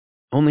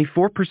Only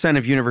 4%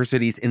 of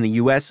universities in the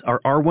U.S.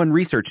 are R1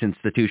 research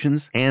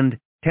institutions, and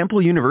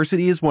Temple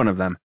University is one of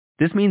them.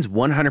 This means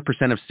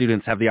 100% of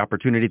students have the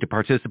opportunity to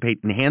participate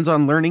in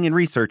hands-on learning and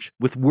research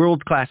with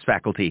world-class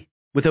faculty.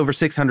 With over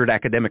 600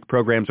 academic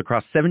programs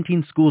across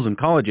 17 schools and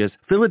colleges,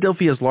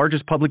 Philadelphia's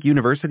largest public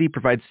university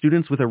provides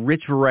students with a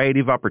rich variety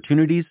of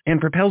opportunities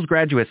and propels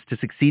graduates to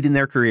succeed in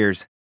their careers.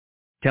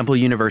 Temple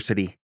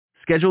University.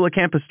 Schedule a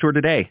campus tour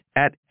today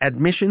at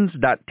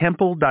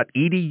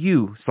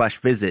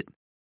admissions.temple.edu/visit.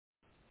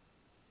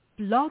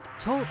 Blog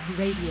Talk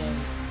Radio.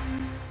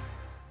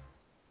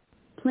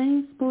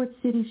 Playing Sports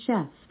City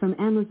Chefs from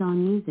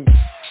Amazon Music.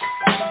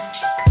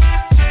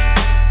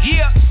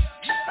 Yeah.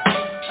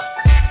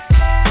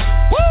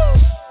 Woo.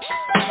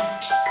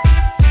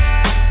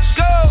 Let's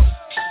go.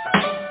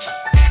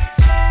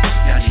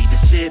 Y'all need to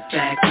sit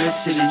back,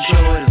 listen,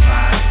 enjoy the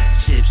vibe.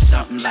 Sip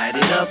something, light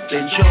it up,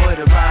 enjoy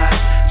the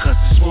ride. Cause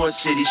the Sports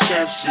City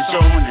Chefs is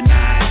on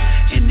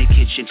tonight. In the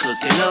kitchen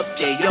cooking up,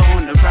 they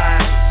on the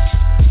rise.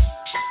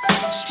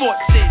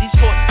 Sports City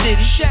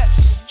Chefs,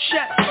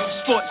 chefs.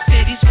 Sports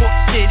City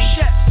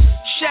chefs,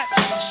 chefs.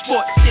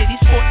 Sports City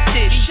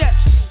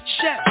chefs,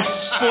 chefs.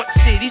 Sports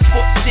City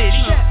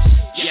chefs.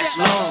 Yes,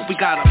 Lord, we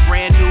got a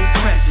brand new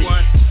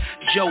president.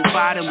 Joe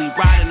Biden, we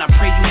riding, I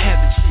pray you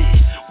heaven sent.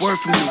 Word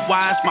from the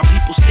wise, my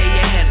people stay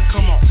ahead of.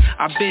 Come on,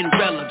 I've been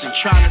relevant,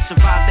 trying to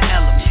survive the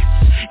elements.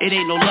 It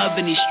ain't no love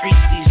in these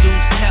streets, these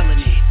dudes telling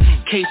it.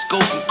 Case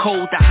go from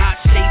cold to hot,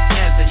 states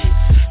evidence.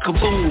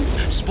 Kaboom,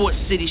 Sports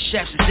City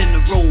Chefs is in the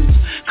room.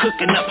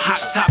 Cooking up hot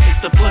topics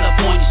to put up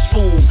on your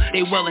spoon.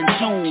 They well in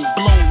tune,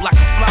 bloom like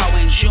a flower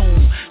in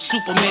June.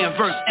 Superman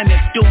vs.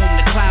 MF Doom,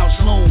 the clouds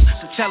loom.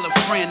 So tell a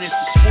friend it's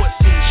the Sports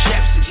City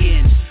Chefs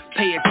again.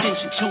 Pay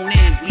attention, tune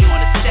in, we on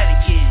the set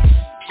again.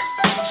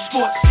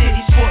 Sports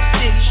City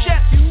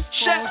Chefs,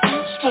 chefs.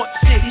 Sports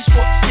City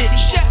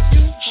chefs,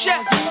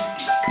 chefs.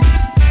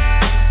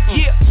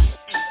 Yeah.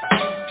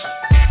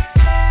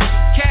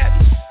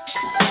 Captain,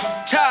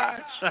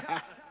 Taj.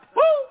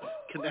 Woo!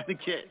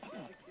 Connecticut.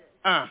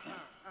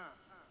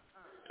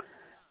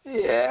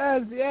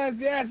 Yes.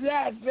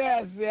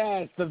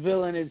 The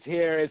villain is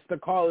here. It's the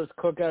Callers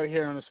Cookout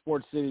here on the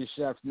Sports City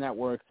Chefs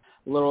Network.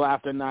 A little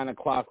after 9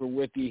 o'clock, we're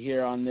with you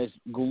here on this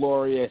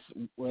glorious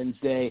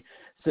Wednesday,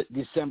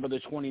 December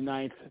the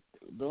 29th,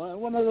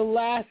 one of the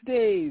last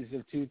days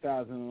of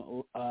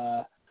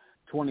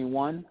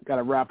 2021. Got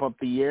to wrap up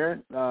the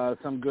year.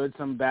 Some good,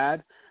 some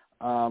bad.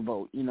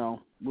 But, you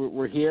know,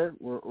 we're here.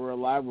 We're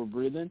alive. We're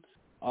breathing.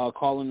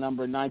 Calling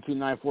number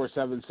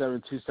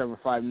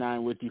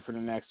 929-477-2759 with you for the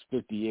next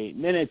 58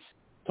 minutes,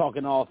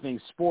 talking all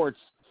things sports.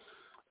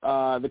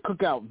 The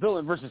Cookout,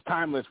 villain versus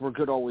Tymeless, where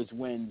good always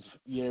wins.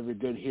 Every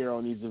good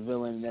hero needs a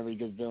villain, and every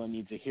good villain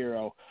needs a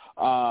hero.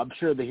 I'm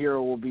sure the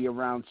hero will be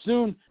around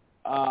soon.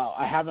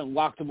 I haven't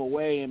locked him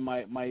away in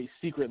my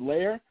secret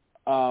lair,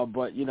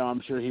 but, you know, I'm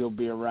sure he'll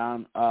be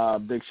around.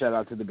 Big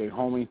shout-out to the big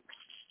homie.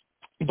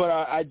 But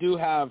I do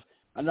have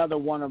another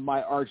one of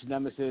my arch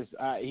nemesis.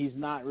 He's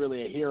not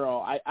really a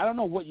hero. I don't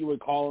know what you would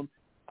call him.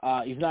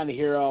 He's not a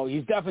hero.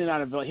 He's definitely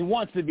not a villain. He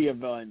wants to be a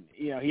villain.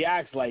 You know, he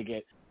acts like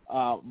it.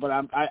 But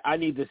I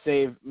need to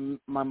save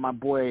my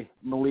boy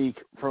Malik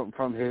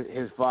from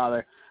his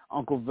father.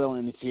 Uncle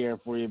Villain is here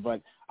for you.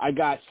 But I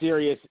got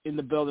Sirius in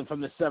the building from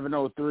the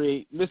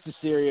 703. Mr.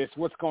 Sirius,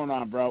 what's going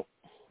on, bro?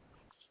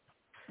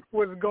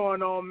 What's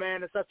going on,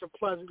 man? It's such a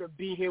pleasure to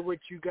be here with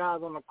you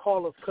guys on the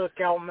Callers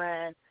Cookout,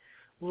 man.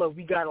 Look,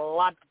 we got a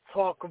lot to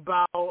talk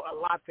about, a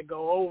lot to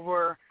go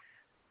over.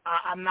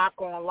 I'm not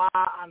going to lie,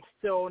 I'm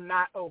still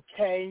not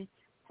okay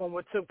from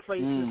what took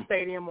place in the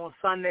stadium on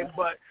Sunday,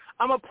 but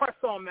I'm going to press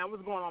on, man.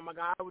 What's going on, my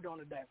guy? How we doing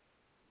today?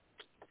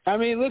 I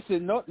mean,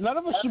 listen, none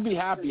of us should be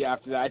happy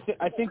after that.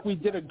 I think we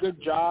did a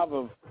good job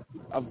of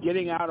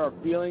getting out our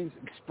feelings,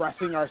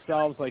 expressing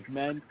ourselves like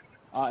men.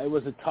 It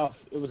was a tough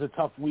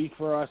week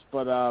for us,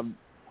 but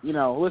you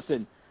know,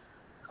 listen,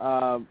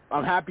 I'm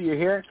happy you're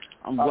here.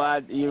 I'm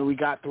glad, you know, we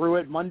got through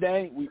it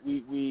Monday.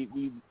 We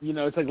you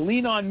know, it's like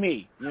lean on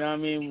me. You know what I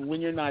mean? When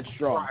you're not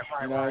strong.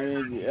 Right. You know what I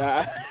mean?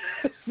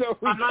 So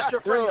I'm not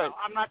your friend.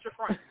 I'm not your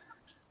friend.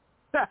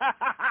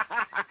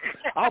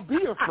 I'll be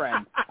your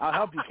friend. I'll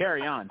help you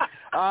carry on.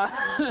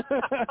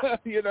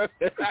 You know,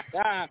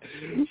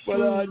 but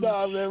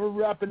no, man, we're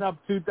wrapping up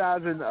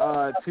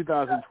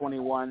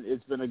 2021.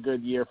 It's been a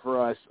good year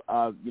for us.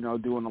 You know,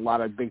 doing a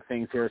lot of big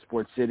things here at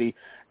Sports City.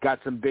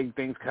 Got some big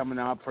things coming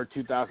up for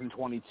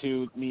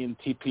 2022. Me and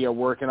TP are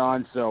working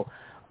on, so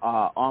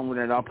onward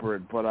and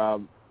upward. But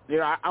you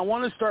know, I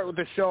want to start with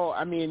the show.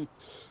 I mean,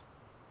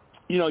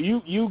 you know,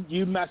 you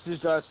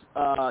messaged us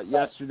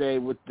yesterday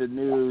with the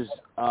news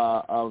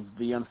of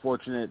the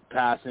unfortunate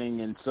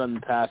passing and sudden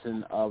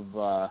passing of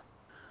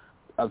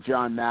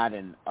John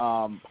Madden.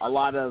 A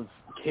lot of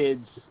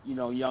kids, you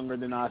know, younger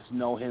than us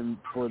know him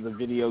for the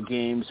video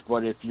games,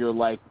 but if you're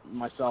like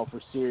myself or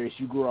Sirius,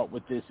 you grew up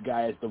with this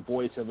guy as the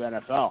voice of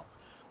NFL.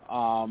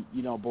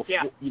 You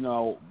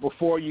know,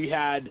 before you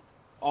had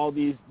all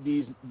these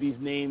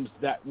names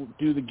that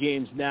do the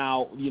games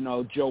now, you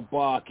know, Joe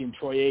Buck and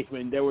Troy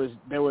Aikman, there was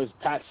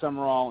Pat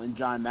Summerall and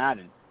John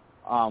Madden.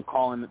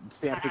 calling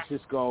San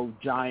Francisco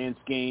Giants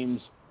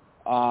games,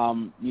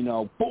 boom,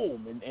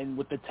 and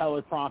with the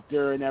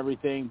teleprompter and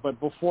everything. But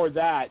before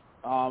that,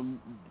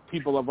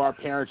 people of our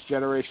parents'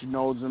 generation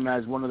knows him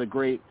as one of the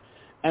great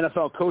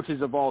NFL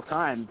coaches of all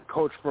time.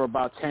 Coached for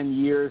about 10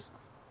 years,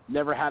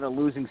 never had a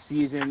losing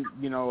season,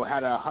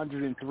 had a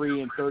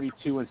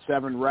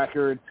 103-32-7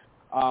 record,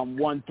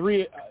 won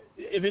 3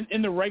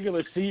 in the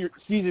regular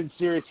season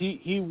series.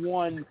 He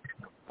won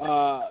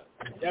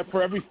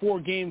for every 4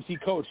 games he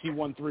coached, he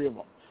won 3 of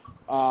them.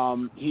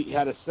 He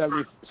had a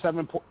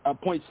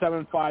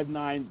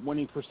 77.759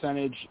 winning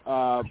percentage,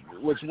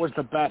 which was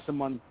the best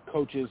among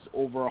coaches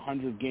over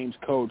 100 games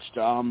coached.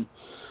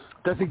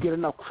 Doesn't get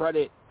enough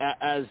credit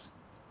as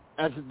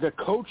the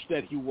coach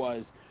that he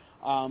was.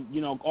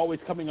 Always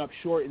coming up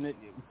short to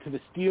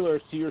your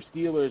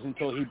Steelers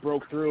until he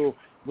broke through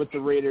with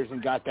the Raiders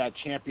and got that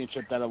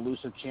championship, that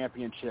elusive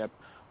championship.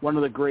 One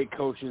of the great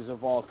coaches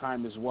of all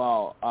time as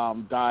well.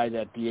 Died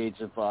at the age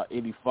of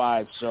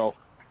 85. So,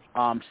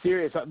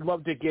 serious. I'd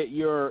love to get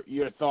your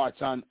thoughts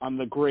on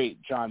the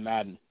great John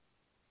Madden.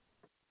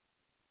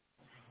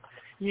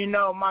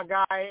 My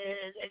guy,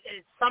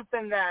 it's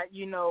something that,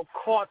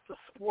 caught the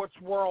sports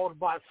world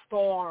by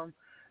storm.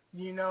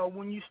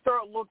 When you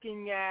start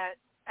looking at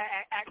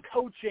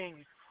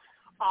coaching,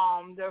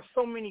 there's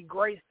so many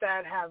greats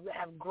that have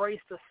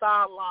graced the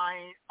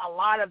sideline. A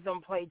lot of them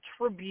play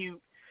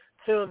tribute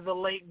to the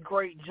late,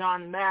 great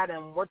John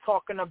Madden. We're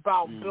talking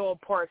about Bill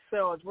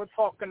Parcells. We're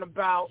talking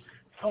about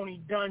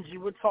Tony Dungy.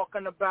 We're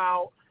talking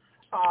about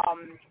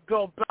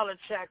Bill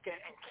Belichick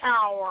and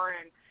Cowher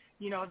and,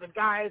 the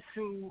guys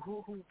who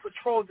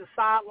patrolled the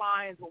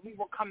sidelines when we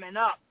were coming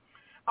up.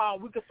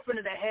 We could spin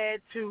it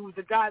ahead to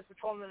the guys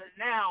patrolling it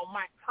now,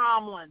 Mike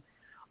Tomlin,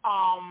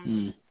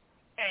 and,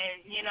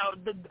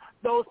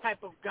 those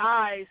type of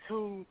guys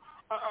who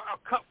are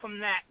cut from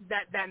that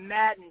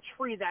Madden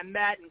tree, that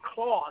Madden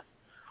cloth.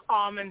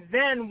 And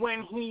then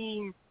when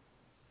he,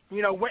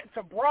 went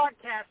to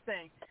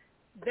broadcasting,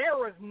 there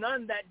was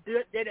none that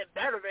did it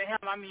better than him.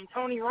 I mean,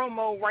 Tony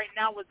Romo right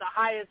now is the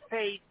highest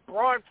paid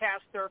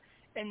broadcaster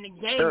in the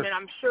game, Sure. And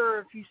I'm sure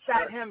if you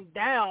sat him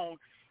down,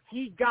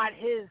 he got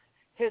his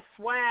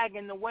swag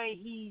and the way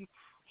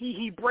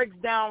he breaks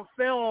down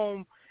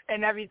film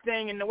and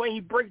everything, and the way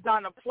he breaks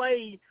down a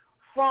play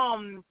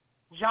from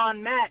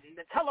John Madden.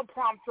 The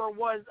teleprompter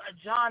was a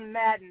John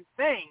Madden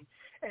thing,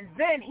 and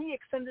then he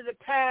extended it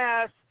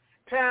past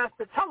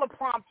the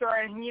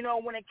teleprompter, and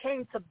when it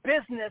came to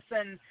business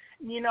and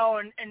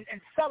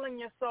and selling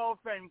yourself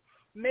and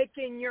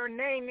making your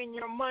name and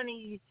your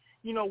money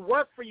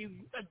work for you.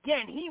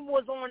 Again, he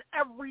was on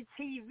every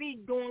TV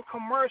doing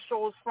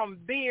commercials, from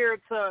beer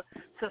to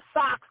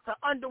socks to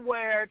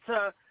underwear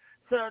to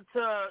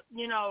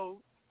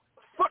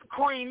foot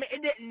cream.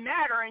 It didn't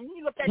matter. And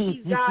you look at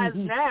these guys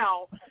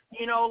now,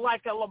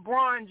 like a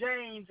LeBron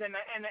James and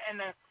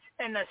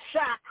a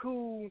Shaq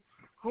who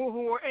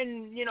are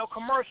in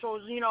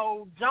commercials.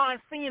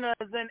 John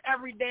Cena's in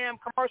every damn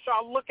commercial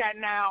I look at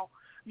now.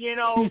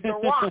 The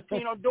Rock,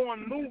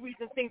 doing movies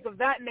and things of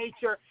that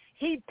nature.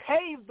 He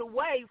paved the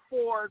way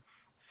for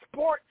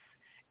sports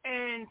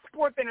and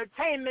sports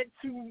entertainment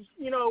to,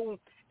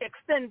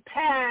 extend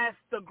past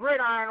the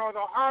gridiron or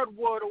the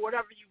hardwood or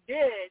whatever you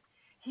did.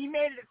 He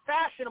made it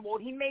fashionable.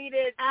 He made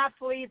it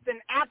athletes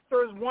and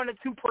actors wanted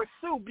to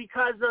pursue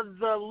because of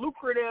the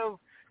lucrative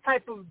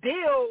type of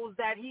deals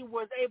that he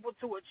was able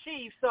to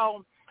achieve.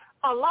 So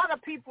a lot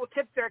of people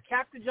tip their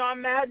cap to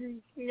John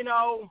Madden,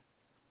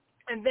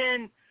 and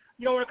then,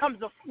 when it comes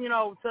to,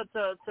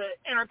 to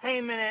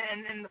entertainment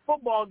and the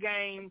football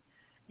game,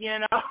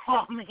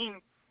 I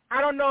mean,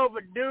 I don't know of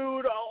a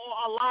dude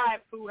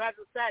alive who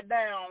hasn't sat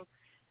down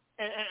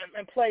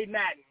and played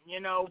Madden.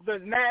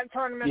 There's Madden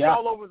tournaments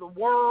all over the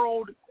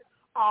world,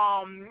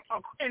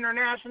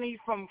 internationally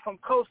from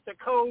coast to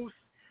coast.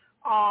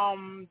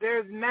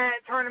 There's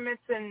Madden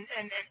tournaments in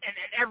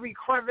every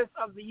crevice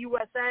of the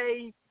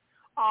USA.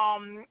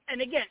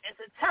 And again, it's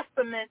a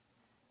testament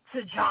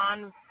to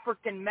John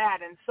freaking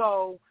Madden.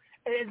 So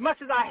as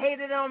much as I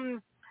hated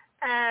him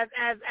as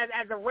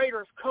a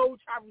Raiders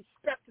coach, I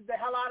respected the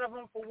hell out of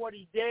him for what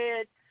he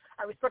did.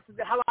 I respected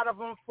the hell out of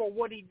him for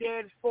what he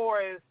did for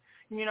his,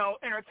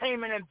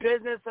 entertainment and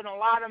business, and a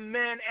lot of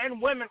men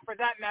and women, for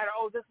that matter,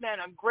 owe this man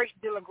a great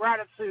deal of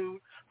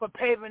gratitude for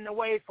paving the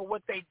way for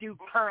what they do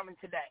currently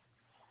today.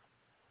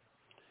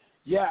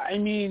 Yeah, I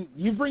mean,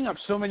 you bring up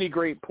so many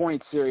great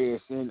points,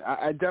 Sirius, and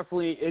I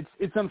definitely,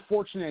 it's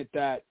unfortunate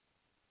that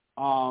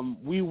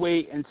we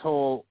wait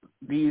until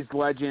these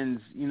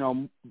legends,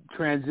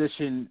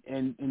 transition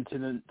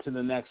into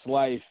the next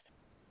life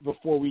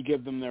before we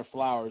give them their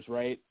flowers,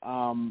 right?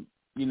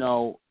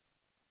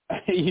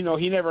 He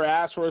never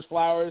asked for his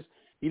flowers.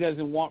 He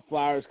doesn't want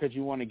flowers because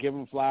you want to give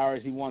him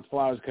flowers. He wants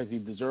flowers because he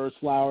deserves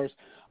flowers.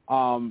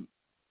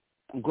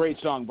 Great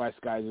song by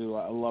Sky Zoo.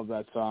 I love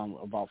that song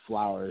about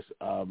flowers.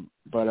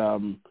 But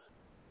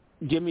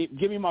give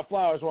me my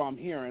flowers while I'm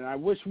here. And I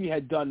wish we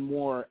had done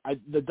more.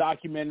 The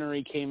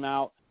documentary came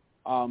out.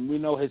 We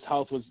know his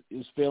health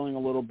is failing a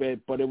little bit,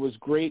 but it was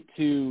great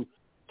to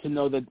to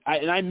know that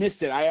I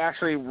missed it. I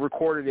actually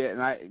recorded it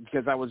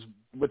because I was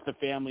with the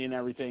family and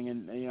everything,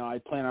 and I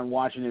plan on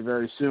watching it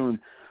very soon.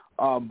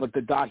 But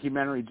the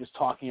documentary just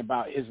talking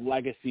about his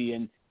legacy,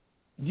 and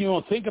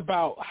think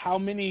about how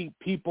many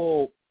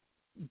people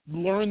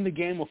learn the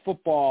game of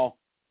football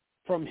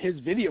from his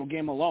video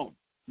game alone.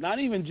 Not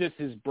even just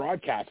his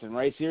broadcasting,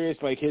 right? Serious,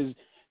 like his,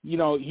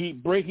 he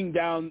breaking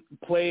down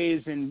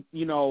plays and,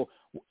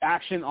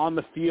 action on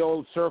the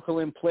field,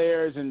 circling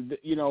players and,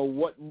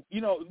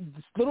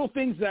 little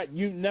things that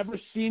you've never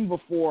seen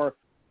before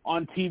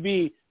on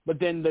TV, but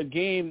then the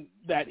game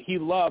that he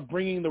loved,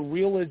 bringing the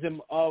realism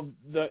of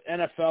the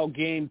NFL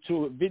game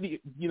to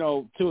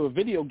a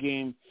video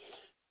game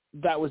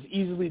that was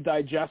easily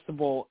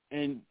digestible.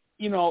 And,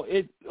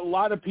 a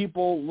lot of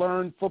people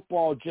learn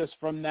football just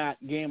from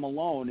that game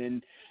alone.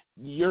 And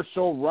you're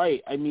so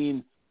right. I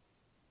mean,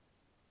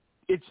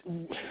 it's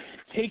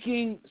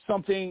taking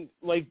something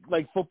like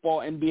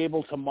football and be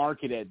able to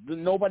market it.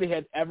 Nobody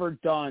had ever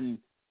done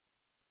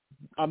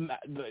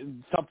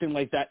something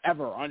like that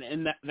ever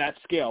in that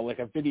scale, like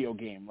a video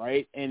game,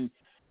 right? And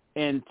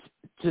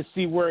to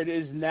see where it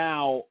is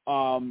now,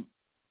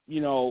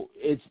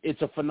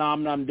 it's a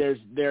phenomenon.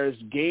 There's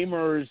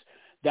gamers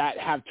that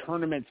have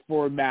tournaments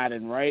for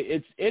Madden, right?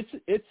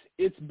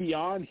 It's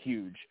beyond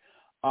huge.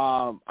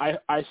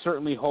 I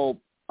certainly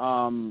hope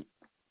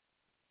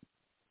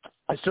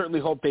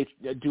they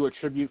do a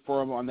tribute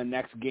for him on the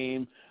next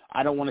game.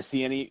 I don't want to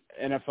see any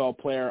NFL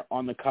player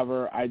on the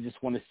cover. I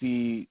just want to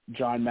see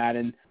John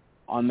Madden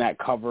on that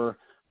cover.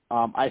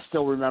 I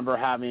still remember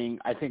having,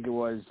 I think it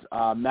was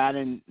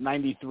Madden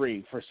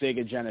 93 for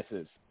Sega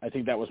Genesis. I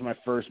think that was my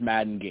first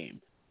Madden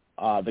game.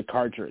 The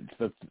cartridge,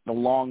 the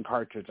long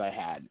cartridge I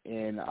had,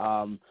 and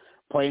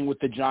playing with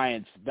the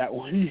Giants that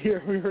one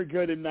year we were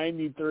good in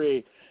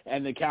 93,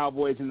 and the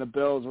Cowboys and the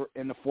Bills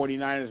and the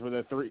 49ers were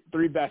the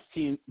three best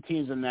teams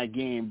in that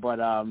game. But,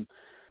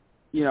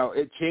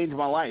 it changed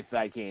my life,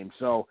 that game.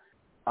 So,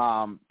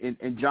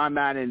 and John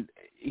Madden,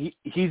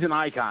 he's an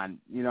icon.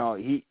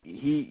 He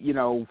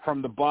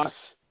from the bus,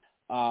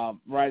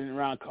 riding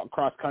around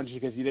cross country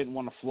because he didn't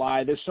want to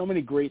fly. There's so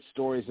many great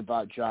stories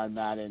about John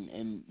Madden,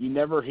 and you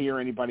never hear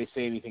anybody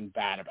say anything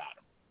bad about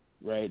him,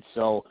 right?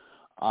 So,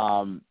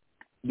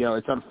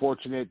 it's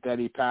unfortunate that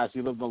he passed.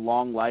 He lived a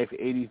long life,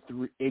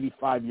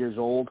 85 years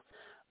old.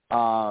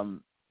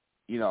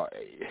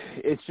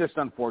 It's just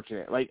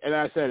unfortunate. And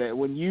I said,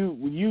 when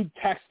you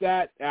text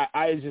that,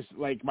 I just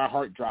my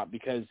heart dropped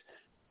because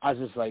I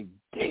was just like,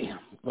 damn,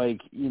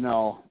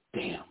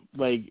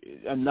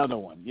 another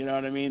one. You know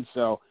what I mean?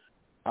 So,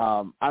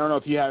 I don't know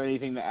if you have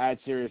anything to add,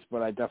 Sirius,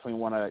 but I definitely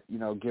want to,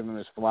 give him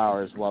his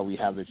flowers while we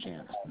have the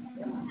chance.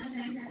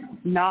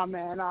 Nah,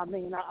 man. I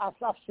mean, I've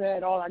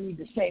said all I need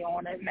to say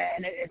on it,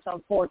 man. It's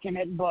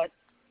unfortunate, but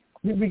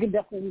we can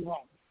definitely move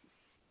on.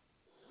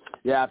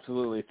 Yeah,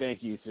 absolutely.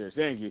 Thank you, Sirius.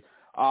 Thank you.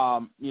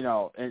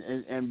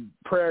 And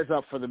prayers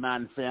up for the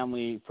Madden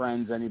family,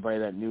 friends, anybody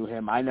that knew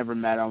him. I never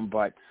met him,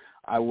 but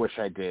I wish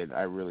I did.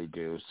 I really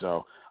do.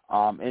 So,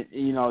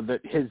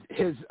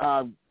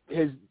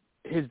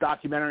 his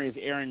documentary is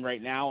airing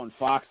right now on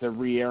Fox. They're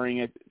re-airing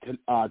it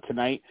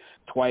tonight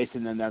twice,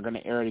 and then they're going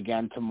to air it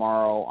again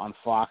tomorrow on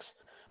Fox.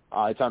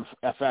 It's on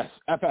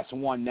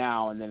FS1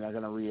 now, and then they're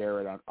going to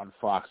re-air it on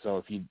Fox. So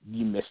if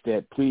you missed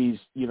it, please,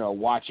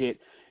 watch it.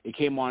 It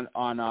came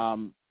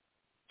on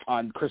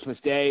Christmas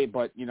Day,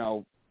 but,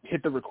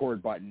 hit the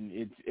record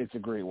button. It's a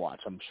great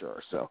watch, I'm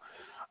sure. So,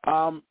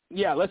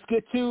 let's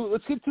get to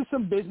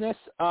some business.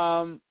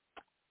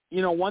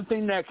 One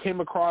thing that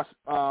came across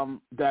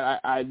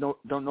that I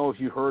don't know if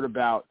you heard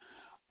about,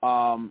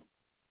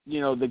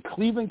 the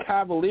Cleveland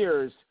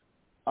Cavaliers,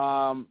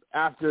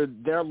 after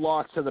their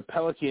loss to the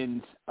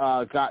Pelicans, they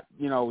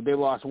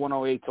lost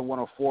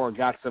 108-104,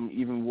 got some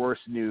even worse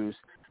news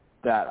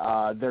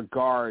that their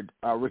guard,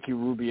 Ricky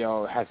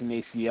Rubio, has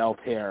an ACL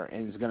tear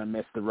and is going to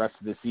miss the rest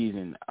of the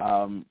season.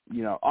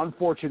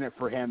 Unfortunate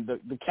for him.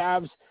 The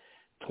Cavs,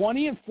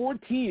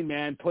 20-14,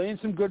 man, playing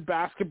some good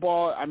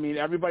basketball. I mean,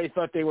 everybody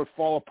thought they would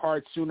fall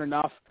apart soon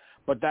enough,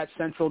 but that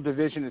Central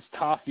Division is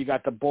tough. You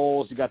got the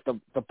Bulls, you got the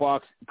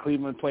Bucks,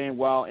 Cleveland playing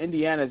well.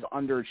 Indiana's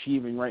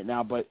underachieving right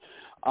now, but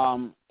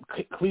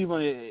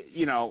Cleveland,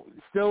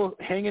 still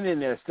hanging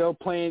in there, still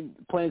playing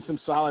some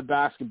solid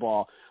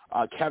basketball.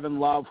 Kevin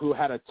Love, who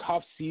had a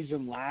tough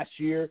season last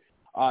year,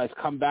 has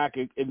come back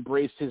and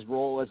embraced his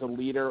role as a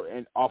leader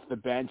and off the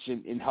bench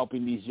in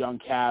helping these young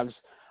Cavs,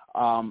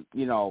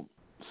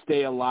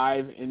 stay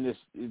alive in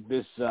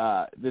this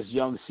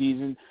young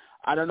season.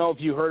 I don't know if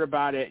you heard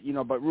about it,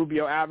 but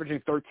Rubio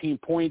averaging 13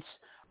 points,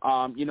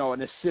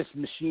 an assist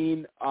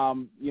machine,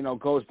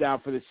 goes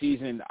down for the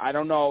season. I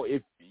don't know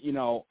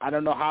I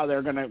don't know how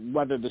they're going to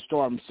weather the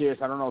storm. I'm serious.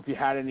 I don't know if you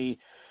had any,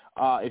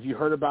 if you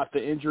heard about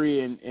the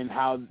injury and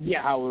how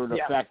it would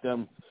affect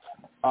them.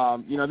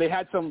 They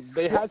had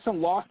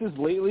some losses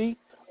lately,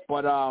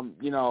 but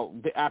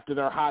after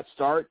their hot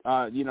start,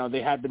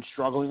 they had been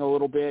struggling a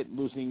little bit,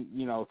 losing,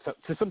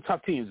 to some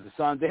tough teams. The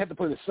Suns, they had to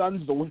play the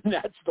Suns, the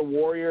Nets, the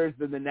Warriors,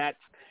 then the Nets,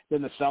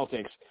 then the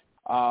Celtics.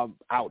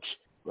 Ouch.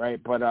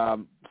 right? But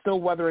still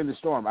weathering the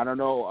storm. I don't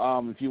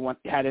know if you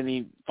had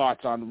any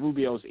thoughts on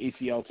Rubio's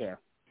ACL tear.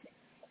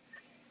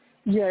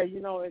 Yeah,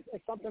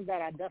 it's something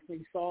that I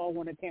definitely saw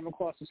when it came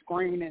across the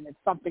screen, and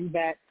it's something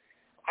that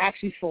I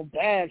actually feel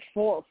bad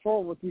for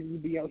Ricky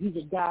Rubio. He's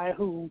a guy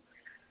who,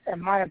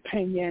 in my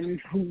opinion,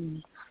 who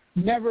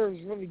never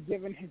is really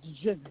given his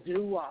just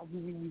due.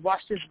 We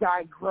watched this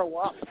guy grow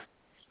up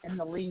in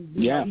the league.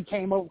 You know, he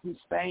came over from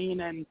Spain,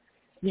 and,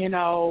 he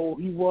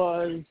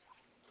was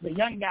the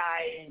young guy,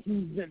 and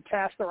he's been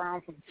passed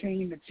around from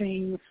team to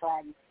team,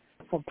 from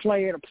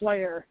player to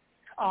player.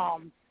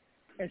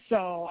 And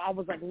so I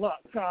was like, look,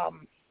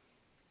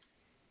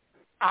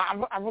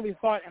 I really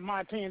thought, in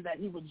my opinion, that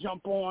he would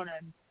jump on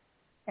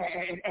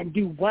and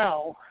do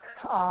well.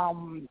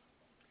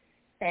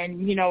 And,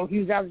 he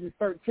was averaging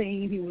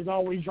 13. He was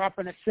always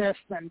dropping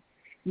assists. And,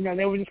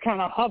 they were just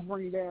kind of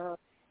hovering there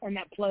in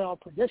that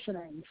playoff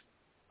positioning.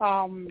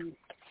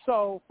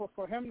 So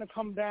for him to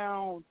come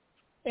down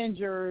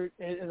injured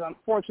is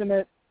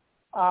unfortunate.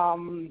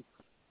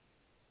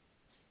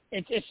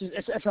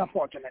 It's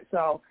unfortunate.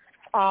 So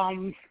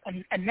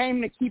a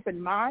name to keep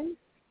in mind,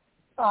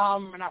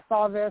 and I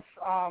saw this,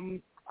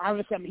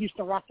 obviously I'm a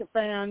Houston Rocket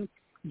fan.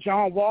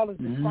 John Wall is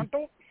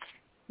disgruntled.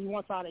 He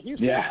wants out of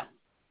Houston. Yeah.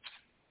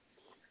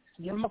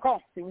 Give him a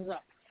call. See what's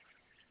up.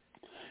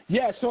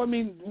 Yeah, so,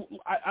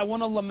 I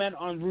want to lament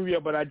on Rubio,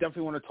 but I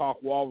definitely want to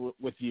talk Wall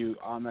with you.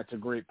 That's a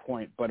great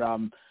point. But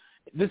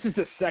this is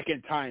the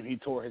second time he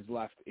tore his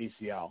left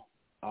ACL.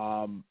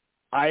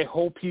 I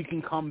hope he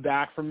can come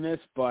back from this,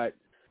 but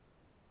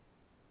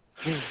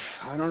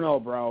I don't know,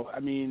 bro.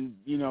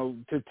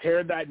 To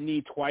tear that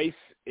knee twice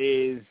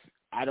is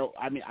I don't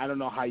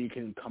know how you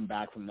can come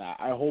back from that.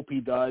 I hope he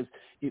does.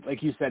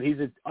 Like you said, he's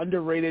an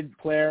underrated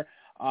player,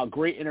 a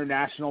great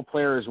international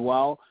player as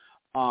well.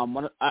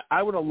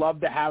 I would have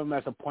loved to have him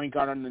as a point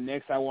guard on the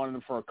Knicks. I wanted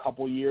him for a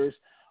couple years.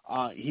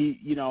 He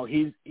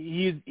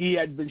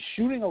had been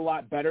shooting a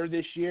lot better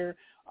this year.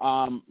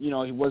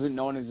 He wasn't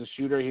known as a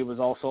shooter. He was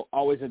also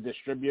always a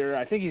distributor.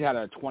 I think he had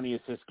a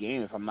 20-assist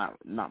game, if I'm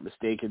not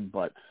mistaken.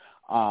 But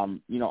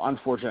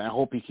unfortunately, I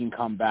hope he can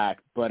come back.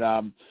 But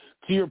to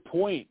your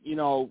point,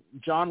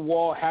 John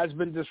Wall has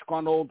been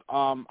disgruntled.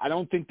 I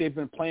don't think they've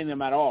been playing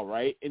him at all,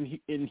 right?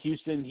 In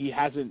Houston, he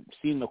hasn't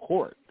seen the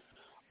court.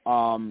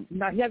 No,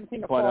 he hasn't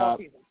seen the court all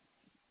season.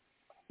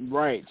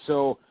 Right.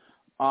 So,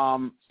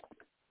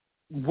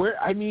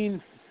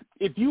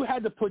 if you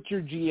had to put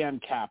your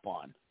GM cap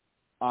on,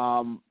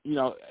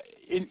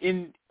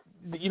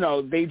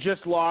 they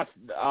just lost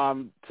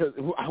to.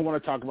 I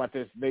want to talk about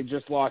this. They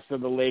just lost to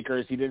the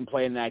Lakers. He didn't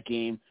play in that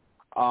game.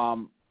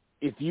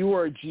 If you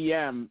were a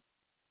GM,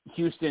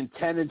 Houston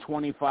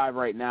 10-25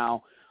 right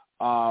now.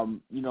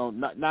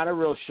 Not a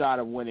real shot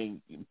of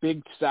winning.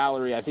 Big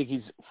salary. I think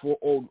he's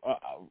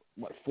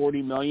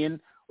 $40 million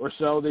or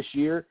so this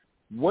year.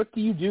 What do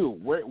you do?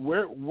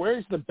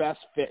 Where's the best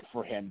fit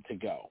for him to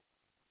go?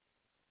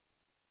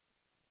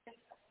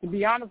 To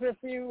be honest with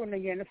you, and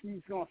again, this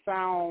is going to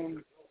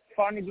sound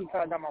funny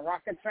because I'm a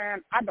Rockets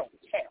fan. I don't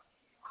care.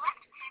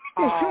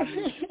 I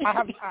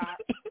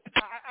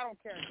don't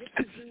care. Get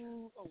the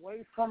dude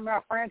away from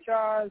that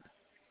franchise.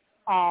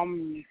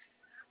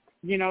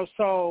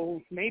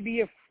 So maybe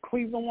if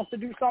Cleveland wants to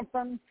do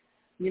something,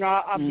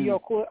 I'll be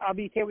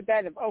okay with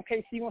that. If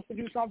OKC wants to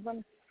do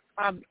something,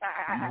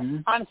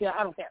 honestly,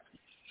 I don't care.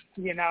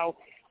 Now,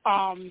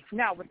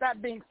 with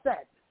that being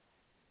said,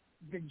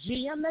 the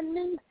GM in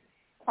me,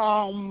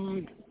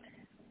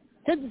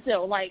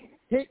 still,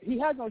 he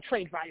has no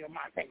trade value in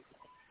my opinion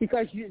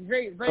because he's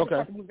very, very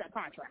hard to move that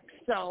contract.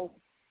 So,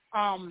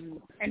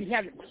 and he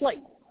hasn't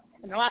played.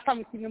 And the last time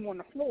we seen him on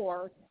the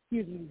floor, he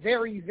was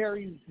very,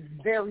 very,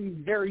 very,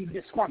 very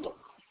disgruntled.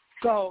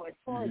 So as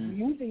far as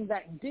moving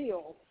that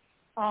deal,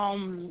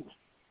 I'm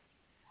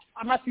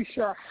not too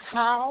sure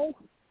how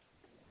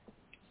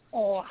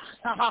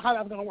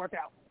that's going to work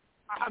out.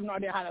 I have no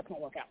idea how that's going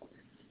to work out.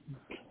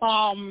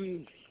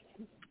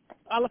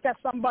 I look at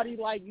somebody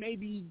like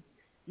maybe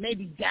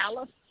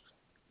Dallas.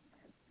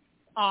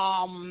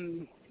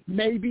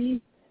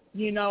 Maybe,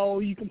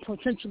 you can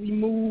potentially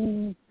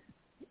move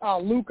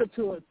Luka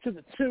to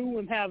the 2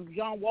 and have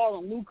John Wall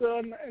and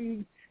Luka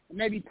and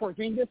maybe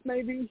Porzingis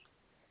maybe.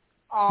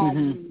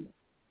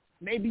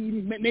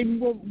 Maybe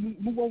we'll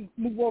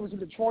move over to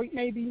Detroit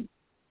maybe.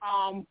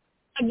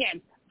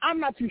 Again, I'm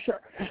not too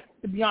sure,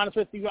 to be honest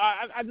with you.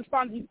 I just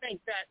honestly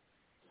think that,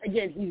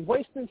 again, he's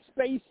wasting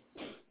space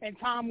and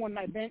time on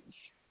that bench.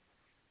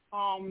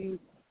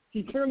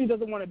 He clearly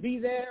doesn't want to be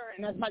there,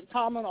 and as Mike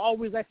Tomlin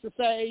always likes to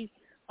say,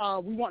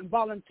 we want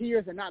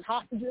volunteers and not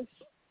hostages.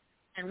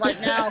 And right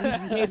now,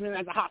 he's behaving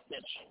as a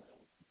hostage.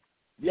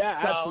 Yeah,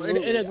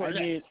 absolutely. It is what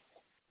it is.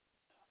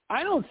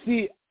 I don't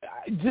see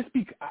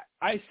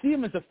I see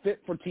him as a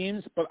fit for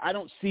teams, but I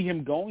don't see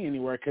him going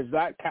anywhere because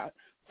that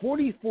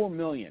 $44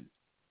 million.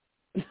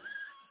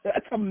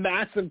 That's a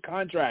massive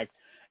contract,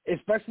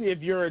 especially if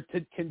you're a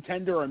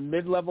contender or a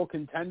mid-level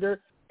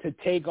contender to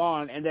take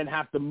on and then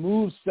have to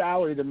move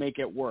salary to make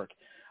it work.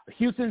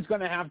 Houston's going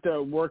to have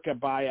to work a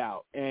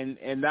buyout, and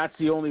that's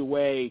the only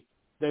way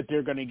that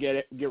they're going to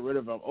get rid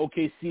of him.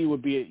 OKC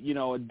would be,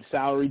 a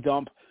salary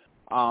dump.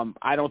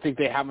 I don't think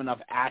they have enough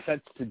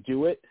assets to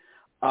do it.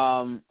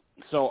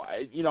 So,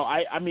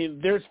 I mean,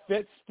 there's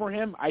fits for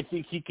him. I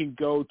think he can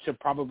go to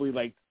probably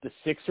like the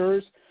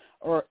Sixers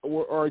or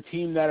a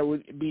team that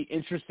would be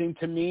interesting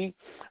to me.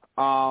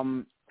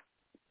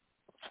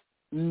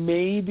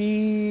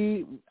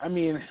 Maybe, I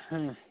mean,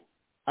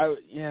 I'm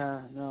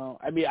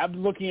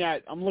looking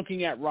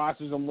at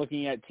rosters. I'm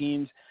looking at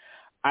teams.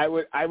 I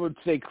would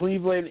say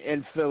Cleveland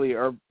and Philly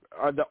are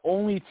the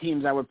only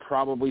teams I would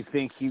probably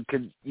think you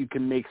can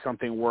make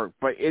something work,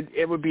 but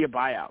it would be a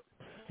buyout.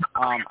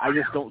 I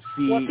just don't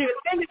see. Well, see,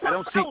 the thing is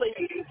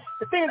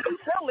with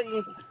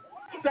Philly,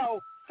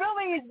 so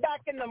Philly is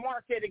back in the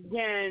market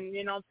again.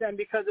 You know what I'm saying?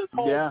 Because this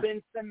whole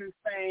Ben Simmons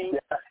thing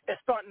is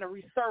starting to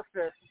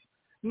resurface.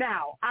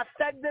 Now, I've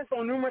said this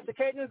on numerous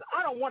occasions.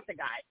 I don't want the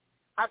guy.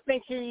 I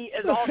think he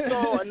is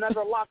also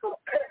another locker room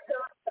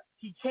character.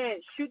 He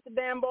can't shoot the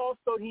damn ball,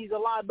 so he's a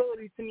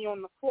liability to me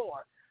on the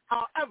floor.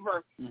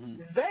 However,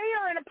 they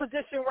are in a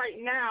position right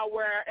now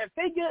where if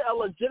they get a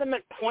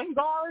legitimate point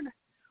guard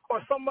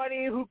or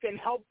somebody who can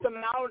help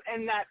them out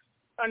in that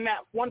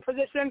one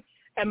position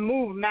and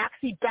move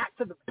Maxey back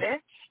to the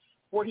bench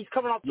where he's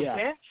coming off the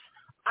bench,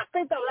 I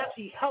think that will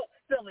actually help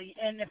Philly.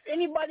 And if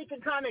anybody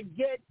can kind of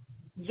get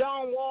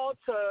John Wall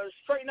to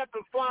straighten up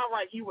and fly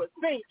right, you would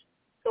think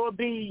it would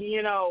be,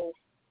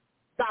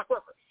 Doc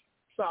Rivers.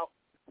 So,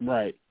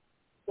 right.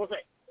 We'll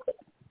see.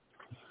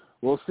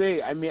 We'll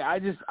see. I mean,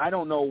 I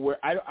don't know where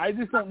 – I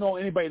just don't know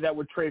anybody that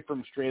would trade for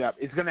him straight up.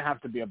 It's going to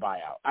have to be a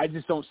buyout. I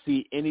just don't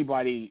see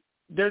anybody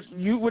 –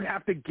 you would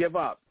have to give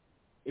up.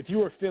 If you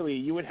were Philly,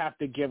 you would have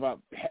to give up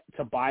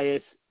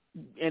Tobias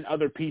and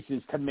other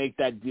pieces to make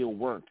that deal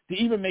work, to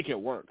even make it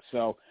work.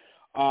 So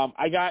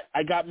I got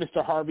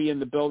Mr. Harvey in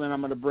the building.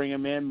 I'm going to bring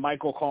him in.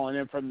 Michael calling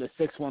in from the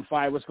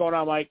 615. What's going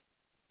on, Mike?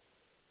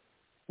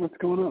 What's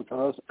going on,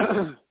 fellas?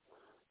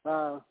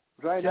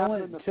 Right now,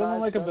 I'm in the chilling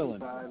like a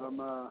villain. I'm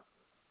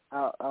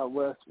out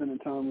west spending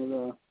time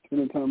with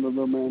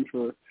little man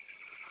for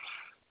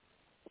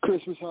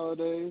Christmas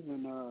holidays,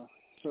 and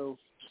so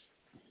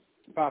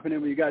popping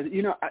in with you guys.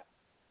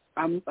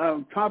 I'm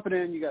popping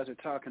in. You guys are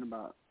talking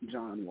about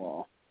John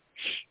Wall,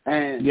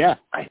 and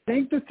I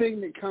think the thing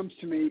that comes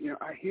to me,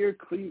 I hear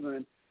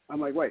Cleveland. I'm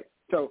like, wait.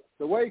 So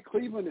the way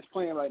Cleveland is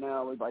playing right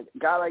now, with like a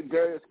guy like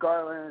Darius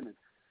Garland,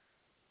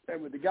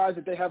 and with the guys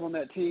that they have on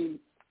that team.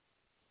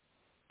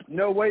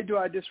 No way do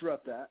I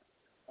disrupt that.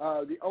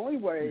 The only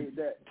way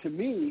that, to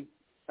me,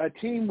 a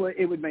team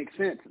it would make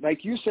sense,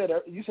 like you said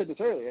this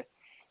earlier,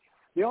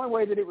 the only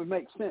way that it would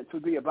make sense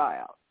would be a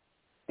buyout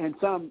in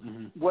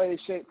some way,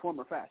 shape,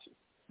 form, or fashion.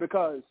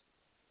 Because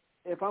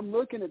if I'm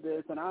looking at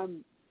this and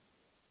I'm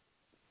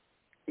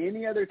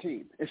any other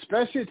team,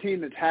 especially a team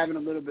that's having a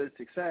little bit of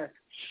success,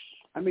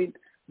 I mean,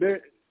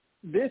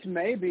 this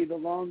may be the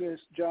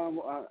longest John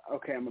 –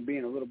 okay, I'm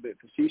being a little bit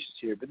facetious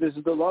here, but this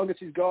is the longest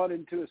he's gone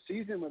into a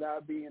season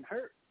without being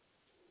hurt.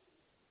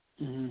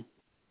 Mm-hmm.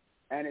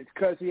 And it's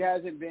because he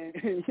hasn't been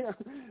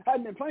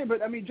hasn't been playing.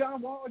 But, I mean,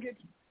 John Wall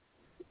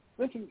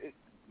listen,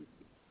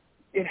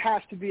 it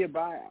has to be a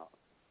buyout.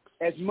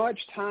 As much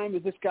time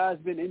as this guy's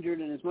been injured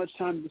and as much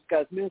time as this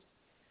guy's missed,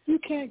 you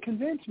can't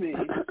convince me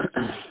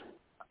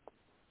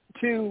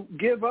to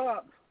give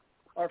up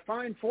or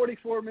find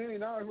 $44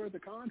 million worth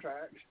of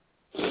contracts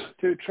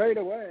to trade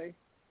away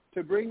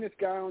to bring this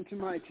guy onto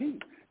my team.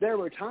 There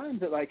were times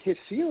that, like, his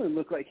ceiling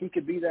looked like he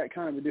could be that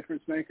kind of a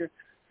difference maker.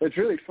 It's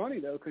really funny,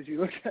 though, because you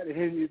look at it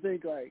and you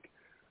think, like,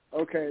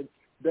 okay,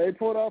 they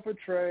pulled off a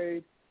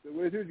trade. The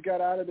Wizards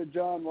got out of the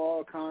John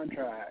Wall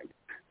contract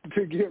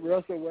to get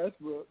Russell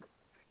Westbrook.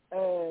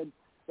 And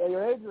they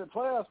were into the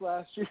playoffs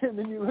last year, and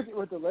then you look at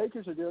what the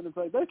Lakers are doing. It's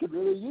like they could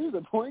really use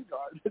a point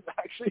guard. It's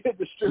actually a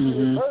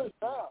distributed first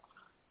now.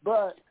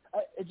 But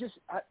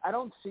I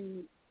don't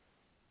see –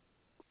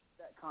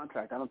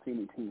 contract. I don't see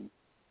any team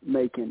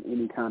making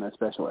any kind of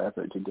special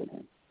effort to get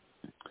him.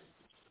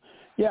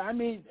 Yeah, I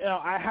mean,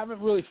 I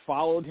haven't really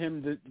followed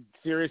him. The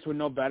Sirius would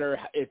know better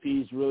if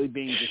he's really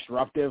being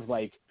disruptive,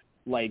 like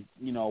we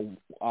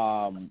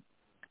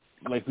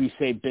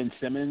say Ben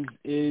Simmons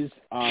is.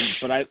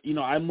 But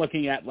I'm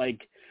looking at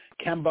like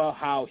Kemba,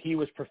 how he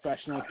was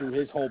professional through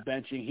his whole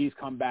benching. He's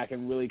come back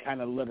and really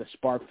kind of lit a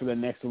spark for the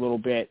Knicks a little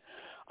bit.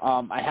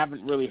 I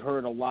haven't really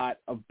heard a lot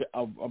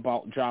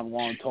about John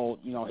Wall until,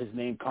 his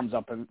name comes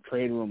up in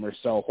trade rumors.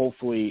 So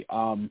hopefully,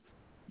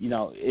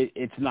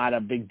 it's not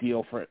a big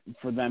deal for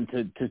them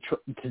to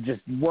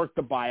just work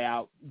the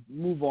buyout,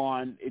 move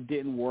on. It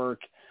didn't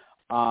work.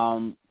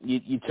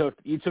 You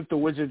took the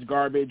Wizards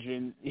garbage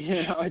and,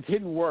 it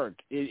didn't work.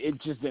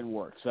 It just didn't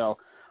work. So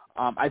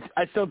I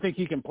still think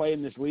he can play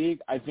in this league.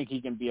 I think he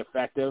can be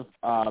effective.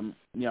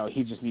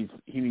 He just needs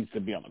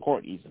to be on the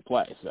court. He needs to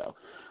play. So.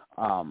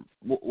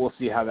 We'll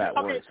see how that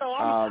works. Okay, so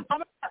I'm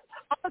going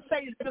to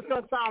say this is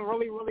going to sound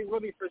really, really,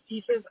 really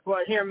facetious,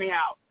 but hear me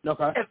out.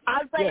 Okay. If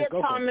Isaiah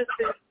Thomas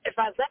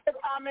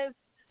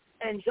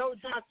and Joe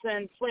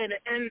Johnson played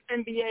an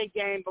NBA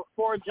game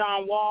before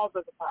John Wall,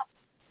 there's a problem.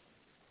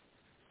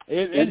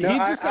 He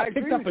just got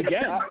picked up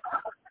again.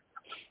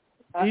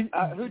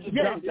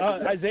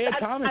 Isaiah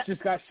Thomas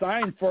just got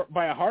signed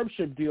by a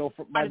hardship deal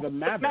by the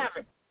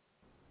Mavericks.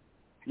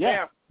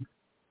 Yeah.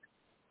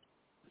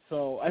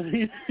 So, I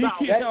mean,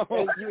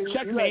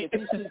 checkmate.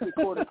 If he sees the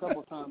court a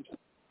couple times.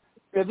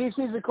 If he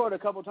sees the court a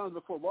couple times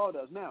before Wall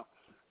does. Now,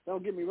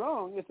 don't get me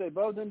wrong. If they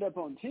both end up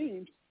on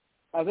teams,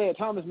 Isaiah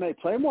Thomas may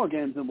play more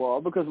games than Wall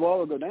because Wall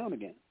will go down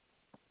again.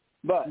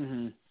 But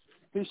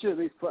he should at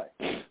least play.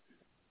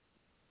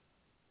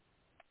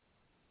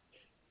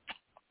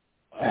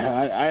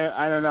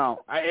 I don't know.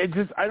 I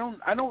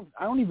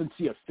don't even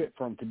see a fit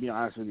for him, to be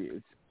honest with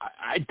you.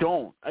 I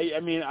don't. I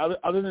mean,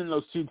 other than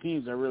those two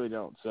teams, I really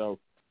don't. So,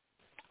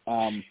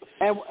 and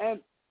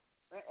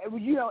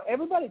you know,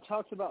 everybody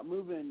talks about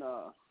moving.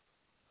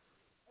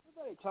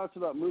 Everybody talks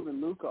about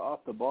moving Luka off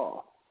the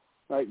ball.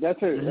 Right?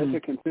 That's a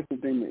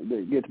consistent thing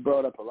that gets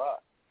brought up a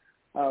lot.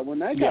 When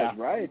that guy's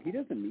right, he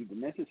doesn't need to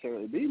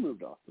necessarily be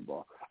moved off the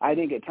ball. I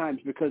think at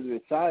times because of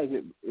his size,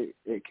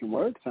 it can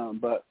work some,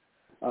 but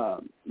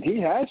he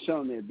has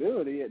shown the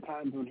ability at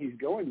times when he's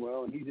going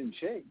well and he's in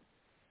shape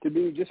to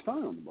be just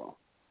fine on the ball.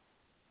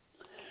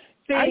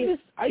 See, I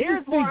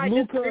just think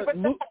Luka.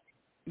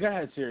 Go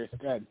ahead, Sirius.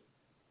 Go ahead.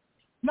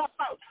 No,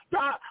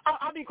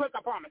 I'll be quick,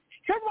 I promise.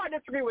 Here's why I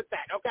disagree with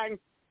that, okay?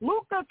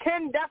 Luka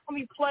can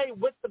definitely play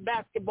with the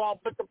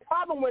basketball, but the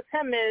problem with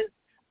him is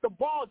the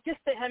ball gets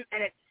to him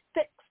and it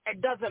sticks.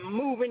 It doesn't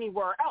move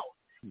anywhere else.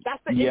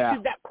 That's the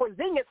issue that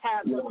Porzingis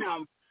has with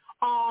him.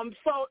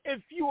 So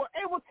if you were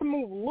able to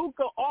move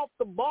Luka off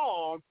the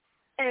ball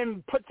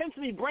and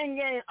potentially bring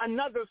in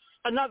another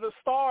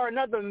star,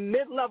 another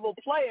mid-level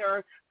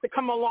player to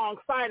come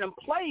alongside and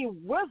play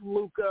with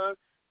Luka,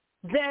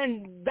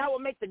 then that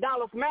would make the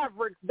Dallas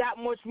Mavericks that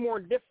much more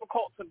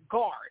difficult to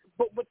guard.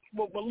 But with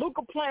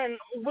Luka playing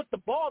with the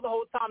ball the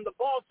whole time, the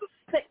ball just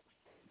sticks.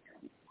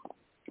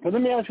 But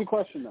let me ask you a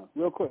question, though,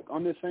 real quick,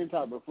 on this same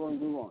topic before we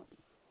move on.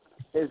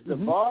 Is the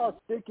ball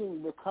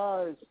sticking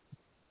because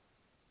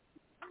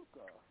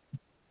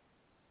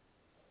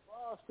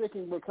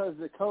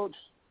the coach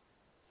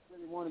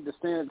really wanted to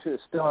stand up to the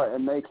start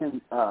and make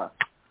him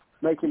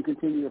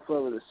continue to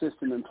flow with the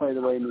system and play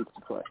the way he needs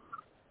to play?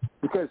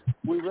 Because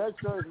we read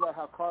stories about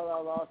how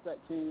Carlisle lost that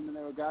team and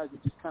there were guys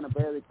that just kind of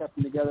barely kept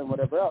them together and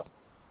whatever else.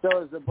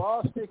 So is the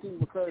ball sticking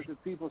because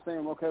of people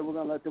saying, okay, we're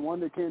going to let the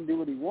wonder kid do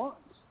what he wants?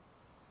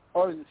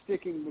 Or is it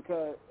sticking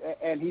because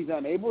and he's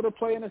unable to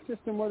play in a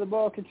system where the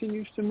ball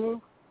continues to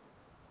move?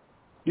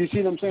 Do you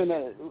see what I'm saying?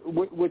 That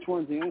which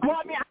one's the answer? Well,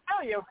 I mean, I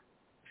tell you.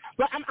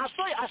 But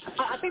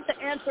I think the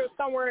answer is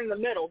somewhere in the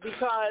middle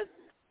because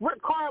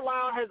Rick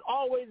Carlisle has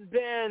always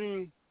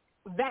been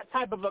that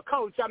type of a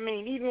coach. I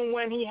mean, even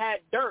when he had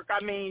Dirk,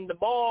 I mean, the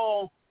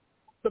ball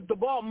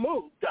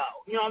moved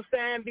though. You know what I'm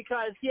saying?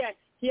 Because he had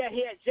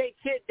Jay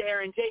Kidd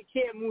there, and Jay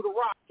Kidd moved the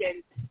rock,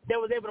 and they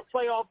was able to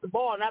play off the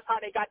ball, and that's how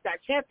they got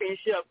that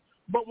championship.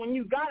 But when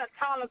you got a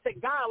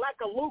talented guy like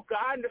a Luka,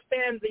 I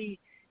understand the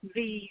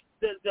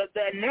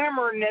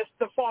enamoredness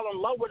to fall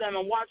in love with him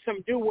and watch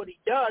him do what he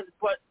does,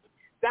 but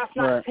that's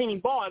not team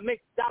ball. It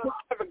makes Dallas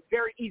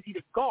very easy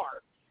to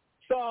guard.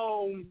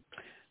 So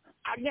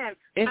again,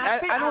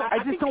 I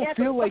just don't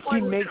feel like he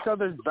makes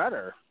others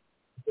better.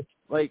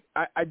 Like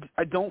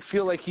I don't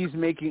feel like he's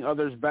making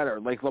others better.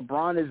 Like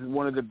LeBron is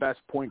one of the best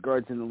point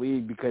guards in the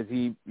league because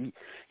he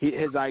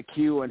his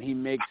IQ and he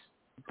makes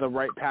the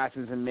right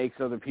passes and makes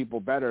other people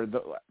better.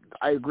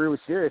 I agree with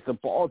Sirius. The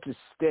ball just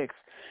sticks,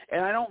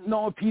 and I don't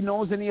know if he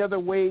knows any other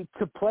way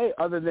to play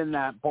other than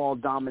that ball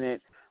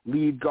dominant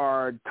lead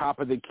guard, top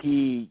of the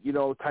key,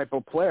 type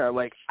of player.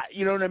 Like,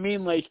 you know what I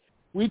mean? Like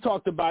we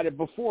talked about it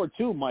before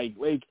too, Mike.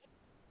 Like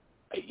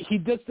he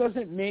just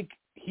doesn't make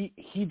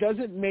he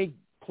doesn't make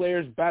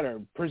players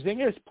better.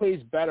 Porzingis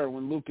plays better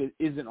when Luka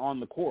isn't on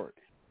the court.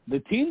 The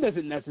team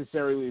doesn't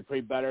necessarily play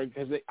better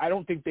because I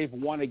don't think they've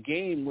won a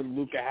game when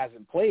Luka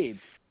hasn't played.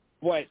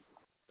 But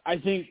I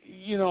think,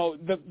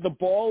 the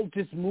ball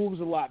just moves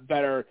a lot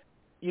better.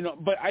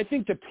 But I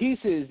think the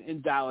pieces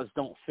in Dallas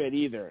don't fit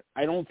either.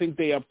 I don't think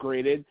they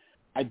upgraded.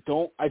 I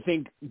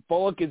think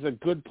Bullock is a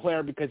good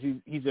player because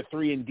he's a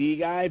 3-and-D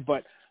guy,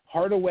 but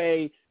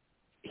Hardaway,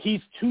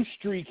 he's too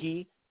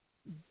streaky.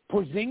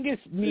 Porzingis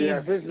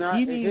needs if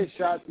his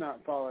shot's not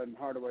falling,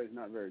 Hardaway's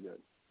not very good.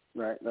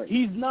 Right.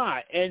 He's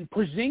not, and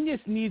Porzingis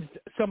needs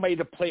somebody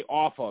to play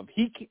off of.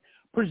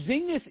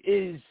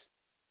 Porzingis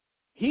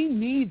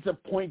needs a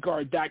point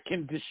guard that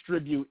can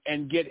distribute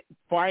and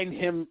find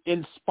him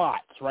in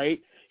spots, right?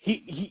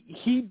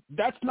 He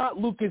that's not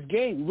Luka's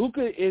game.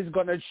 Luka is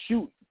going to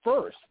shoot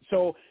first.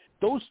 So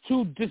those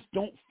two just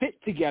don't fit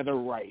together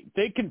right.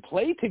 They can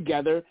play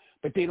together,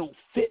 but they don't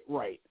fit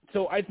right.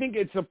 So I think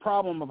it's a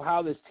problem of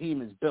how this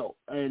team is built.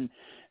 And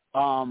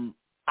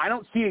I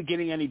don't see it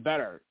getting any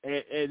better.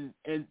 And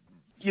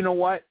you know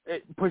what?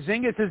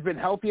 Porzingis has been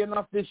healthy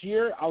enough this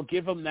year. I'll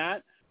give him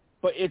that.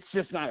 But it's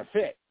just not a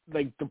fit.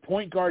 Like the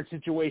point guard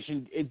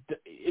situation,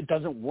 it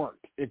doesn't work.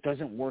 It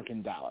doesn't work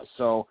in Dallas.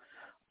 So,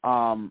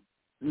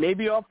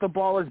 maybe off the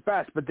ball is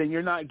best, but then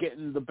you're not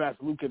getting the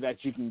best Luka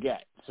that you can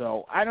get.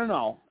 So I don't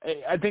know.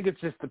 I think it's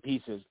just the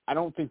pieces. I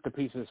don't think the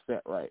pieces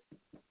fit right.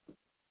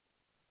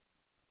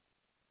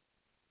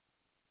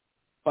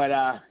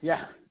 But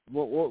yeah,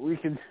 we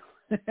can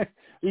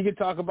we can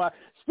talk about.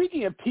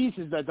 Speaking of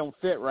pieces that don't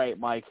fit right,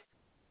 Mike.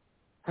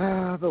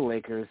 The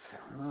Lakers.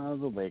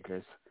 The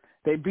Lakers.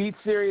 They beat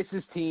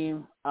Sirius's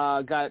team.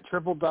 Got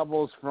triple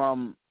doubles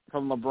from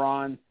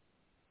LeBron.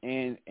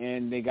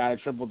 And they got a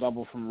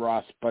triple-double from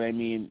Russ. But, I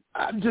mean,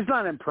 I'm just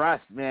not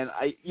impressed, man.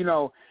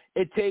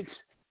 It takes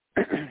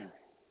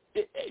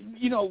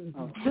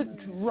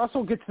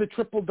Russell gets the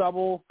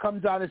triple-double,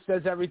 comes out and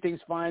says everything's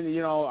fine.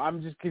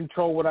 I'm just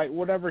control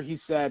whatever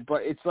he said.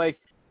 But it's like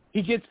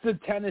he gets the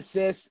 10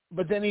 assists,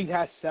 but then he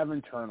has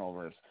 7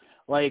 turnovers.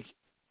 Like,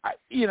 I've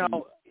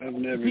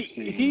never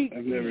seen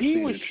he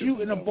was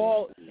shooting a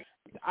ball.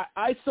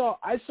 I saw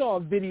a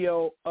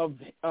video of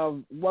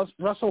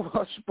Russell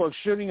Westbrook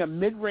shooting a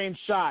mid-range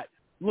shot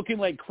looking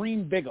like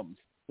Cream Bigums,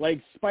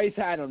 like Spice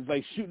Adams,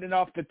 like shooting it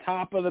off the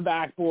top of the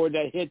backboard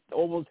that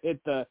almost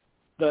hit the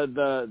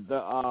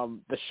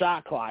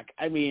shot clock.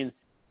 I mean,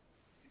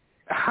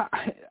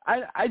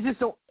 I just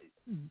don't.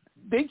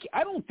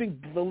 I don't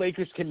think the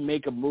Lakers can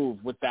make a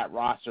move with that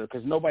roster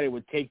because nobody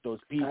would take those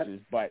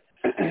pieces. But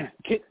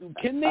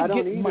can they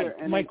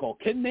get Michael?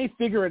 Can they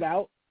figure it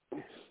out?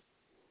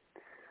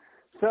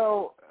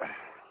 So,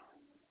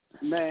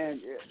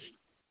 man,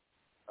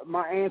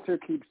 my answer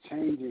keeps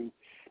changing,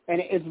 and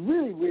it's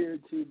really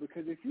weird too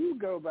because if you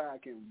go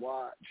back and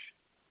watch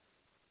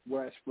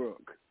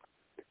Westbrook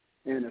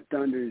in a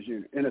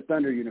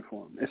Thunder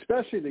uniform,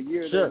 especially the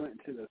year they went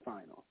to the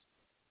finals,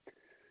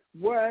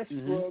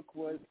 Westbrook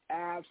was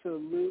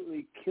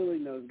absolutely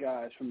killing those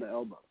guys from the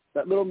elbow.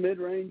 That little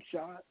mid-range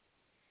shot,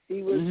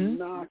 he was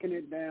knocking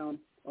it down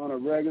on a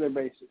regular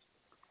basis.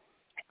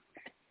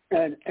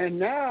 And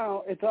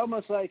now it's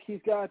almost like he's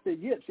got the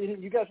yips.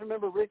 You guys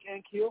remember Rick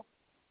Ankiel?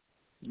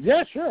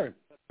 Yeah, sure.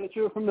 The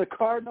pitcher from the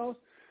Cardinals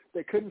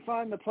that couldn't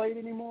find the plate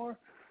anymore.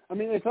 I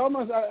mean, it's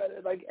almost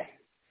like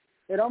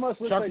it almost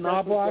looks Chuck like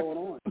Knobloch.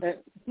 That's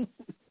what's going on.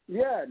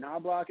 Yeah,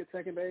 Knobloch at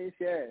second base.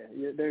 Yeah,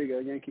 there you go,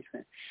 Yankees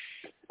fan.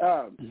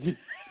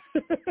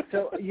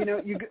 So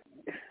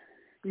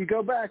you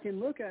go back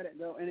and look at it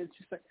though, and it's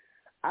just like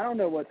I don't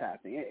know what's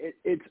happening.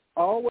 It's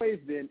always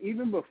been,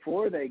 even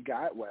before they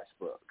got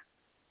Westbrook,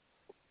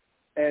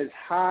 as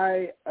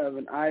high of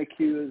an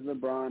IQ as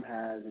LeBron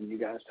has, and you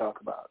guys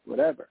talk about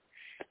whatever,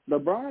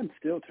 LeBron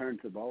still turns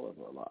the ball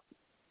over a lot.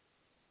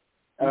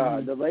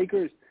 The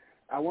Lakers,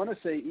 I want to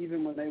say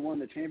even when they won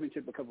the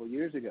championship a couple of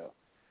years ago,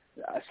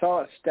 I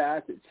saw a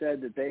stat that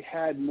said that they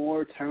had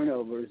more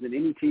turnovers than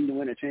any team to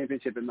win a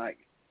championship in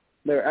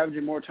they were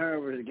averaging more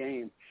turnovers a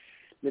game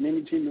than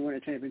any team to win a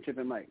championship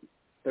in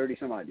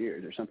 30-some-odd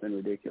years or something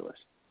ridiculous.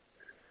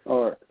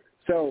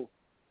 So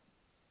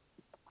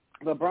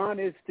LeBron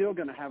is still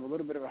going to have a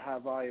little bit of a high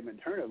volume in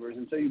turnovers,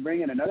 and so you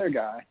bring in another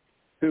guy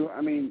who, I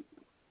mean,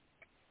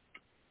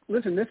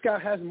 listen, this guy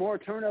has more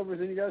turnovers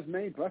than he does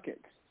made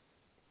buckets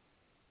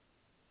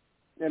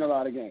in a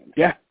lot of games.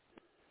 Yeah.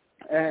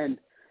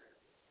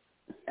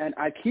 And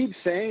I keep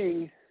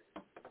saying,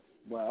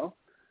 well,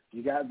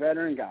 you got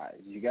veteran guys.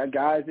 You got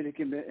guys that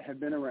have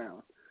been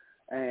around.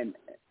 And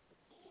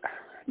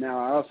now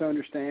I also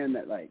understand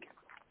that,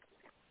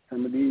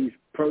 some of these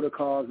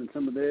protocols and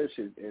some of this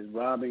is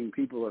robbing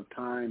people of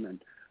time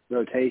and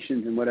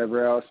rotations and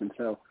whatever else. And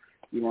so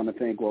you want to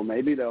think, well,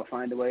 maybe they'll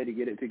find a way to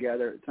get it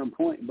together at some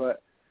point.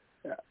 But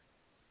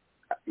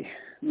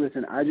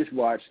listen, I just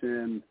watched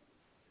them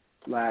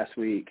last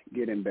week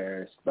get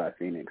embarrassed by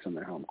Phoenix on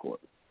their home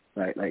court.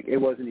 Right? It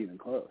wasn't even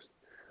close.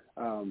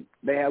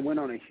 They went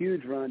on a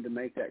huge run to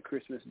make that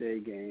Christmas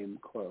Day game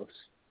close.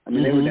 I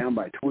mean, they were down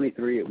by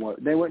 23 at one.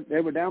 They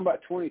were down by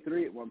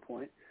 23 at one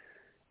point.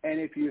 And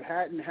if you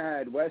hadn't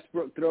had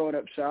Westbrook throwing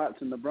up shots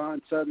and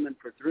LeBron settling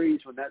for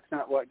threes when that's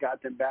not what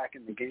got them back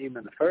in the game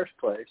in the first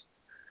place,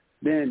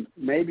 then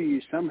maybe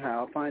you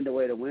somehow find a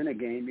way to win a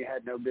game you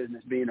had no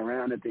business being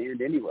around at the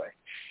end anyway.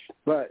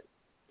 But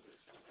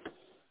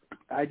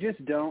I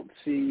just don't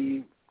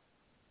see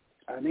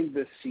 – I think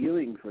the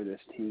ceiling for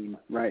this team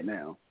right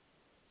now,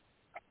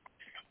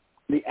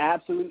 the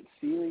absolute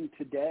ceiling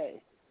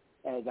today,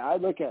 as I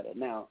look at it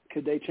now,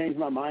 could they change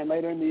my mind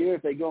later in the year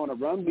if they go on a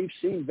run? We've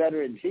seen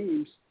veteran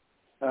teams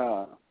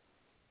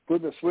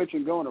flip a switch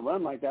and go on a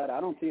run like that. I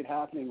don't see it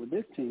happening with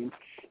this team.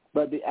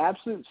 But the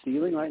absolute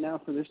ceiling right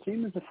now for this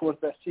team is the fourth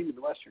best team in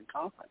the Western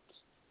Conference.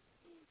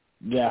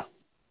 Yeah.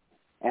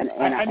 And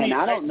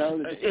I don't know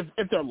that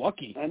if they're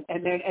lucky. And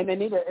they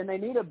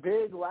need a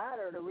big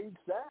ladder to reach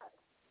that.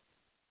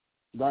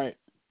 Right.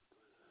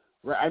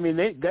 I mean,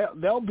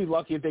 they'll be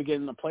lucky if they get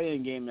in the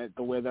play-in game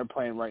the way they're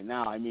playing right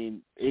now. I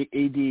mean,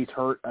 AD's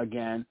hurt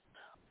again.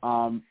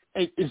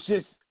 It's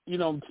just,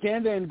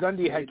 Stan Van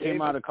Gundy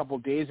came out a couple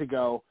of days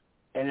ago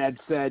and had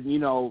said,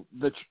 in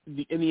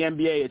the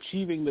NBA,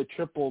 achieving the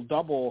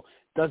triple-double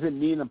doesn't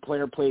mean a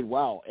player played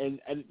well. And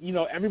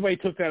everybody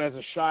took that as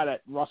a shot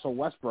at Russell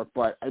Westbrook.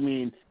 But, I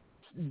mean,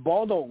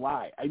 ball don't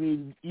lie. I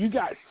mean, you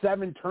got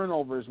 7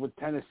 turnovers with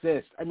 10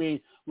 assists. I mean,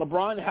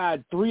 LeBron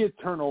had 3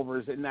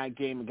 turnovers in that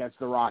game against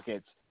the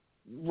Rockets.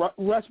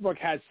 Westbrook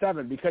had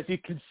 7 because he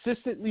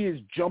consistently is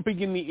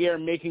jumping in the air,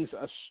 making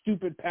a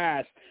stupid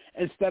pass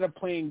instead of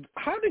playing.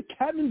 How did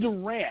Kevin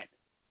Durant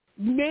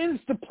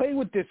manage to play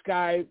with this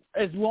guy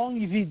as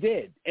long as he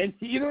did? And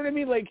you know what I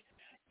mean? Like,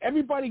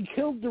 everybody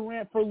killed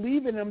Durant for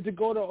leaving him to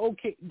go to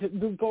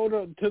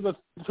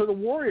the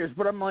Warriors.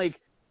 But I'm like,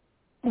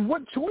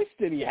 what choice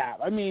did he have?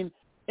 I mean,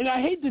 and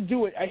I hate to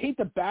do it. I hate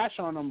to bash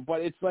on him,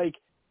 but it's like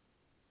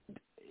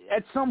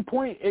at some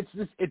point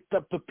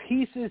the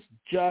pieces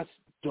just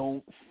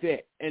don't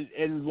fit.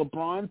 And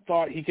LeBron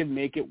thought he could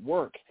make it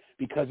work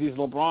because he's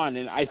LeBron.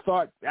 And I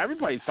thought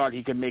everybody thought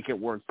he could make it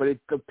work, but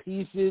the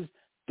pieces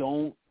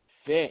don't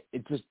fit.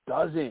 It just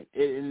doesn't.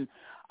 And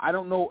I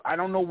don't know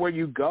where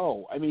you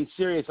go. I mean,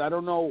 serious. I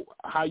don't know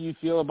how you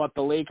feel about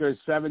the Lakers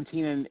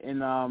 17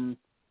 and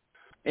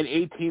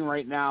 18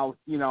 right now.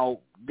 You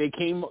know, they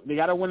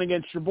got to win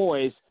against your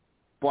boys,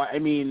 but I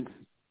mean,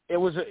 it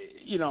was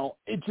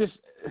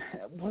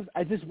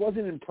I just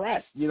wasn't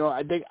impressed. You know,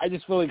 I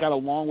just feel like got a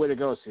long way to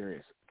go.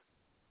 Serious.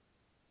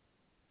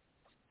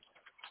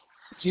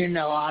 You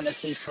know,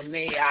 honestly, for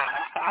me,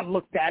 I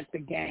looked at the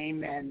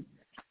game and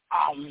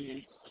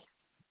I'm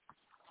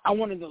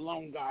one of the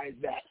lone guys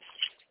that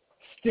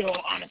still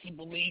honestly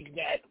believe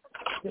that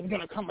there's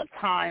going to come a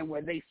time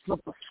where they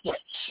flip a switch,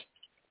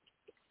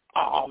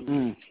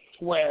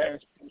 where,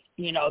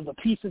 you know, the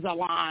pieces are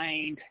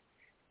aligned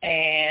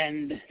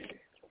and,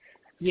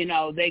 you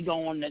know, they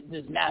go on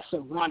this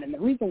massive run. And the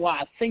reason why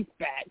I think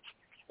that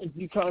is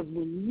because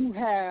when you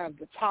have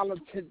the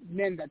talented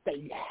men that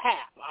they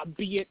have,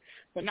 albeit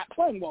they're not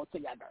playing well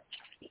together,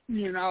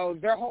 you know,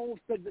 their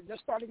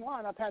starting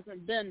lineup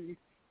hasn't been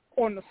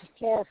on the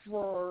floor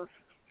for,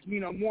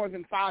 you know, more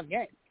than 5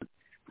 games.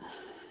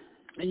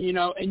 And, you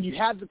know, and you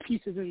have the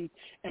pieces in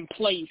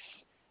place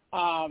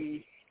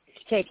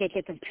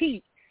to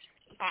compete.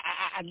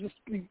 I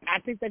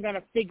think they're going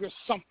to figure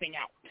something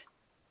out,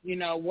 you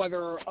know,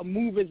 whether a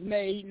move is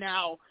made.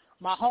 Now,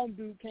 my home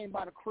dude came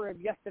by the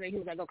crib yesterday. He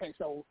was like, okay,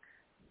 so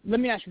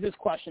let me ask you this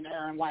question,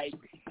 Aaron. Like,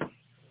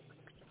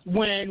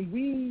 when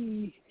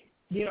we,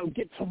 you know,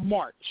 get to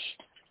March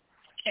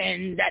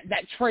and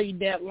that trade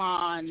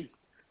deadline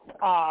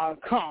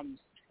comes,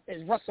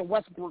 is Russell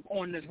Westbrook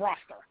on this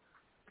roster?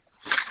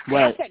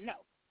 Right. I said no.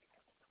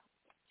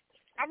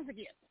 I was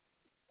against.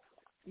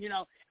 You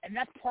know, and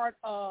that's part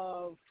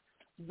of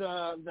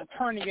the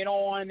turning it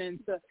on and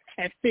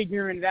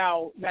figuring it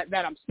out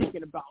that I'm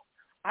speaking about.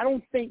 I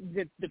don't think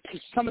that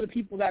some of the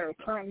people that are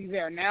currently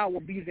there now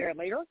will be there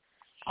later.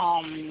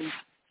 I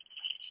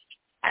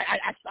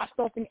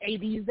still think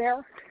AD is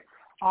there.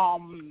 I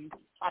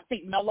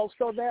think Melo's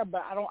still there,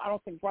 but I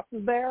don't think Russ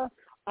is there.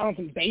 I don't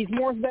think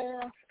Bazemore's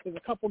there. There's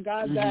a couple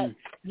guys that,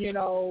 you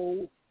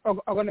know, are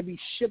going to be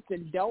shipped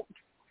and dealt,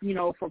 you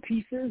know, for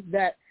pieces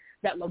that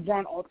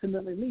LeBron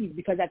ultimately leaves.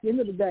 Because at the end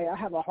of the day, I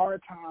have a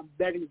hard time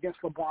betting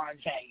against LeBron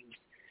James.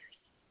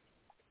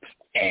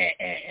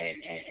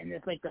 And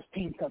it's like this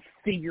team to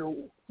figure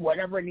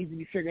whatever needs to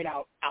be figured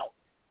out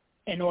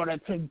in order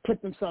to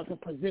put themselves in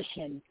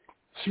position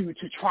to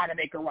try to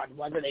make a run.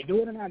 Whether they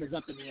do it or not is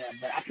up in the air,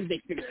 but I think they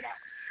figure it out.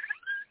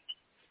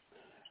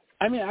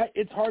 I mean,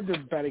 it's hard to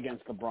bet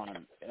against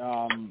LeBron,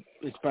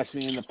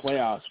 especially in the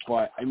playoffs.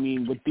 But, I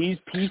mean, with these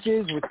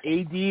pieces, with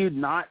AD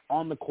not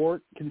on the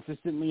court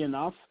consistently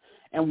enough,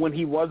 and when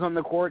he was on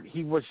the court,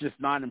 he was just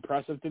not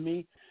impressive to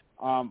me.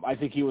 I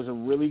think he was a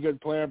really good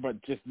player,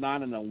 but just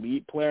not an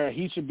elite player.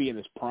 He should be in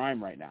his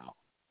prime right now.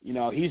 You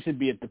know, he should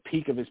be at the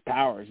peak of his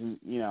powers. And,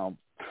 you know,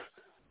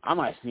 I'm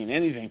not seeing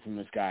anything from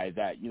this guy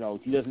that, you know,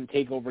 he doesn't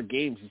take over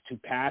games. He's too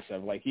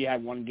passive. Like, he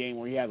had one game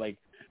where he had, like,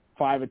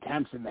 5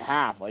 attempts in the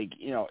half. Like,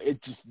 you know,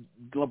 it just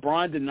 –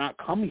 LeBron did not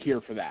come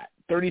here for that.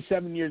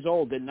 37 years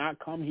old, did not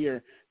come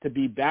here to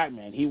be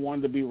Batman. He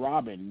wanted to be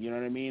Robin. You know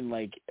what I mean?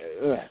 Like,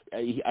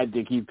 I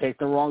think he picked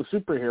the wrong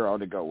superhero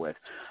to go with.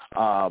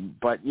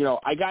 But, you know,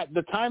 I got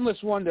the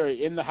Timeless Wonder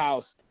in the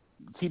house.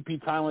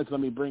 TP Timeless, let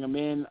me bring him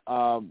in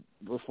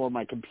before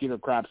my computer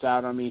craps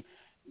out on me.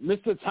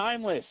 Mr.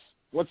 Timeless,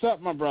 what's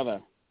up, my brother?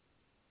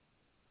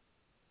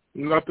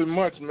 Nothing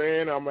much,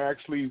 man. I'm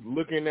actually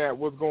looking at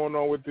what's going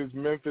on with this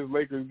Memphis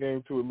Lakers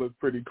game, too. It looks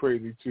pretty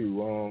crazy,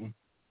 too.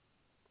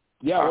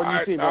 Yeah,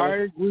 what do you see, brother? I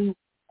agree.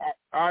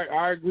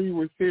 I agree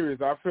with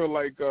Sirius. I feel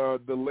like the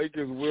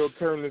Lakers will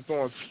turn this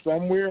on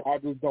somewhere. I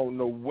just don't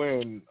know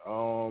when.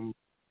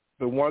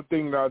 The one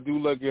thing that I do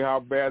look at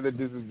how bad that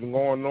this is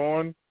going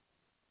on,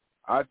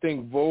 I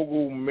think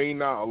Vogel may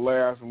not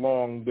last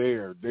long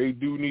there. They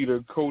do need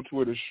a coach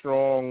with a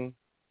strong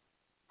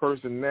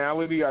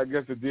personality, I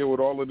guess, to deal with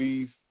all of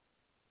these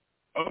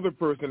other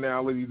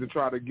personalities to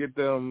try to get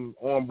them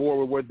on board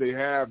with what they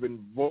have. And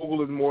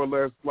Vogel is more or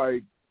less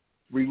like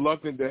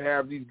reluctant to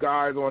have these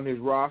guys on his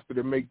roster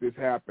to make this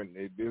happen.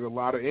 There's a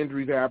lot of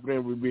injuries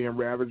happening. We're being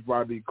ravaged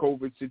by the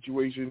COVID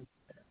situation.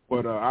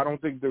 But I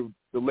don't think the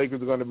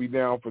Lakers are going to be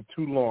down for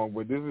too long.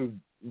 But this is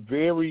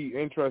very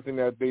interesting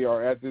that they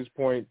are at this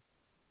point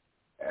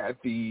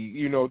at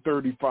the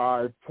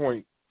 35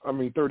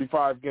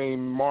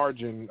 game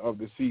margin of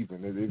the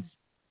season.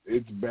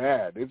 It's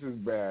bad. This is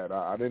bad.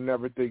 I didn't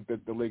ever think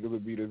that the Lakers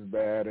would be this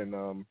bad,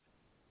 and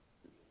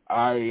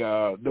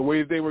the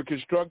way they were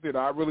constructed,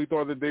 I really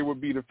thought that they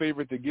would be the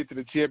favorite to get to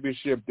the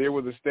championship. There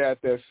was a stat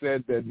that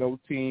said that no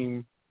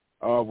team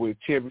with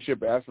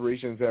championship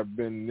aspirations have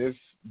been this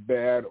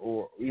bad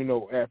or,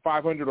 at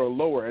 500 or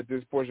lower at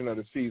this portion of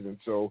the season.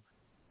 So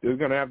there's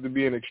going to have to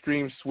be an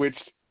extreme switch.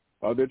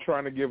 They're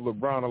trying to give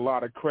LeBron a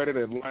lot of credit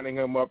at lining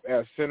him up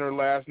at center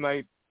last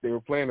night. They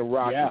were playing the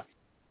Rockets.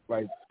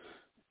 Yeah.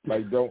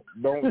 Like don't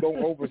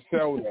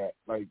oversell that.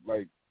 Like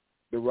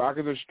the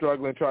Rockets are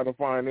struggling trying to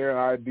find their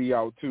ID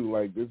out too.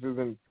 Like this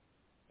isn't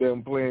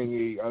them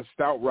playing a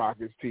stout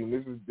Rockets team.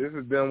 This is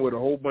them with a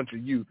whole bunch of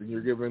youth, and you're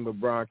giving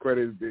LeBron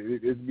credit.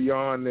 It's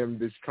beyond them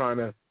just trying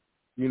to,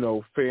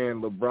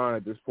 fan LeBron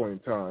at this point in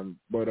time.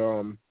 But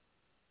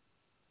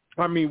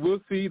we'll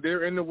see.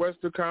 They're in the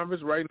Western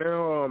Conference right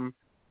now.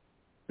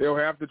 They'll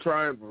have to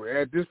try and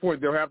at this point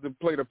they'll have to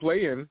play the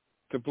play-in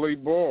to play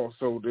ball.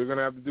 So they're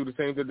gonna have to do the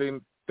same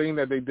thing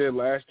that they did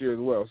last year as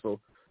well. So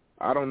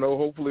I don't know.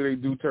 Hopefully they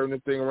do turn this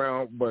thing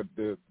around, but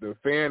the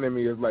fan in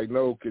me is like,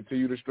 no,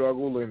 continue to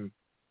struggle and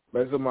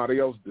let somebody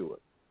else do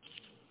it.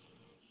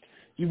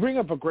 You bring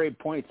up a great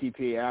point,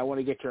 TP, and I want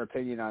to get your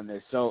opinion on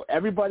this. So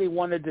everybody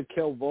wanted to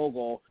kill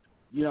Vogel,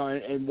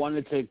 and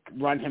wanted to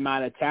run him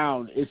out of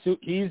town.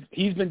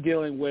 He's been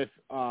dealing with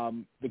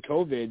the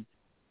COVID.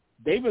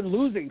 They've been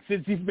losing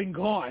since he's been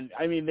gone.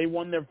 I mean, they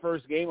won their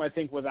first game, I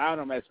think, without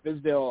him as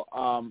Fizdale,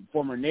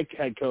 former Knicks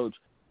head coach,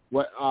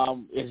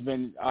 has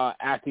been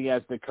acting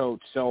as the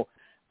coach. So,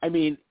 I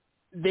mean,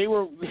 they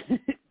were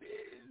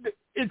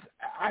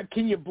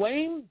can you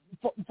blame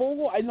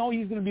Vogel? I know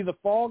he's going to be the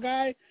fall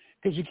guy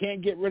because you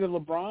can't get rid of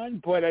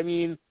LeBron. But, I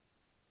mean,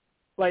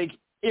 like,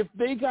 if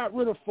they got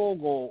rid of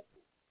Vogel,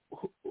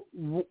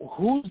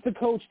 who's the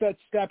coach that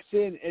steps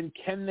in, and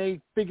can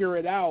they figure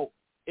it out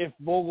if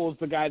Vogel's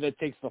the guy that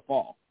takes the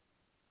fall?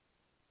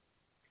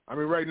 I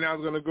mean, right now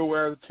it's going to go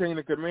as a chain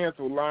of command,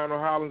 so Lionel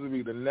Hollins will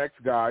be the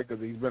next guy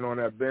because he's been on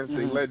that bench.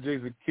 Mm-hmm. They let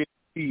Jason Kidd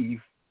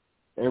leave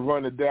and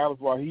run to Dallas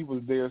while he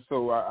was there,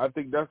 so I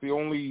think that's the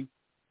only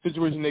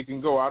situation they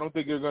can go. I don't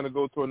think they're going to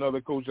go to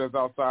another coach that's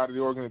outside of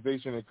the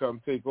organization and come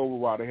take over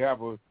while they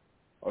have a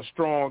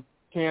strong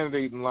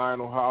candidate in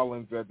Lionel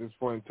Hollins at this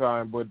point in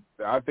time. But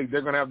I think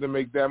they're going to have to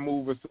make that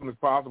move as soon as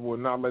possible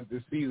and not let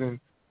this season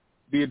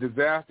be a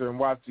disaster and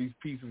watch these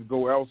pieces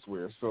go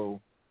elsewhere.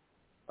 So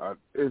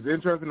it's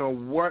interesting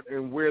on what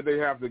and where they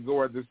have to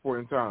go at this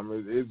point in time.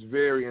 It's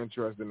very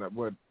interesting.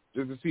 But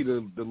just to see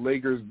the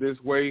Lakers this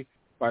way,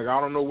 like, I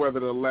don't know whether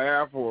to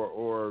laugh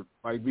or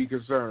like be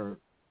concerned.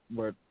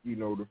 But,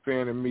 the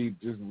fan in me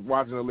just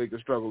watching the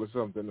Lakers struggle is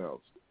something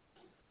else.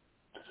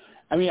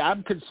 I mean,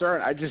 I'm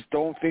concerned. I just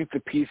don't think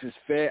the pieces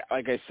fit.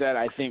 Like I said,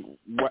 I think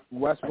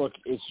Westbrook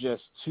is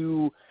just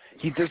too –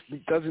 he just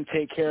doesn't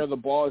take care of the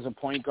ball as a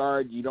point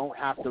guard. You don't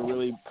have to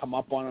really come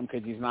up on him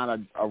because he's not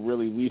a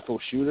really lethal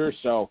shooter.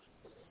 So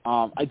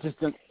I just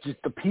think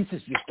the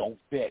pieces just don't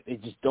fit. They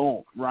just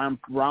don't. Round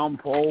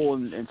pole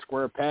and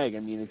square peg. I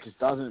mean, it just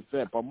doesn't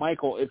fit. But,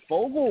 Michael, if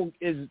Vogel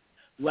is –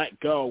 let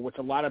go, which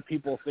a lot of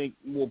people think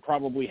will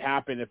probably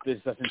happen if this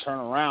doesn't turn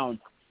around,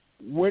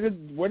 where do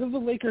the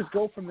Lakers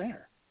go from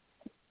there?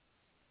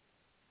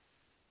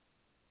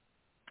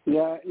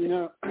 Yeah,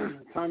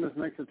 Thomas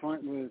makes a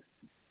point with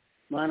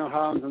Lionel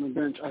Hollins on the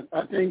bench.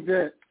 I think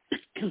that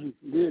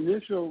the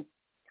initial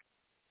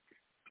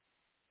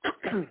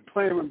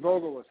plan when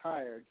Vogel was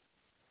hired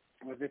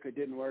was, if it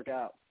didn't work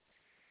out,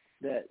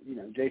 that,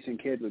 Jason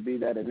Kidd would be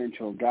that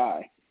eventual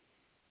guy.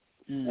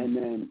 And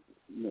then,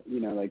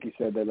 like you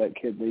said, they let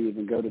Kidd leave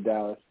and go to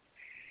Dallas.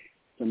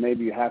 So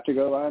maybe you have to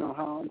go Lionel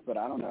Hollins, but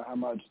I don't know how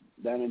much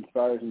that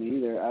inspires me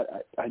either.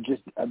 I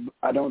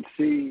don't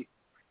see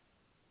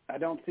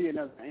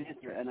another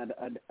answer, and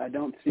I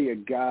don't see a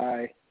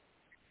guy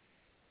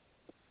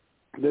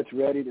that's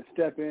ready to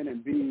step in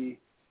and be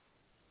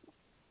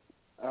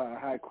a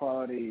high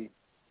quality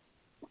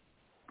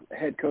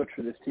head coach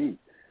for this team.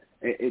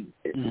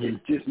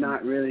 It's just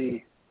not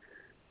really.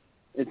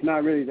 It's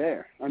not really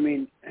there. I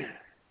mean,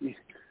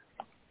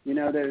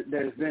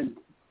 there's been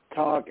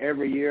talk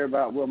every year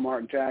about, will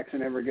Mark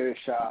Jackson ever get a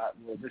shot?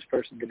 Will this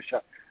person get a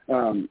shot?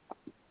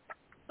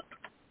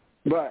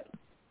 But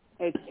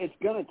it's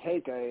going to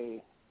take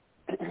a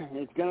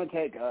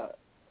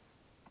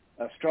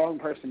strong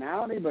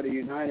personality, but a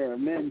uniter of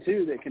men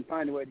too that can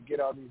find a way to get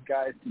all these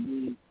guys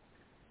to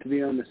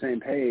be on the same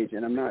page.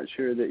 And I'm not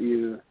sure that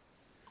you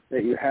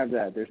have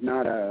that. There's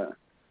not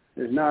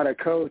a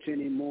coach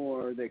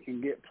anymore that can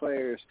get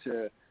players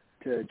to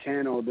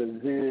channel the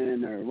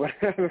Zen or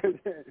whatever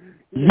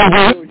you in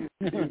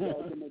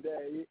the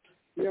day.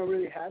 You don't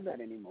really have that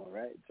anymore,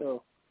 right?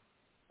 So,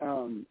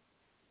 I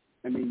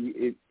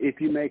mean, if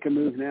you make a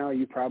move now,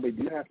 you probably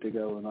do have to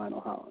go with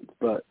Lionel Hollins,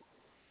 but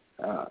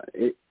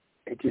it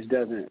just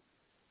doesn't.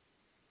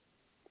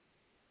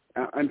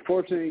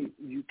 Unfortunately,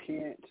 you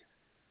can't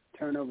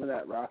turn over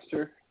that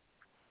roster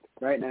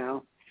right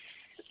now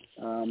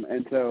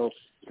And so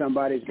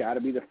somebody's got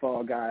to be the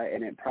fall guy,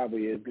 and it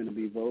probably is going to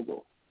be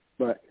Vogel.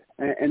 But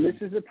and this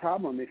is a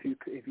problem if you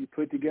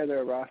put together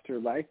a roster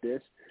like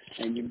this,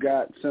 and you've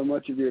got so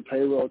much of your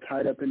payroll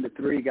tied up into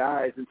 3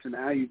 guys, and so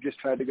now you've just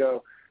tried to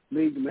go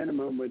league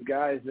minimum with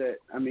guys that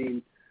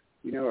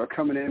are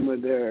coming in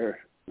with their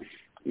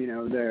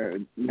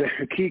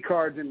key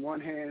cards in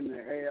one hand,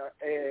 their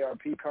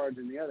AARP cards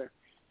in the other.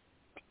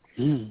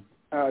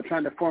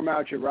 Trying to form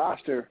out your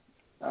roster.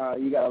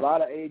 You got a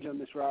lot of age on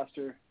this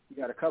roster. You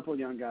got a couple of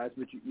young guys,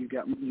 but you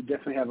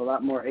definitely have a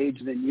lot more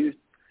age than youth,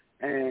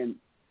 and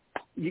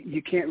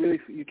you can't really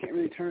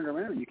turn it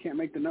around. You can't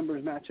make the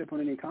numbers match up on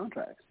any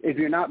contracts. If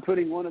you're not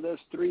putting one of those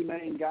 3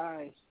 main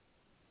guys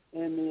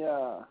in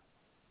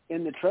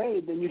the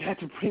trade, then you'd have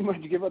to pretty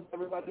much give up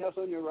everybody else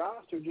on your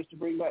roster just to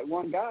bring back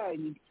one guy.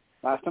 And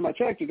last time I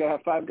checked, you got to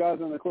have 5 guys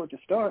on the court to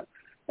start,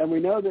 and we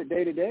know that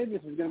Data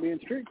Davis is going to be in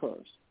street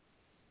clothes.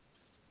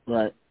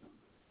 Right.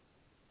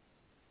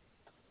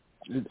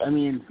 I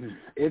mean,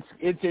 it's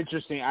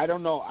interesting. I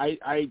don't know.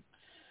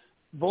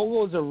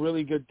 Vogel is a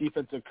really good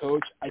defensive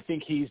coach. I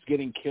think he's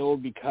getting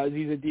killed because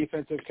he's a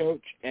defensive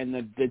coach, and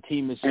the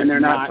team is just and they're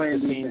not not playing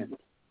the same. defense.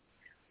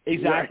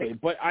 Exactly.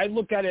 Right. But I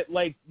look at it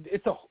like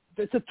it's a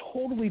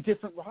totally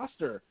different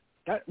roster.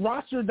 That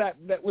roster that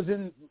was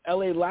in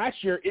LA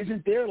last year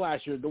isn't there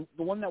last year. The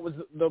one that was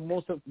the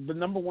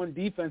number 1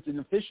 defense in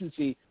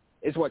efficiency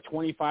is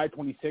 25,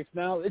 26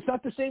 now. It's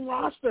not the same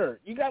roster.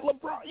 You got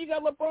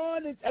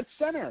LeBron at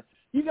center.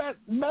 You got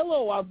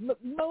Melo.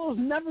 Melo's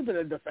never been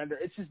a defender.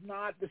 It's just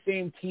not the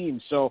same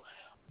team. So,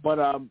 but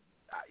I'm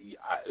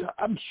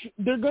sure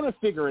they're going to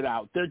figure it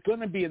out. They're going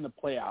to be in the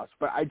playoffs,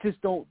 but I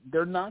just don't.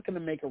 They're not going to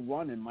make a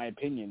run, in my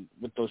opinion,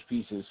 with those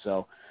pieces.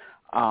 So,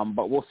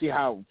 but we'll see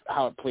how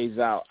it plays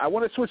out. I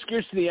want to switch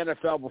gears to the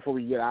NFL before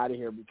we get out of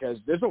here because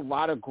there's a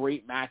lot of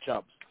great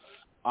matchups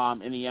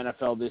in the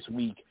NFL this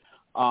week.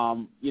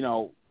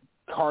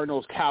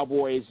 Cardinals,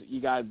 Cowboys,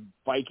 you got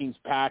Vikings,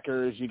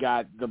 Packers, you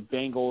got the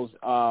Bengals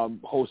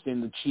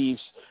hosting the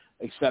Chiefs,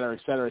 et cetera,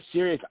 et cetera.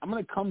 Sirius, I'm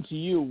going to come to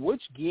you.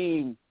 Which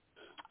game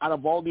out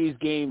of all these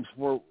games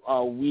for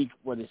week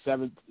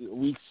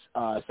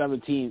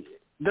 17,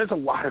 there's a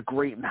lot of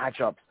great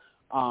matchups.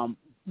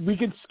 We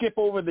could skip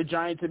over the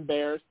Giants and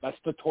Bears. That's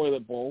the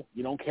toilet bowl.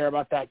 You don't care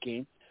about that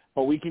game.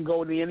 But we can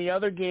go to any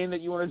other game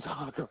that you want to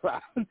talk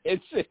about.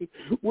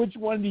 Which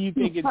one do you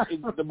think is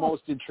the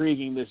most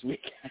intriguing this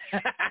week?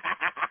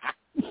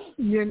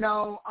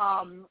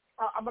 I'm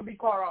going to be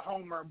called a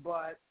homer,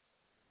 but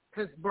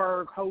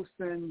Pittsburgh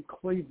hosting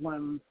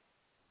Cleveland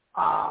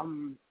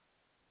for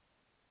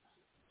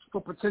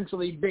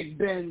potentially Big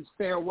Ben's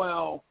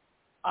farewell,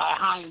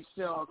 Heinz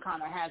still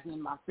kind of has me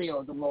in my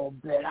feels a little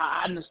bit.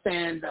 I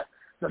understand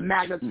the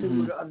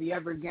magnitude of the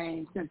other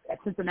games. Since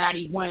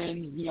Cincinnati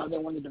wins, they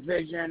win the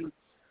division.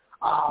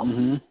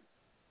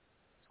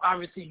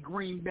 Obviously,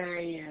 Green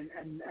Bay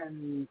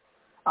and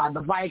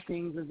the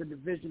Vikings is a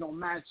divisional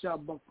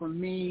matchup. But for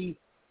me,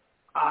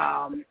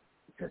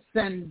 to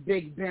send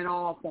Big Ben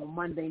off on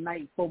Monday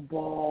Night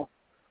Football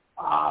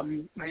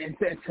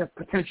into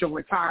potential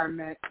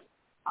retirement,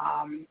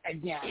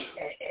 again,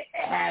 it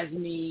has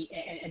me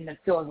in the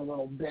feels a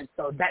little bit.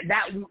 So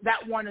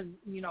that one is,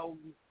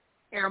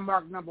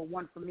 earmark number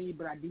 1 for me,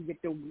 but I do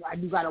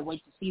got to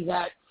wait to see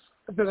that.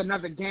 If there's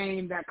another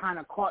game that kind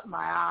of caught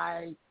my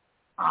eye,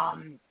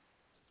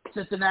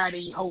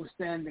 Cincinnati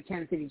hosting the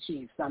Kansas City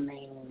Chiefs. I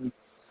mean,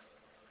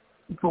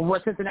 for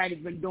what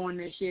Cincinnati's been doing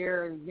this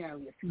year,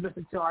 if you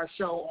listen to our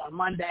show on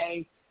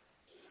Monday,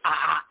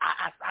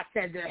 I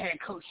said the head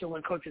coach should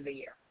win Coach of the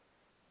Year.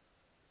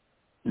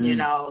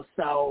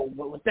 So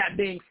with that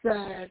being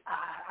said,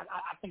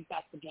 I think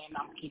that's the game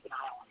I'm keeping an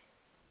eye on.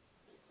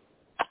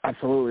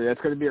 Absolutely.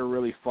 That's going to be a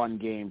really fun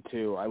game,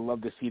 too. I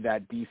love to see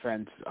that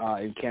defense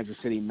in Kansas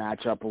City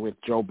match up with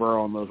Joe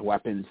Burrow and those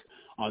weapons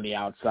on the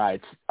outside.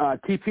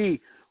 TP,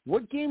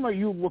 what game are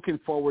you looking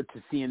forward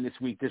to seeing this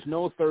week? There's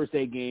no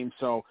Thursday game,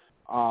 so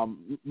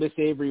Miss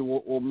Avery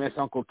will miss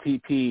Uncle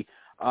TP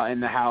in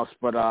the house.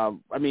 But,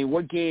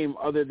 what game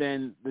other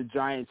than the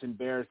Giants and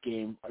Bears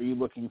game are you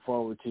looking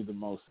forward to the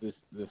most this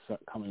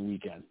coming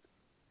weekend?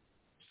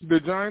 The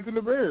Giants and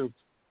the Bears.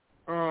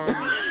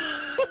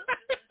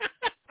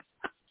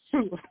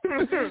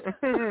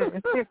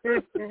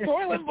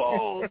 Toilet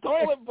bowl.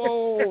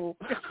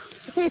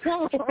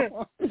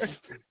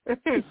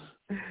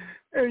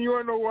 And you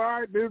want to know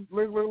why?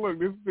 Look,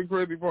 this is the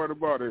crazy part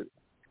about it.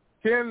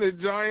 Can the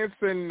Giants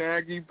send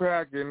Nagy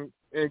packing,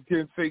 and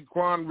can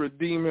Saquon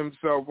redeem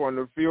himself on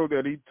the field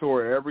that he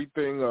tore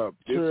everything up?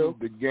 True.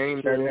 This is the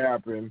game that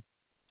happened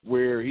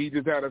where he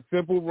just had a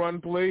simple run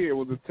play. It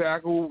was a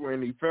tackle,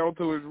 and he fell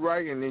to his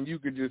right, and then you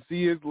could just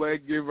see his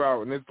leg give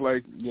out. And it's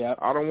like,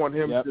 I don't want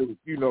him to,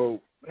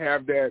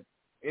 have that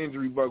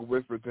injury bug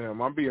whispered to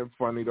him. I'm being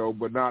funny, though,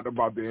 but not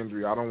about the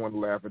injury. I don't want to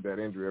laugh at that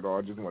injury at all.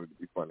 I just wanted to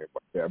be funny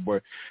about that.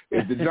 But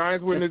if the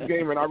Giants win this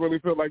game, and I really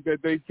feel like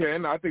that they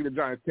can, I think the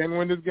Giants can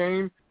win this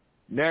game,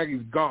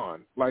 Nagy's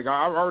gone. Like,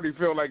 I already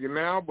feel like it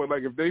now, but,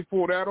 like, if they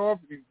pull that off,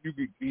 he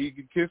could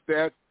kiss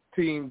that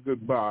team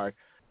goodbye.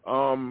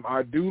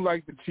 I do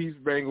like the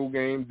Chiefs-Bengals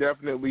game,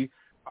 definitely.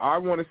 I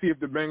want to see if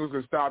the Bengals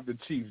can stop the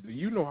Chiefs. Do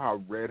you know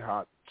how red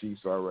hot the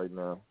Chiefs are right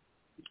now?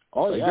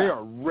 Oh, yeah. They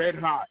are red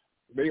hot.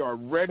 They are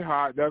red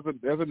hot. That's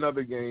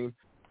another game.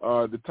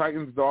 The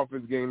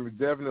Titans-Dolphins game is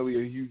definitely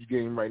a huge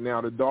game right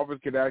now. The Dolphins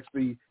could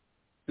actually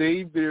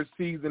save their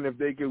season if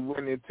they could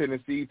win in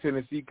Tennessee.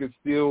 Tennessee could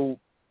still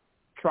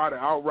try to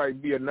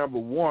outright be a number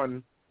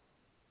one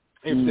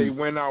if they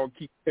win out,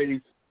 keep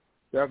pace.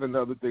 That's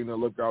another thing to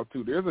look out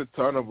to. There's a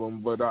ton of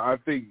them, but I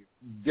think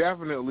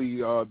definitely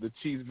the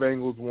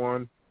Chiefs-Bengals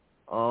one.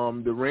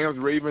 The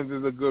Rams-Ravens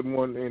is a good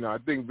one, and I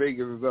think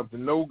Vegas is up to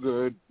no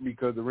good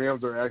because the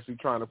Rams are actually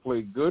trying to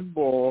play good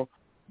ball,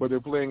 but they're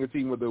playing a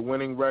team with a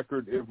winning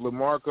record. If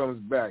Lamar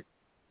comes back,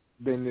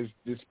 then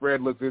this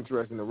spread looks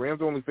interesting. The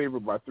Rams are only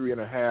favored by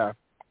 3.5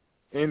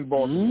 in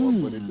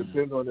Baltimore, but it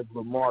depends on if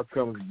Lamar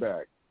comes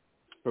back.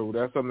 So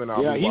that's something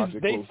I'll be watching.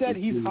 They said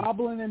he's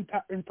hobbling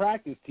in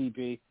practice,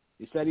 TP.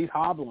 He said he's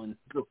hobbling.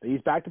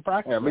 He's back to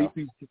practice.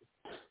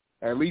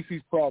 At least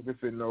he's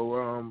practicing,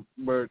 though.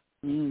 But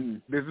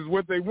this is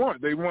what they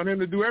want. They want him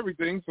to do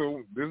everything,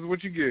 so this is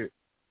what you get.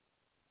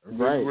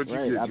 Right,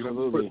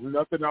 Absolutely. You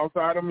don't put nothing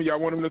outside him. Y'all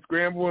want him to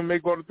scramble and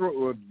make all the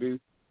throws.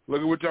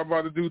 Look at what y'all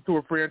about to do to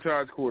a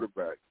franchise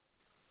quarterback.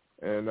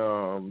 And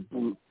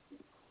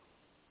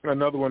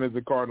another one is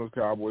the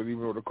Cardinals-Cowboys,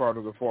 even though the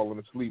Cardinals are falling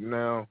asleep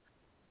now.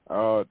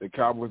 The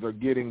Cowboys are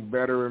getting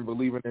better and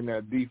believing in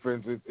that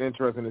defense. It's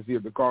interesting to see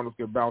if the Cardinals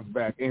can bounce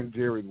back in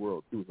Jerry's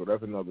world, too. So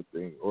that's another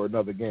thing, or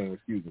another game,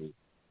 to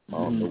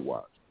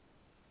watch.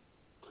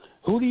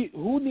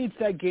 Who needs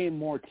that game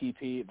more,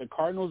 TP, the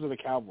Cardinals or the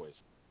Cowboys?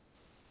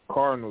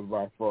 Cardinals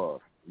by far.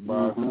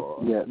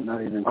 Yeah,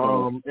 not even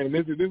close. And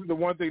this is the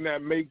one thing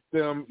that makes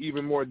them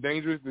even more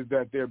dangerous is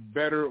that they're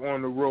better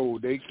on the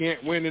road. They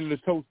can't win in the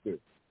toaster.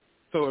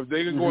 So if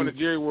they can go into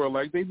Jerry World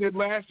like they did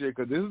last year,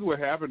 because this is what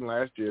happened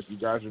last year, if you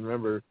guys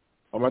remember.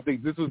 I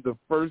think this was the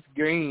first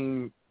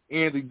game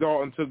Andy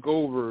Dalton took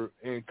over,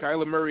 and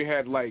Kyler Murray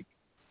had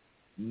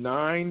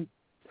 9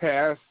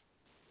 pass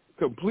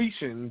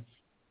completions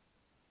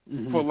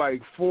for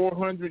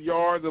 400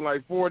 yards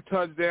and 4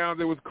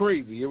 touchdowns. It was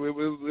crazy. It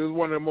was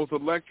one of the most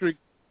electric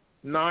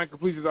 9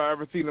 completions I've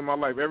ever seen in my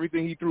life.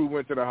 Everything he threw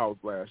went to the house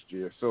last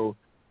year. So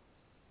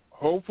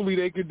hopefully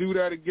they could do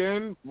that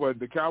again, but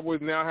the Cowboys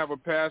now have a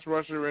pass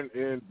rusher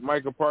in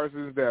Micah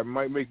Parsons that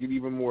might make it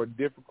even more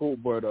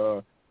difficult, but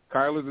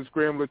Kyler's a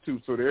scrambler too,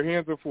 so their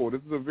hands are full.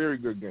 This is a very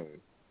good game.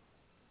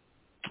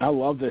 I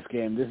love this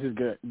game. This is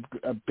good,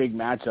 a big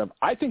matchup.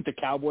 I think the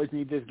Cowboys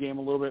need this game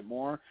a little bit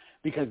more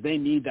because they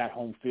need that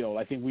home field.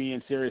 I think we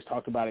and Sirius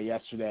talked about it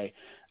yesterday.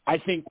 I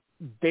think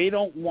they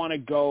don't want to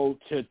go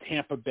to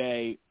Tampa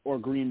Bay or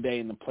Green Bay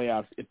in the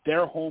playoffs. If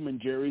they're home in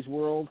Jerry's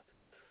world,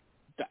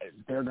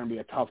 they're going to be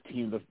a tough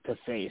team to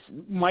face.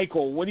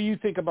 Michael, what do you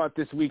think about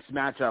this week's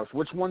matchups?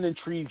 Which one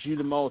intrigues you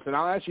the most? And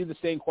I'll ask you the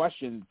same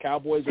question.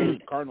 Cowboys or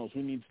Cardinals,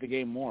 who needs the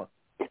game more?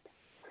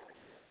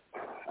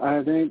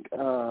 I think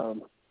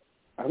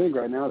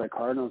right now the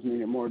Cardinals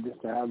need it more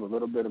just to have a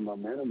little bit of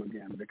momentum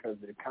again because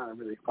they've kind of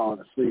really fallen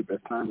asleep, as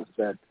Tymeless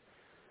said.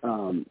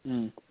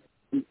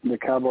 The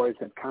Cowboys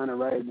have kind of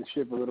righted the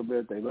ship a little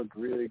bit. They looked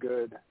really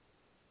good,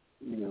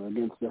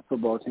 against the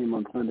football team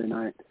on Sunday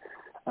night.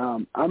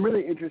 I'm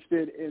really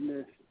interested in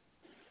this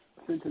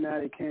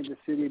Cincinnati-Kansas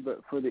City,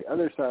 but for the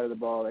other side of the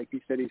ball, like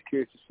he said, he's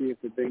curious to see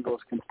if the Bengals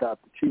can stop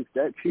the Chiefs.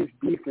 That Chiefs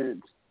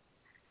defense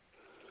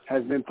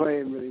has been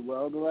playing really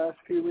well the last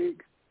few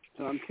weeks,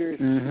 so I'm curious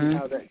to see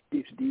how that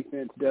Chiefs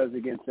defense does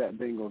against that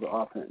Bengals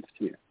offense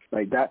too.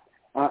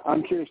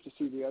 I'm curious to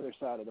see the other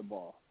side of the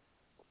ball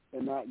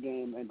in that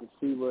game and to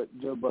see what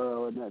Joe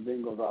Burrow and that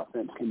Bengals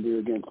offense can do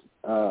against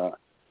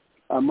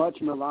a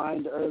much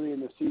maligned early in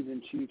the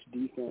season Chiefs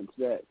defense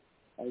that.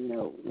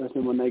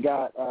 Listen, when they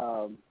got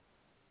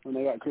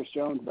Chris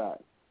Jones back,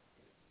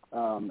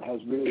 has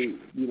really,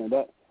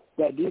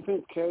 that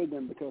defense carried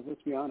them because,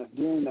 let's be honest,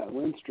 during that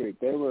win streak,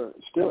 there were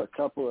still a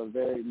couple of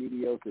very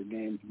mediocre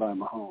games by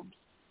Mahomes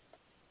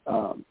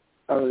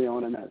early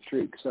on in that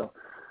streak. So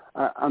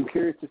I'm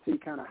curious to see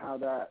kind of how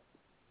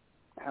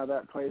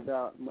that plays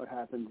out and what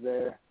happens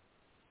there.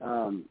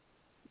 And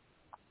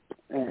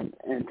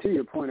to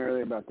your point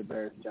earlier about the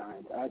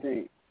Bears-Giants, I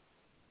think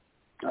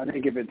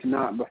if it's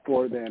not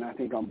before then, I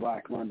think on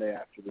Black Monday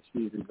after the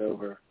season's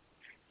over,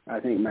 I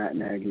think Matt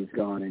Nagy's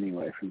gone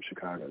anyway from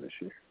Chicago this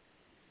year.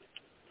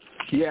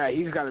 Yeah,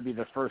 he's got to be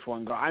the first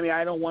one gone. I mean,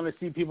 I don't want to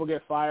see people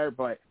get fired,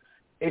 but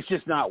it's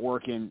just not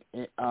working.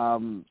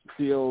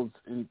 Fields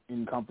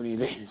and company,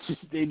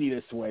 they need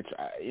a switch.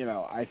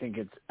 I think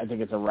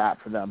it's a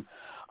wrap for them.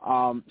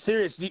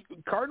 Serious,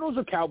 Cardinals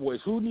or Cowboys?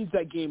 Who needs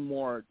that game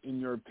more, in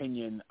your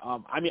opinion?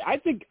 I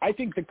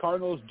think the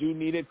Cardinals do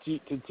need it to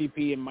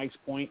TP and Mike's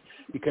point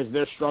because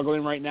they're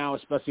struggling right now,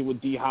 especially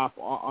with D-Hop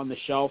on the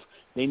shelf.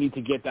 They need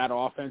to get that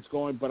offense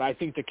going, but I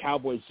think the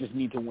Cowboys just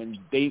need to win.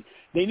 They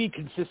need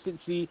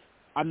consistency.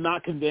 I'm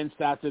not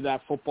convinced after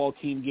that football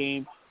team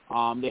game.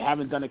 They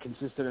haven't done it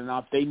consistent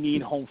enough. They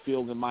need home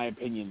field, in my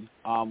opinion.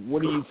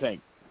 What do you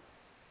think?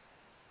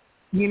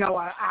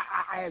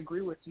 I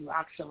agree with you,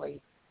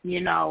 actually.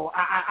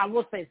 I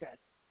will say this.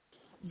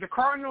 The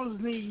Cardinals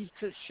need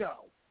to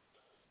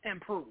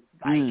improve.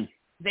 Like,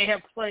 they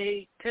have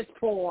played piss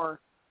poor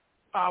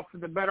for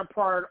the better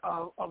part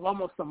of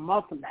almost a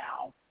month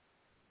now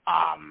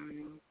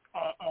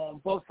on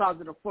both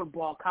sides of the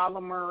football.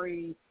 Kyler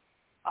Murray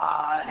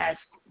has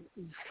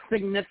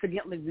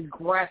significantly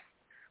regressed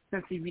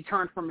since he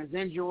returned from his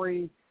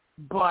injury.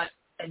 But,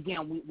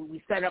 again,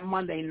 we said it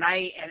Monday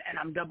night, and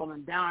I'm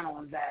doubling down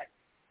on that.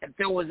 If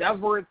there was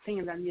ever a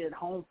team that needed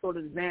home field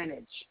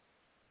advantage,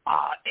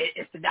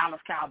 it's the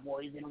Dallas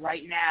Cowboys. And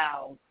right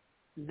now,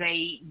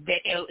 they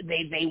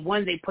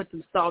put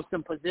themselves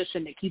in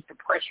position to keep the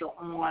pressure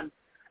on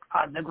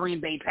the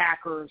Green Bay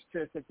Packers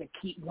to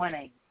keep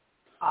winning,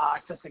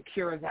 to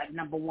secure that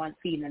number one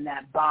seed in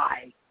that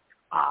bye.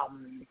 I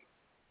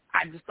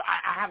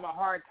have a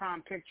hard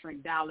time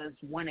picturing Dallas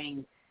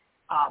winning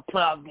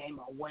playoff game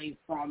away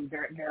from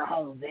their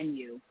home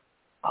venue.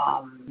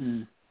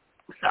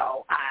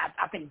 So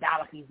I think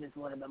Dallas needs this a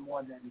little bit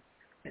more than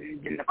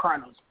the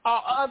Cardinals.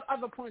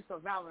 Other points are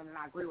valid, and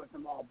I agree with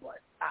them all, but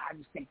I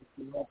just think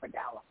it's more for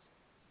Dallas.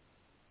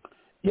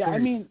 Yeah, I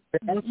mean,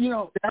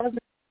 Dallas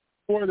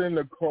more than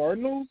the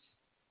Cardinals.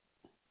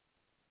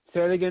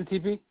 Say that again,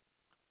 TP.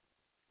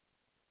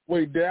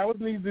 Wait, Dallas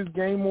needs this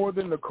game more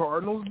than the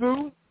Cardinals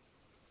do?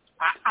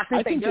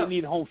 I think they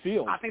need home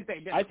field. I think they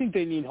do. I think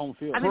they need home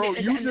field. Bro,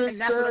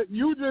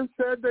 you just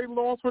said they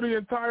lost for the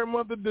entire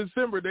month of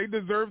December. They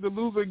deserve to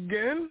lose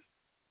again?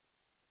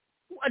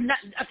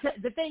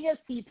 The thing is,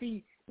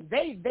 TP,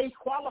 they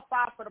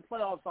qualified for the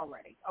playoffs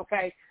already,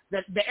 okay?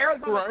 The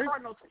Arizona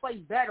Cardinals play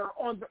better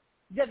on the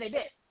 – yeah, they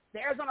did.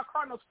 The Arizona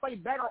Cardinals play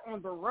better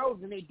on the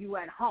road than they do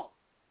at home.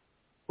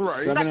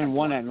 Right.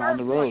 7-1 on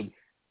the road.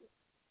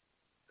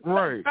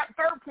 Right.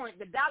 Third point,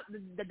 the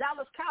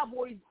Dallas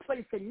Cowboys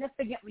play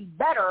significantly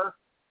better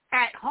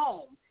at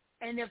home.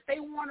 And if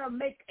they want to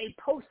make a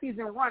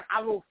postseason run,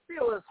 I will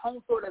feel as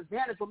home field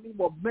advantage will be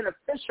more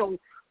beneficial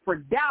for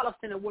Dallas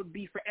than it would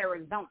be for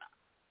Arizona.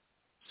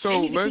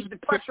 So let's keep the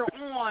pressure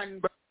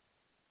on.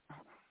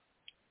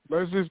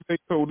 Let's just say,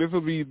 so this will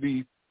be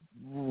the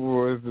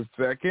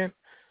second.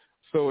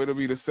 So it'll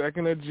be the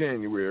 2nd of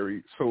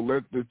January. So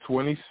let the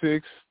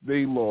 26th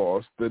they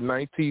lost, the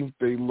 19th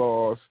they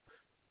lost.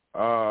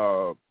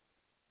 The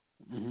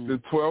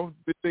 12th,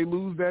 did they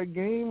lose that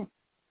game?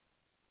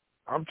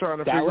 I'm trying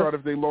to figure out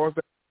if they lost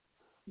that.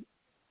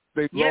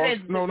 They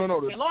lost. No.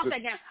 They lost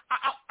that game.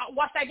 I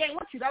watched that game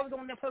with you. That was the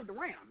one that played the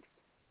Rams.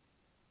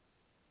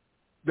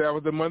 That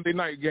was the Monday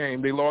night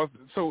game. They lost.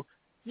 So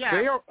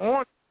they are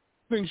on a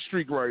losing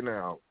streak right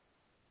now.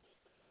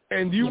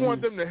 And you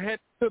want them to head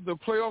to the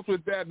playoffs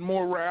with that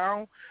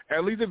morale?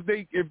 At least if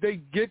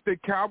they get the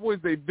Cowboys,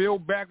 they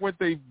build back what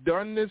they've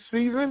done this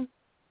season?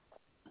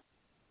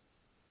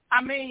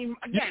 I mean,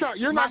 again,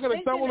 you're not going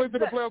to stumble into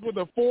the playoffs with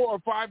a 4 or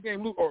 5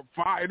 game lose or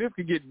 5. This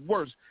could get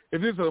worse.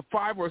 If this is a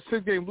 5 or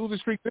 6 game losing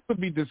streak, this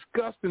would be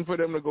disgusting for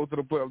them to go to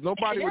the playoffs.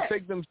 Nobody would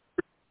take them.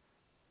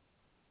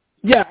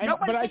 Yeah,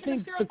 but I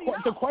think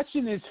the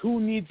question is who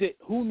needs it.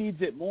 Who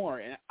needs it more?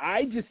 And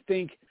I just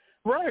think,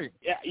 right?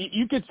 Yeah,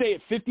 you could say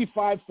it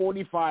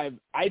 55-45.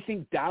 I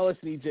think Dallas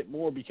needs it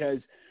more because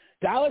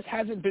Dallas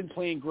hasn't been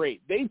playing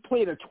great. They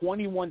played a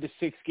 21-6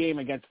 game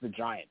against the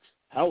Giants.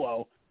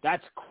 Hello.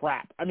 That's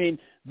crap. I mean,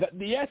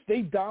 yes,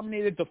 they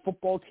dominated the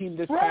football team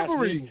this past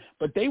week,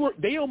 but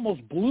they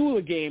almost blew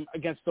a game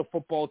against the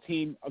football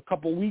team a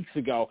couple weeks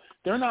ago.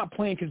 They're not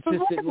playing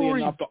consistently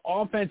enough. The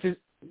offense is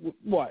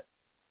what?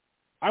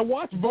 I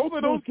watched both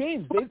of those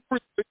games.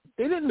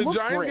 They didn't look great. The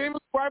Giants game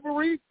is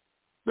rivalry.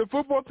 The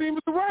football team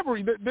is a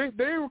rivalry.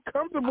 They were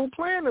comfortable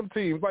playing them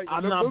teams. Like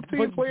those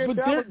teams playing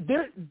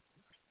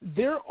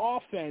their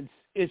offense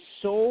is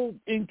so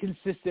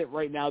inconsistent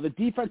right now. The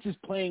defense is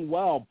playing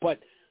well, but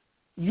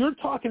you're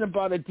talking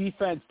about a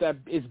defense that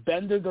is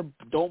bend or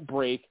don't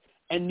break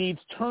and needs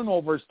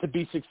turnovers to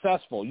be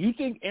successful. You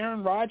think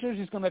Aaron Rodgers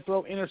is going to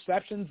throw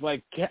interceptions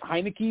like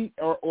Heineke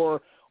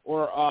or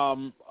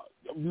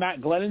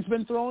Matt Glennon's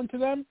been throwing to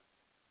them?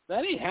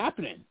 That ain't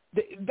happening.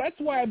 That's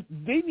why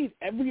they need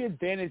every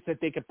advantage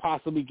that they could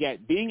possibly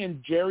get. Being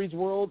in Jerry's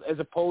world as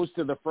opposed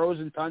to the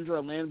frozen tundra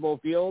of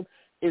Lambeau Field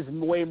is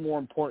way more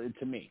important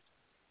to me.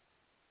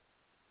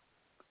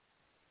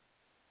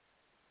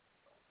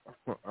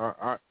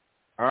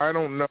 I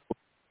don't know.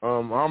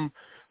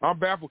 I'm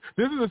baffled.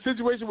 This is a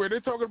situation where they're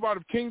talking about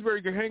if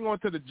Kingsbury can hang on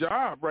to the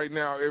job right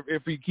now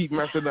if he keep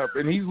messing up,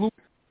 and he's losing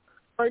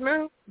right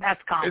now. That's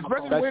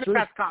comical.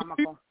 That's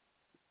comical.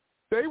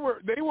 They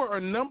were a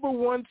number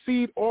 1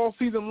 seed all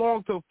season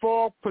long to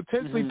fall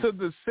potentially to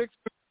the 6th.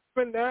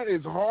 That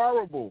is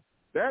horrible.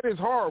 That is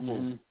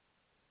horrible.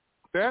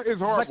 That is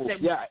horrible.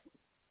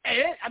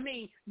 I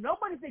mean,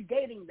 nobody's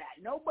negating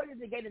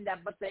that.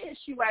 But the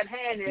issue at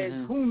hand is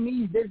who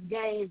needs this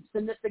game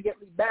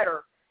significantly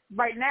better.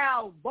 Right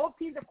now, both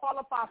teams are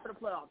qualified for the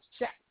playoffs.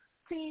 Check.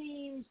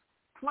 Teams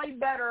play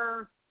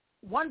better.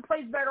 One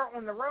plays better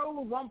on the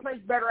road. One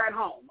plays better at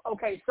home.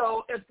 Okay,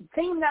 so if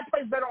the team that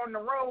plays better on the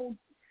road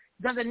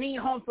doesn't need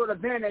home field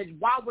advantage,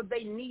 why would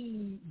they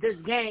need this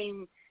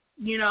game,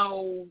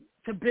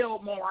 to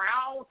build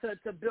morale,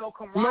 to build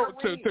No,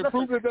 camaraderie? to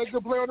prove that they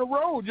can play on the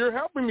road. You're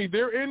helping me.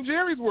 They're in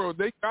Jerry's world.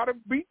 They got to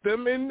beat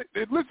them. And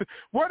listen,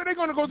 why are they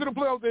going to go to the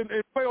playoffs and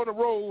play on the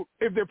road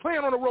if they're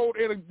playing on the road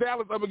in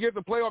Dallas up against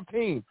a playoff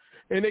team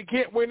and they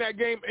can't win that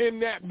game in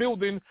that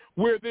building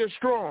where they're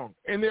strong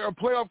and they're a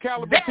playoff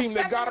caliber team?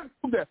 They got to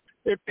prove that.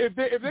 If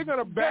they're going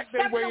to back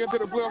their way into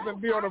the playoffs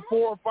and be on a 4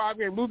 or 5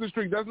 game losing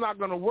streak, that's not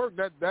going to work.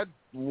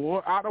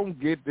 I don't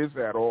get this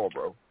at all,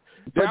 bro.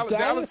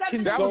 Dallas is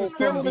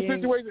still in the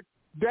situation.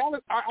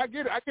 Dallas, I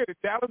get it.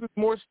 Dallas is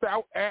more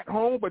stout at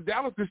home, but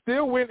Dallas can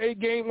still win a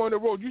game on the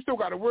road. You still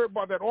got to worry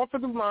about that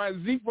offensive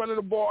line, Zeke running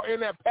the ball,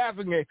 and that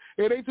passing game.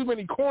 It ain't too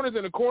many corners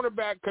in the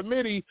cornerback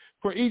committee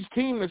for each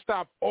team to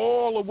stop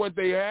all of what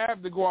they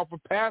have to go off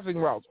of passing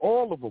routes,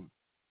 all of them.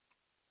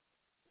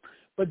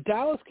 But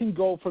Dallas can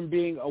go from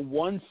being a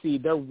 1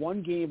 seed, they're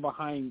 1 game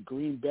behind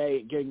Green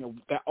Bay,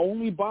 getting that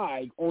only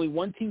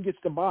one team gets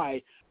to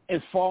bye,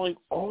 and falling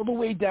all the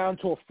way down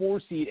to a 4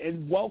 seed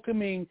and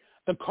welcoming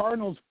the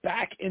Cardinals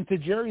back into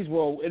Jerry's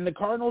world. And the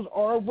Cardinals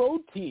are a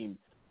road team.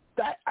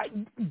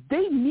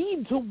 They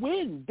need to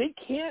win. They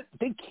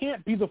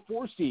can't be the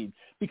 4 seed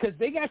because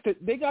they got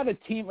a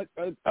team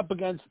up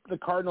against the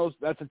Cardinals.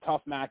 That's a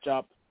tough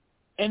matchup,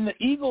 and the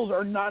Eagles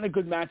are not a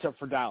good matchup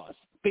for Dallas.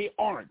 They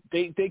aren't.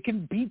 They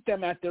can beat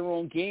them at their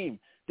own game.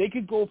 They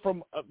could go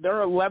from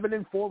they're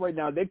 11-4 right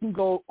now. They can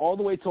go all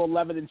the way to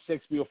 11-6,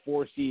 be a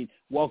 4 seed,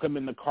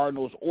 welcoming the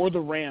Cardinals or the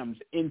Rams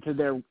into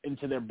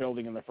their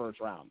building in the first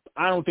round.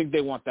 I don't think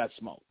they want that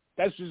smoke.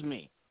 That's just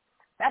me.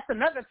 That's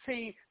another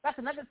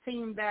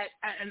team that,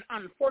 and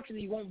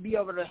unfortunately, won't be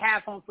able to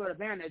have home field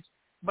advantage.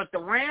 But the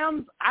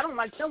Rams, I don't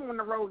like them on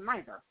the road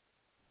neither.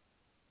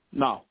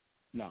 No.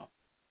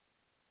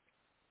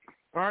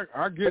 I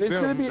get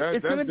them.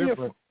 That's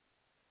different.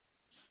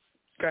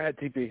 Go ahead,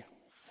 TP.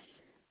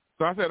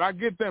 So I said I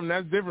get them.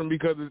 That's different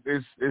because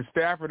it's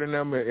Stafford and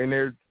them, and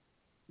they're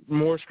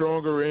more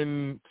stronger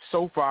in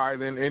SoFi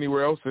than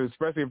anywhere else,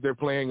 especially if they're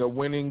playing a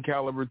winning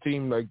caliber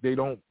team. Like they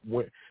don't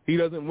win. He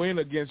doesn't win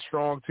against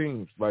strong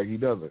teams. Like he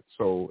doesn't.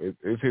 So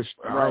it's his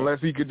right.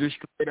 Unless he could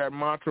destroy that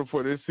mantra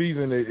for this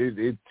season,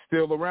 it's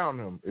still around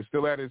him. It's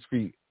still at his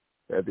feet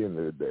at the end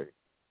of the day.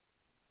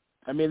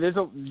 I mean, there's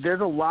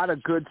a lot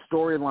of good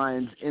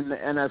storylines in the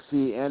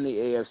NFC and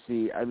the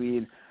AFC. I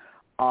mean,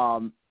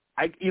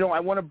 I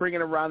want to bring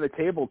it around the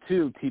table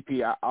too,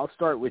 TP. I'll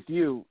start with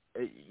you.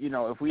 You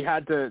know, if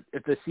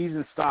the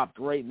season stopped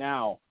right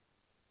now,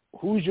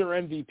 who's your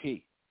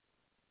MVP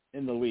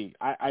in the league?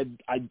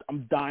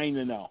 I'm dying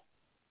to know.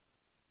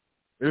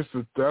 That's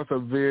a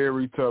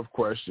very tough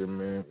question,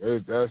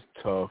 man. That's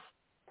tough.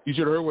 You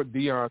should have heard what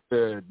Deion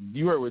said.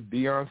 You heard what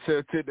Deion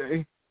said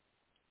today?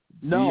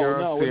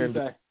 No. What did he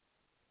say?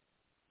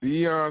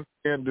 Deion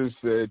Sanders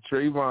said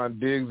Trayvon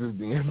Diggs is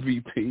the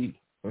MVP.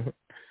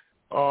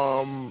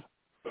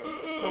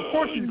 Of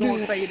course he's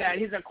going to say that.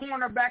 He's a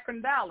cornerback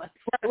in Dallas.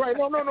 Right.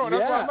 No.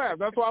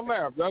 That's why I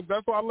laughed.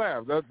 That's why I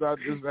laughed. I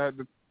just had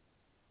to.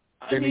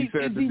 And he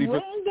said is he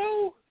wrong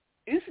though?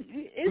 Is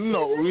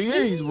no,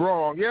 he's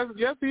wrong. Yes,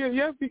 he is.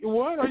 Yes,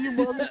 what are you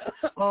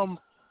bugging?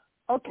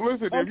 Okay.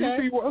 Listen, if you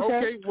see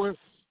what,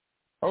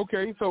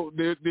 okay, so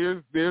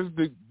there's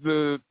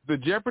the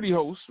Jeopardy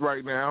host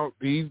right now.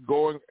 He's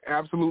going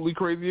absolutely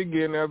crazy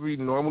again, as we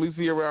normally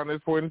see around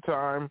this point in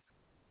time.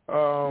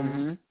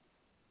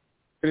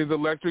 His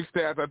electric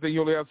stats, I think he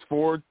only has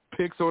 4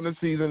 picks on the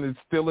season. It's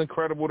still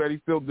incredible that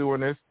he's still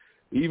doing this,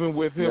 even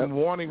with him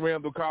wanting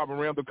Randall Cobb, and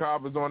Randall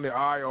Cobb is on the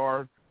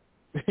IR.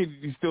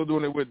 He's still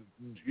doing it with,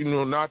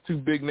 not too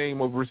big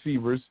name of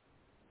receivers.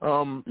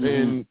 And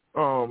there's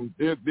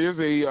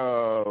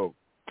a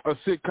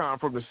sitcom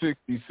from the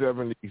 60s,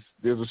 70s.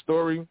 There's a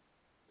story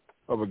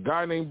of a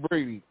guy named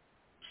Brady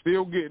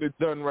still getting it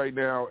done right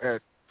now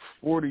at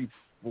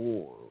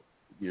 44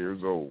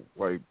 years old.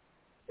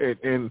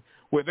 And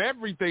with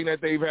everything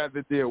that they've had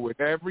to deal with,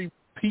 every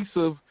piece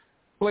of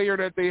player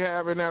that they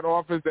have in that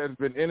office that's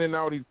been in and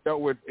out, he's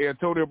dealt with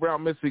Antonio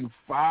Brown missing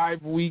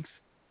 5 weeks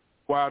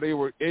while they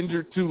were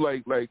injured too.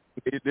 Like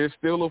they're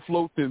still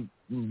afloat to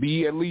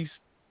be at least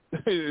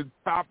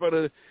top of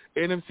the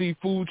NFC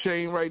food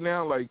chain right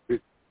now.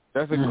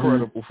 That's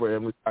incredible for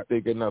him. I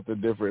think it's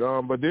nothing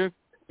different. But there's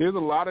a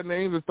lot of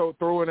names to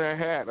throw in that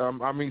hat.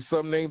 I mean,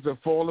 some names have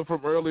fallen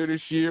from earlier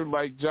this year,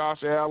 like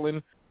Josh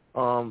Allen.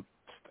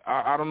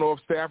 I don't know if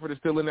Stafford is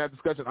still in that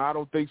discussion. I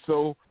don't think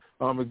so.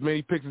 As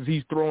many picks as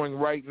he's throwing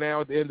right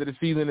now at the end of the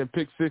season, and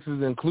pick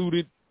sixes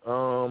included.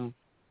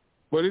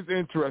 But it's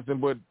interesting.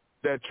 But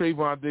that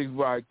Trayvon Diggs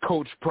by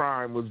Coach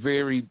Prime was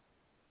very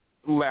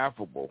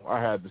laughable.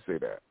 I had to say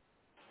that.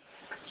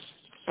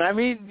 I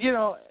mean, you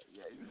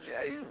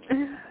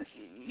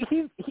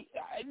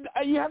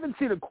haven't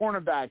seen a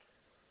cornerback.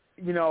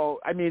 I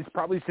mean, it's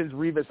probably since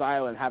Revis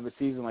Island have a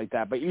season like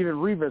that. But even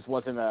Revis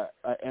wasn't a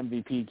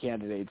MVP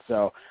candidate.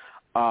 So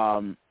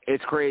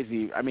it's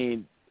crazy. I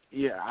mean,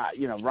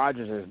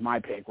 Rodgers is my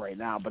pick right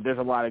now, but there's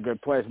a lot of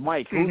good players.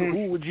 Mike,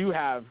 who would you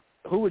have?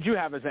 Who would you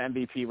have as an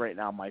MVP right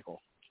now,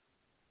 Michael?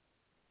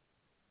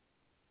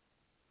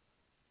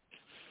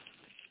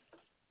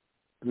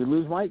 Did we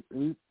lose Mike?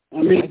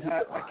 I mean,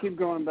 I keep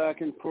going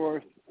back and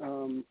forth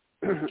on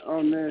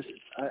this.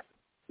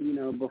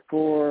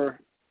 Before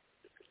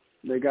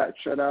they got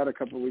shut out a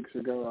couple of weeks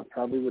ago, I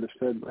probably would have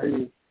said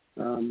Brady.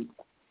 And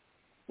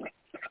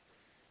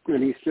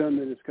he's still in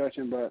the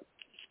discussion, but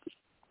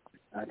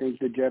I think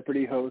the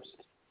Jeopardy host.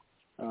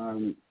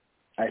 I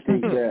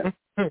think that.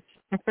 I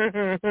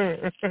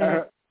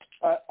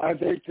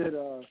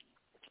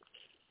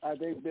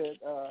think that.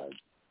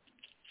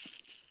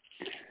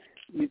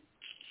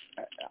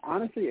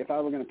 Honestly, if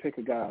I were going to pick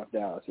a guy off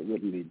Dallas, it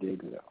wouldn't be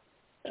Diggs though.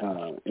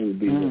 It would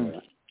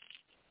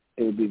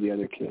be the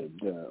other kid.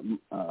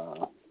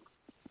 Michael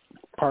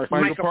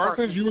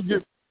Parsons. You would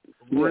get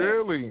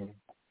really.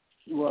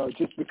 Well,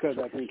 just because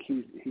I think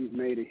he's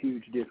made a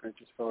huge difference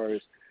as far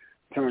as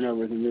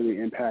turnovers and really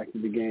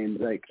impacted the game.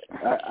 Like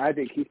I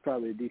think he's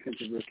probably a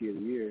defensive rookie of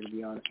the year, to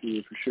be honest with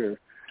you, for sure.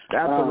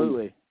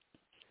 Absolutely.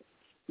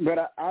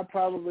 But I'd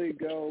probably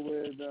go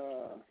with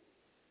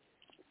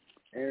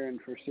Aaron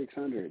for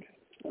 600.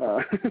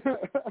 That's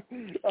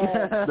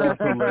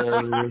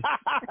hilarious.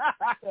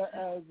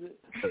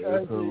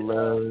 That's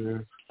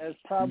hilarious. As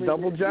probably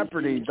Double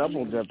Jeopardy.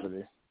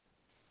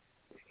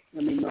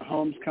 I mean,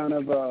 Mahomes,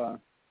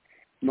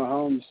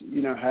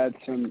 had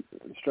some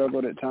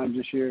struggled at times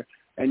this year.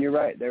 And you're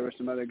right, there were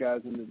some other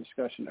guys in the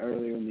discussion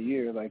earlier in the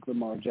year, like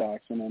Lamar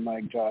Jackson and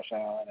like Josh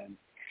Allen and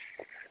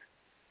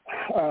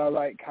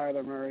like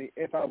Kyler Murray.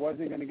 If I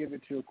wasn't going to give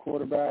it to a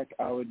quarterback,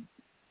 I would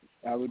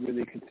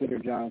really consider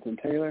Jonathan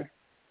Taylor.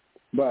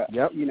 But we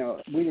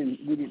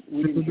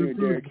didn't hear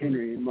Derrick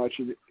Henry much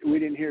of it. We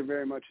didn't hear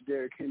very much of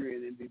Derrick Henry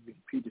in the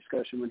MVP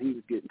discussion when he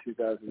was getting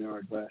 2,000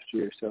 yards last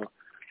year. So,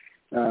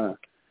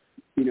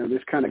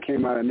 this kind of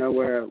came out of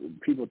nowhere.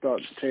 People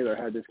thought Taylor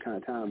had this kind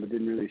of talent, but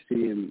didn't really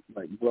see him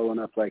like blowing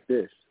up like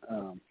this.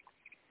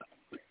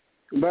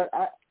 But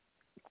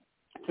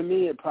to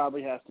me, it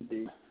probably has to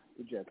be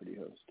the Jeopardy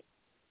host.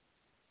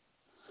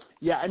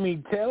 Yeah, I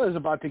mean, Taylor's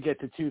about to get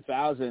to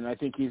 2,000. I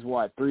think he's,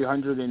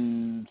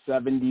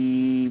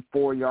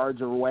 374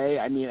 yards away.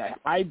 I mean,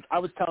 I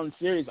was telling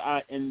Sirius,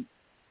 and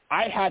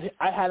I had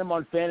him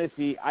on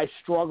fantasy. I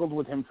struggled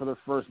with him for the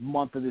first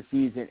month of the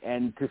season,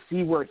 and to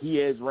see where he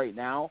is right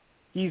now,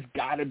 he's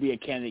got to be a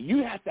candidate.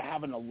 You have to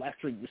have an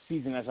electric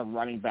season as a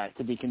running back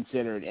to be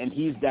considered, and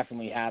he's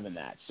definitely having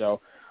that. So,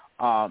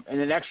 and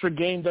an extra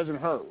game doesn't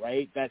hurt,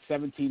 right? That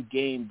 17th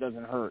game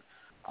doesn't hurt.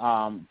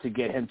 To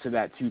get him to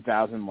that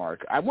 2,000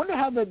 mark. I wonder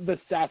how the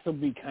stats will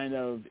be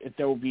if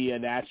there will be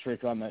an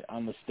asterisk on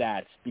the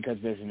stats because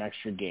there's an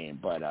extra game.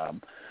 But,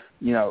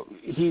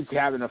 he's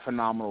having a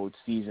phenomenal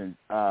season.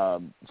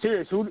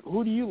 Serious,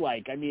 who do you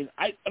like? I mean,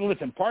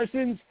 listen,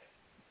 Parsons,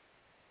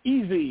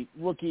 easy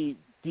rookie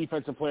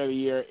defensive player of the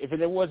year. If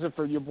it wasn't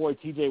for your boy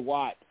T.J.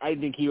 Watt, I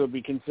think he would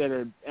be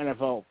considered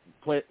NFL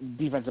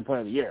defensive player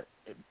of the year,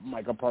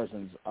 Michael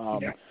Parsons.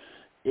 But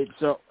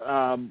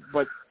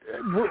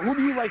who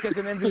do you like as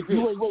an MVP?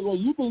 Wait,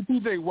 you think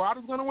T.J. Watt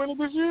is going to win it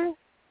this year?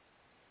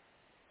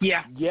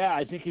 Yeah. Yeah,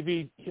 I think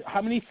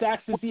how many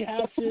sacks does he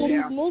have? He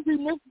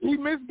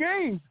missed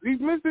games.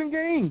 He's missing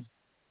games.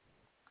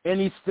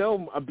 And he's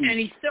still a beast. And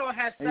he still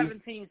has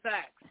 17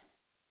 sacks.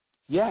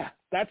 Yeah,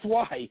 that's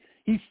why.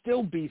 He's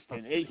still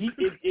beasting.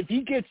 If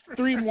he gets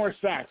 3 more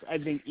sacks, I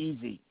think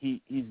easy.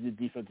 He's the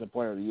defensive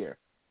player of the year.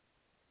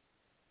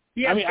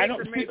 Yeah, I mean, Baker I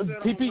don't Mayfield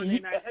on TP. Monday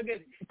night.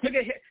 He'll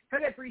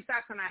get 3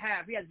 sacks and a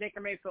half. He has Baker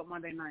Mayfield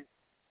Monday night.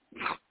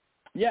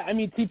 Yeah, I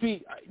mean,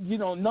 TP.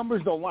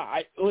 Numbers don't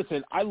lie.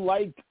 I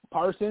like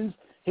Parsons.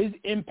 His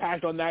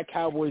impact on that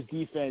Cowboys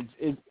defense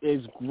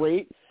is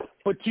great.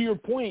 But to your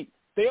point,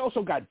 they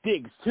also got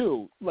Diggs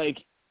too.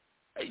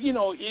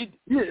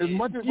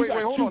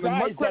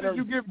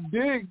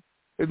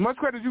 As much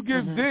as you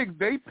give Diggs,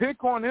 they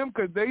pick on him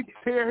because they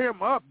tear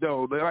him up,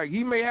 though.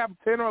 He may have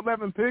 10 or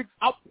 11 picks.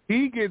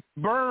 He gets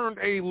burned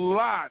a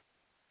lot.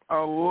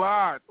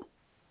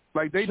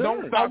 They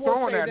don't stop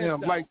throwing at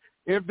him. Though.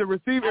 If the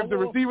receiver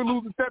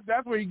loses a step,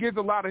 that's where he gets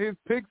a lot of his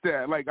picks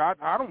at.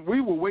 We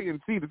will wait and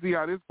see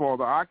how this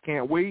falls. I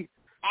can't wait.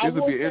 This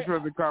will be an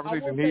interesting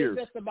conversation here.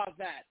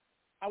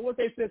 I will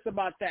say this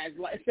about that.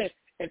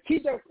 If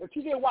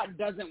T.J. Watt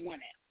doesn't win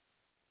it,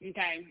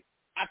 okay,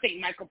 I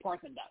think Michael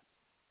Parsons does.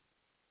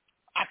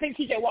 I think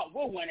T.J. Watt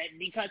will win it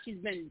because he's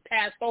been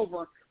passed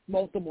over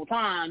multiple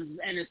times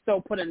and is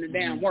still putting the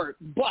damn work.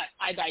 But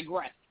I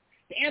digress.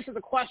 To answer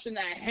the question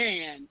at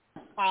hand,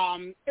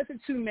 it's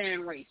a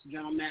 2-man race,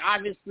 gentlemen.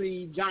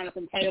 Obviously,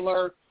 Jonathan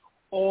Taylor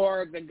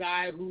or the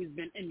guy who's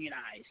been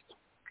immunized.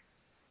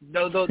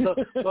 Those are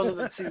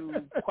the 2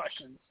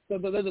 questions.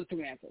 Those are the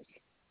 2 answers.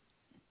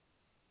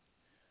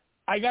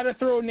 I got to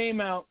throw a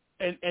name out,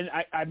 and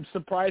I'm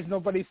surprised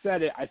nobody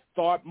said it. I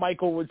thought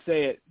Michael would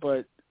say it,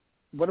 but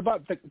what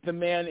about the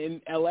man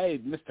in L.A.,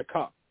 Mr.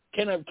 Cup?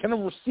 Can a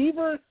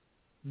receiver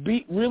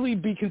really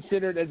be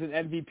considered as an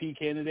MVP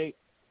candidate?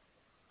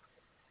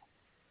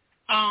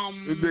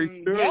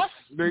 Yes,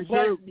 they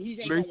should.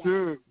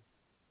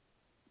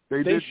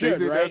 They did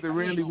right? After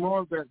Randy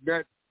Moss,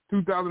 that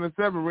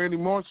 2007, Randy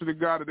Moss should have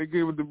got it. They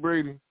gave it to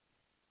Brady.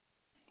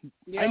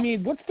 Yeah. I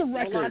mean, what's the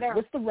record?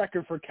 What's the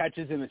record for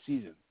catches in a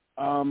season?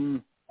 I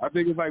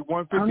think it's like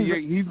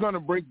 158. He's going to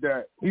break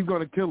that. He's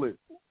going to kill it.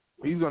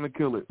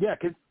 Yeah,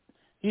 because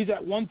he's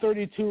at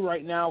 132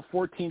 right now,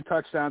 14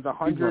 touchdowns,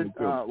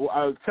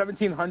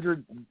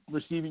 1,700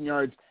 receiving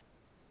yards.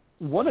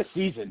 What a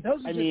season.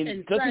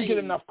 Doesn't get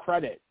enough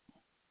credit.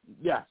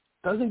 Yeah,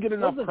 doesn't get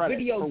enough credit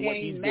for what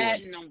he's doing.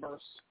 Madden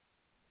numbers.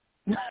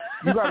 You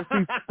got to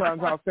see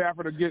sometimes how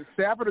Stafford will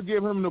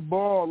give him the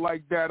ball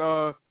like that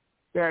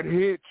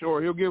hitch,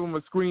 or he'll give him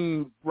a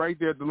screen right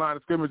there at the line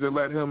of scrimmage and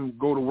let him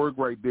go to work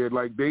right there.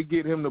 Like, they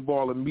get him the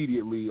ball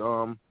immediately.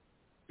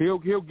 He'll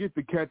get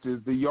the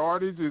catches. The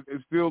yardage is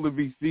still to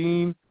be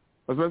seen,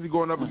 especially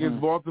going up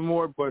against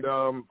Baltimore. But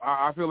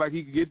I feel like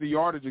he can get the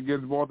yardage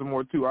against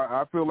Baltimore too.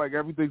 I feel like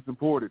everything's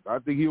supported. I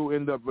think he'll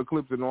end up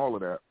eclipsing all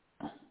of that.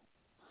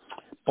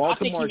 Baltimore's I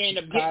think he may end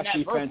up getting that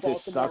defense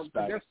verse is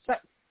Baltimore.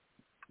 suspect.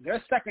 Their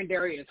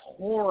secondary is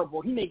horrible.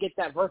 He may get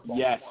that verse Baltimore.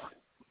 Yes.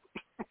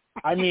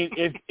 I mean,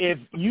 if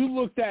you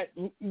looked at,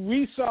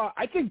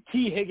 I think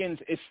T. Higgins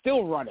is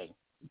still running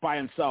by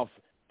himself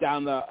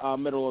down the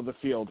middle of the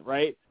field,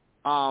 right?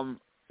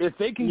 If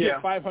they can get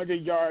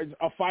 500 yards,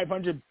 a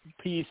 500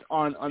 piece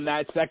on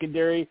that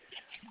secondary,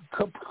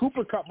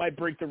 Cooper Kupp might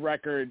break the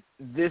record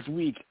this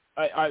week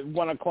at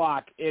 1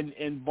 o'clock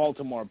in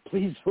Baltimore.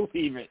 Please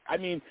believe it. I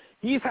mean,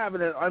 he's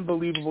having an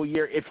unbelievable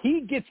year. If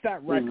he gets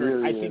that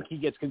record, I think he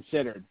gets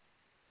considered.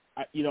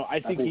 I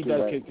think he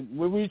does. Right.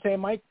 What were you saying,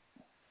 Mike?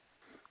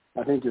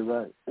 I think you're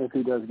right. If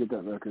he does get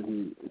that record,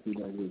 he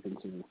does get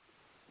considered.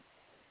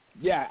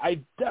 Yeah,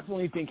 I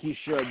definitely think he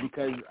should,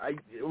 because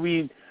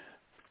we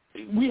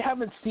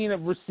haven't seen a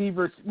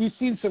receiver. We've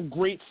seen some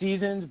great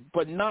seasons,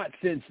 but not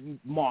since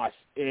Moss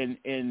in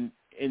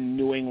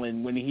New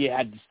England, when he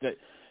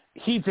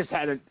just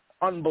had an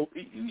unbelievable.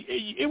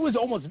 It was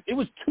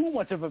too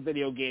much of a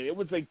video game. It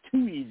was like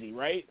too easy,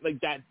 right?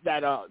 Like that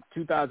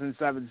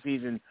 2007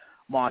 season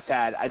Moss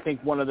had, I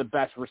think, one of the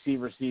best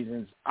receiver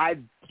seasons I've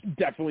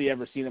definitely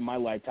ever seen in my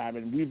lifetime.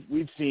 And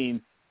we've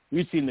seen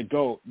the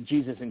GOAT,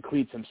 Jesus and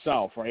Cleats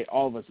himself, right?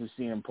 All of us have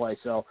seen him play.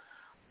 So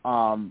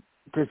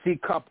to see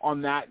Kupp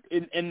on that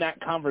in that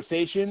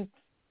conversation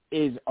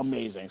is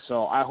amazing.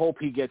 So I hope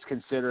he gets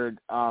considered.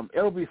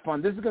 It'll be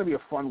fun. This is going to be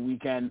a fun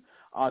weekend.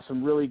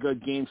 Some really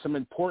good games, some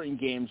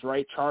important games,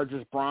 right?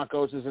 Chargers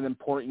Broncos is an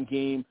important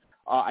game.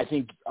 I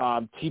think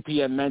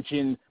TPM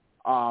mentioned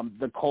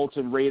the Colts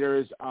and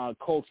Raiders.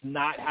 Colts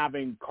not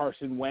having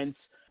Carson Wentz.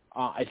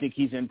 I think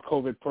he's in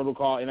COVID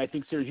protocol. And I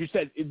think, Serge, you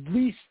said at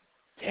least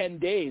 10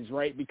 days,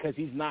 right? Because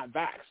he's not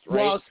vaxxed,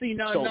 right? Well, see,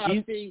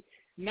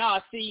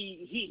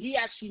 he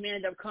actually may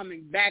end up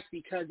coming back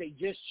because they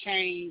just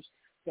changed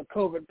the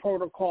COVID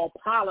protocol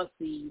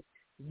policy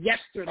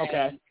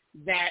yesterday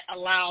that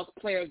allows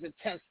players to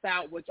test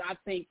out, which I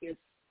think is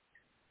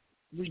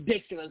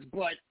ridiculous.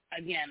 But,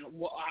 again,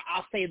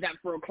 I'll save that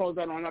for a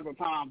closeout on another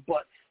time.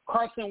 But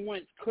Carson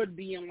Wentz could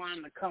be in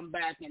line to come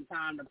back in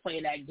time to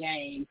play that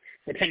game,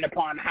 depending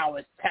upon how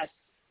his tests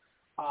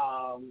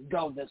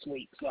go this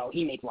week. So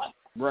he may play.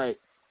 Right.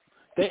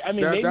 They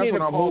made a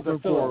call to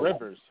Phillip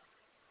Rivers.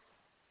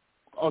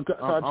 I'm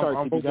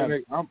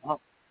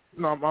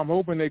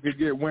hoping they could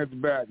get Wentz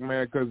back,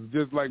 man, because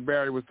just like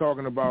Barry was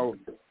talking about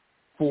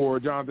for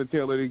Jonathan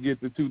Taylor to get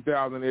to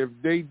 2,000, if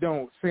they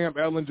don't, Sam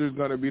Ehlinger's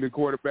going to be the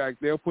quarterback.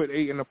 They'll put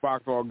 8 in the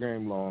box all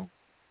game long.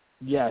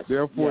 Yes.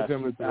 They'll force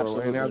him to throw,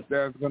 absolutely. and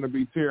that's going to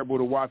be terrible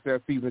to watch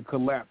that season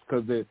collapse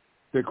because the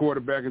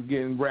quarterback is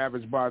getting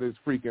ravaged by this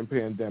freaking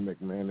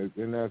pandemic, man,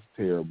 and that's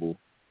terrible.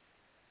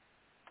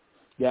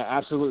 Yeah,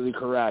 absolutely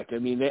correct. I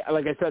mean,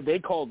 like I said, they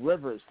called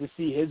Rivers to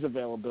see his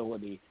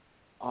availability,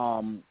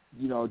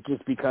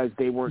 just because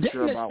they weren't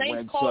sure about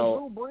when.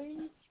 Call Drew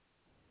Brees?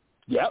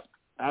 Yep,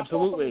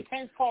 absolutely. The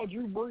Saints called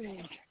Drew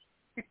Brees.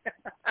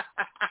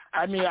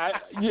 I mean,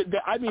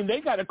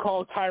 they got to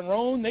call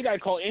Tyrone. They got to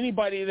call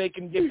anybody they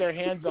can get their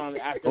hands on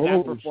after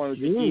that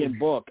performance with Ian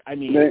Book. I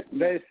mean, they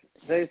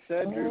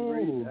said Drew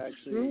Brees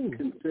actually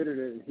considered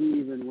it. He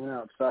even went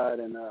outside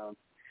and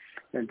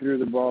threw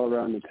the ball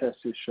around to test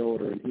his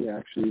shoulder, and he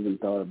actually even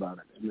thought about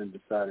it and then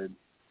decided,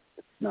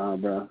 nah,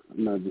 bro,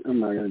 I'm not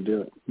going to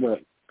do it.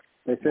 But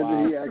they said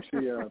that he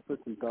actually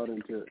put some thought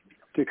into it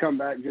to come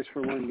back just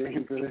for one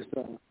game for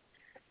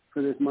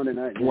this Monday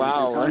night game.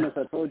 Wow! Thomas,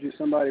 I told you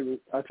somebody was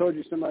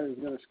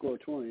going to score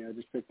 20. I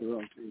just picked the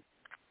wrong team.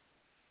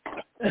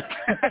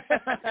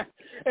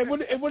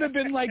 It would have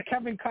been like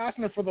Kevin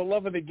Costner for the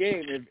love of the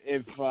game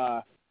if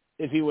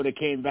he would have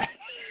came back.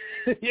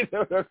 You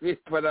know what I mean?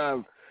 But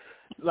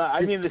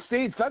I mean, the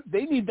Saints,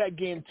 they need that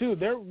game too.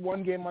 They're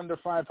one game under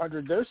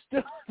 500. They're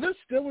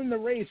still in the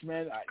race,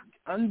 man.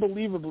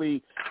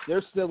 Unbelievably,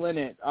 they're still in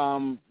it.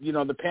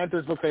 The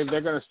Panthers look like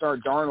they're going to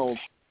start Darnold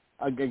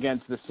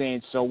against the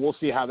Saints, so we'll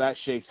see how that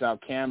shakes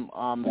out. Cam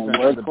and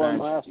the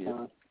bench. Last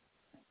time.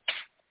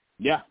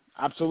 Yeah,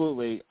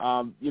 absolutely.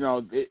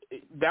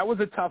 That was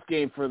a tough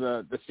game for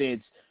the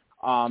Saints.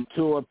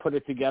 Tua put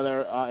it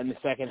together in the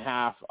second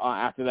half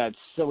after that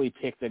silly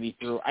pick that he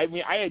threw. I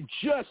mean, I had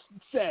just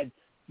said,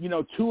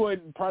 Tua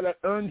probably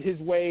earned his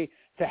way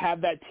to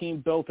have that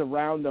team built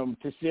around him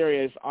to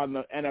Sirius on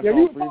the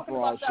NFL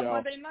Free-For-All show.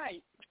 Monday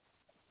night.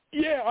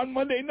 Yeah, on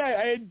Monday night.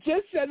 I had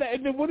just said that,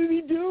 and then what did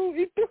he do?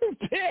 He threw a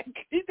pick.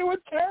 He threw a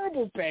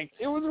terrible pick.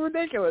 It was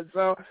ridiculous.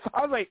 So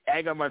I was like,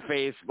 egg on my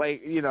face,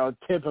 like,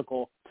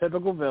 typical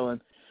villain.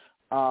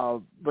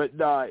 But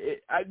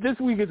this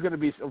week is going to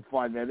be some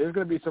fun, man. There's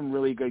going to be some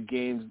really good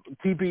games.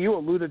 TP, you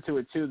alluded to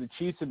it too. The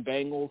Chiefs and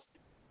Bengals.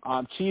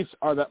 Chiefs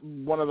are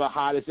one of the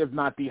hottest, if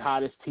not the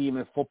hottest team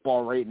in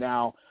football right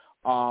now.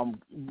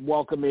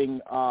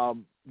 Welcoming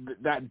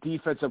that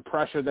defensive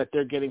pressure that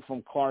they're getting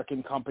from Clark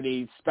and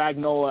company.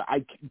 Spagnuolo,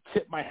 I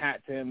tip my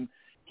hat to him.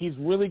 He's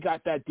really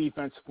got that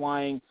defense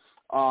flying,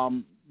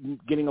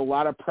 getting a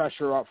lot of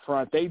pressure up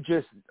front. They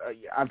just,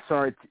 I'm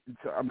sorry,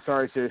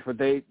 Sirius, but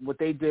what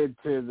they did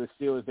to the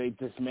Steelers, they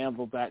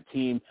dismantled that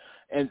team,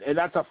 and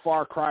that's a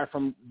far cry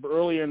from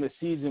earlier in the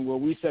season where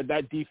we said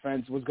that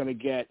defense was going to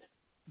get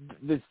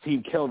this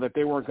team killed, that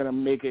they weren't going to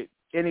make it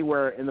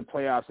anywhere in the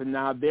playoffs, and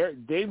now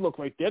they look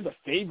like they're the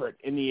favorite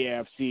in the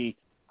AFC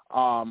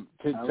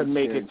to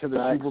make it to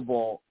the Super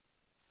Bowl.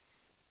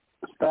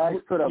 Spags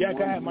put up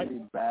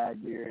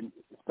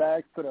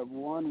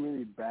one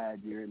really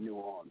bad year in New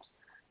Orleans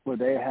where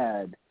they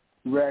had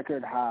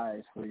record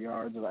highs for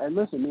yards. And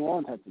listen, New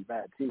Orleans had some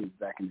bad teams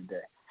back in the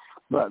day.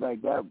 But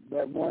like that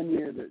 1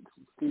 year that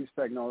Steve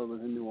Spagnuolo was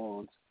in New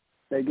Orleans,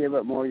 they gave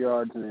up more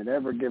yards than they'd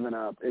ever given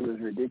up. It was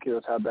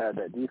ridiculous how bad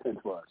that defense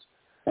was.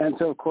 And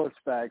so, of course,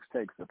 Spags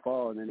takes the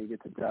fall, and then he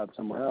gets a job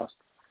somewhere else.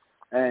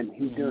 And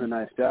he's doing a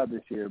nice job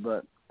this year.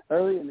 But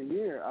early in the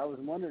year, I was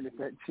wondering if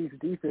that Chiefs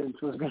defense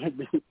was going to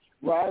be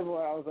rival.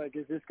 I was like,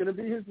 is this going to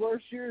be his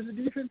worst year as a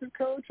defensive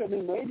coach? I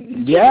mean,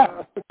 maybe.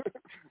 Yeah.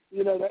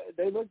 They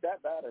looked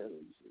that bad early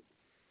this year.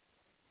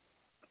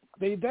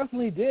 They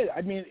definitely did.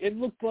 I mean, it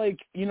looked like,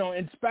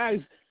 and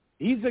Spags,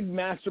 he's a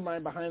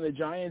mastermind behind the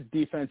Giants'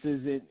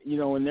 defenses,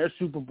 in their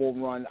Super Bowl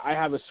run. I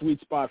have a sweet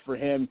spot for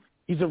him.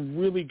 He's a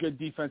really good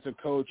defensive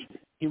coach.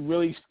 He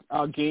really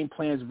game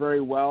plans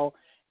very well.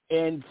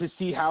 And to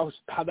see how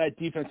that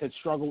defense had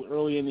struggled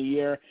early in the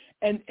year,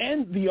 and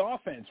the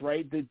offense,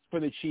 right, for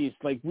the Chiefs,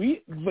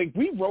 we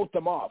wrote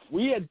them off.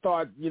 We had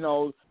thought,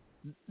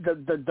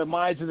 the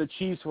demise of the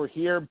Chiefs were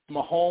here.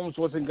 Mahomes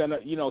wasn't gonna,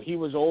 he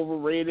was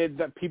overrated.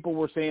 That people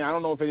were saying. I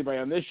don't know if anybody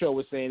on this show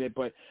was saying it,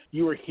 but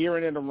you were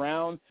hearing it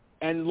around.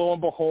 And lo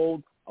and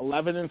behold,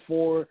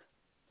 11-4.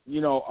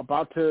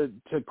 About to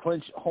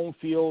clinch home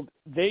field.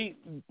 They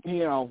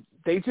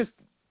just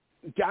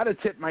got to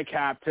tip my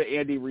cap to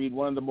Andy Reid,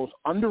 one of the most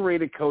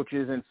underrated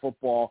coaches in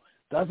football.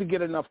 Doesn't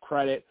get enough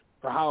credit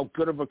for how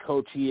good of a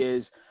coach he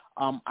is.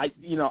 I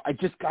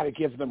just got to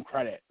give them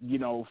credit,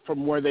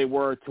 from where they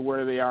were to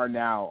where they are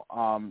now.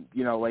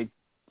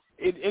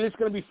 It's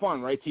going to be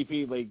fun, right,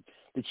 TP? Like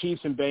the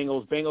Chiefs and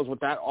Bengals with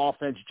that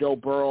offense, Joe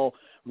Burrow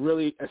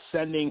really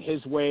ascending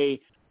his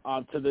way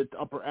to the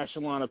upper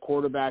echelon of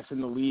quarterbacks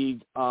in the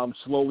league,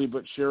 slowly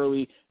but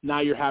surely. Now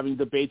you're having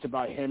debates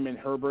about him and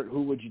Herbert.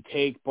 Who would you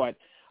take? But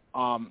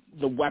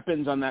the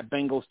weapons on that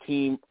Bengals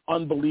team,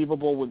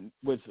 unbelievable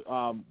with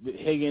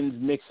Higgins,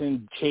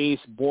 Mixon, Chase,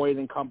 Boyd,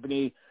 and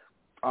company.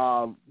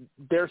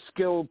 Their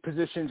skill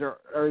positions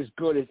are as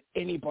good as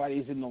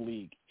anybody's in the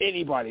league.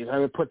 Anybody's. I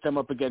would put them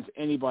up against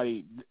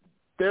anybody.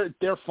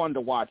 They're fun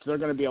to watch. They're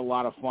going to be a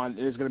lot of fun.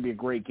 It is going to be a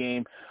great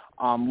game.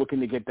 Looking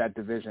to get that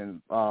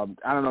division. I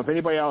don't know if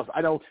anybody else.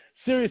 I know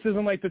Sirius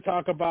doesn't like to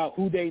talk about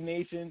Who Dey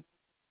Nation,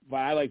 but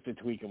I like to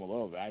tweak him a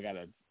little bit. I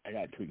gotta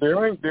tweak.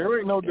 There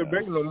ain't no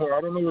debate no more. I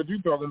don't know what you're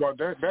talking about.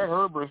 That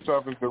Herbert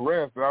stuff is the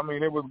rest. I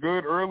mean, it was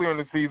good early in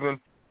the season.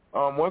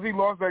 Once he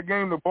lost that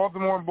game to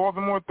Baltimore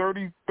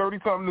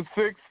 30-something to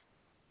 6,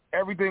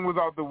 everything was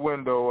out the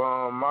window.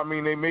 I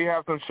mean, they may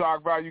have some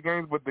shock value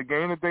games, but the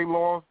game that they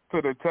lost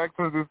to the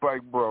Texans is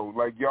like, bro,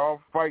 like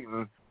y'all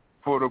fighting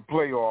for the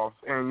playoffs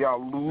and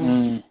y'all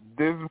lose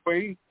this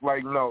way.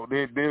 Like, no,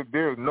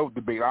 there's no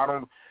debate.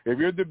 If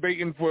you're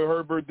debating for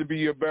Herbert to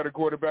be a better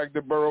quarterback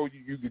than Burrow,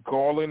 you could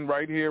call in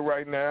right here,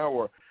 right now,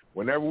 or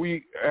whenever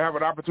we have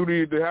an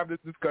opportunity to have this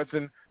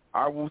discussion.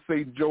 I will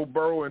say Joe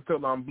Burrow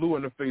until I'm blue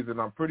in the face and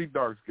I'm pretty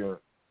dark-skinned.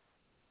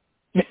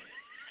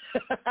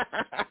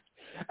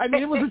 I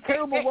mean, it was a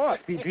terrible loss,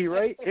 CP,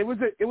 right? It was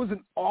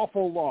an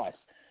awful loss.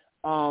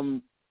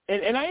 And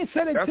I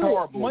said it too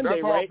horrible.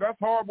 Monday, right? That's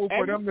horrible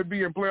for them to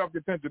be in playoff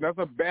contention. That's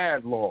a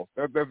bad loss.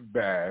 That's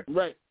bad.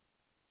 Right.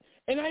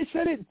 And I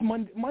said it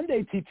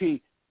Monday,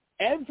 TP.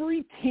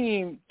 Every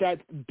team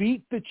that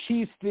beat the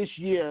Chiefs this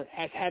year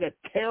has had a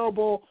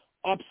terrible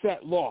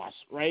upset loss,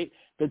 right?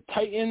 The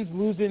Titans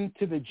losing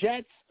to the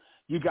Jets.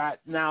 You got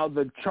now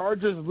the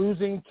Chargers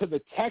losing to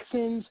the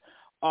Texans.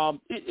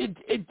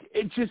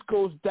 It just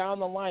goes down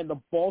the line.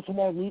 The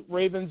Baltimore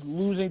Ravens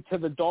losing to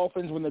the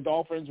Dolphins when the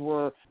Dolphins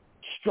were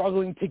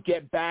struggling to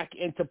get back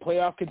into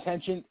playoff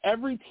contention.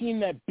 Every team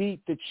that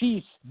beat the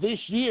Chiefs this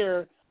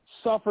year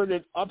suffered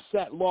an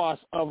upset loss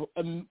of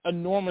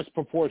enormous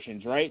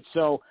proportions, right?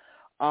 So,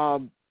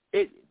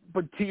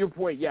 but to your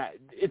point, yeah,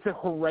 it's a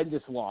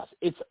horrendous loss.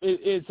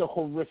 It's a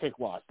horrific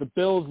loss. The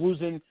Bills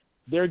losing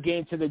their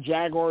game to the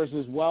Jaguars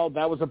as well,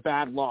 that was a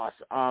bad loss.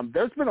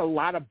 There's been a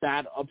lot of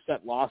bad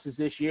upset losses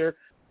this year.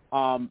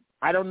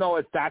 I don't know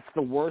if that's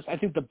the worst. I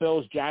think the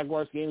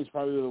Bills-Jaguars game is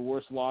probably the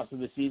worst loss of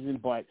the season,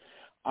 but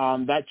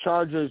that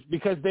Chargers,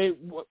 because they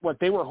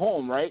were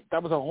home, right?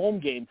 That was a home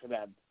game for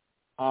them,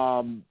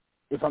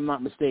 if I'm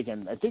not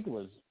mistaken. I think it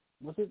was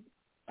it?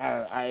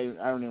 I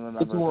don't even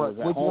remember.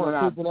 Which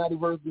one? Cincinnati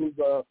versus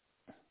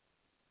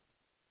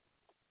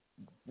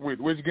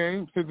which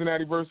game?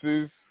 Cincinnati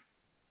versus?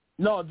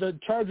 No, the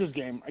Chargers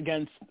game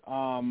against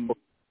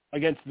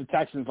the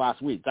Texans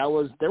last week.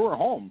 They were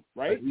home,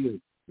 right?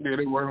 Yeah,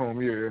 they were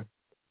home. Yeah.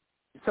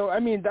 So I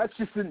mean, that's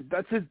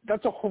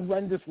a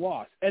horrendous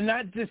loss, and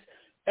that just,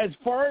 as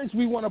far as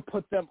we want to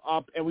put them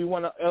up and we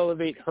want to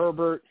elevate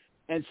Herbert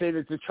and say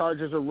that the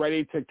Chargers are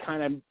ready to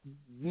kind of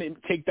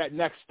take that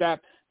next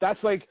step,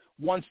 that's like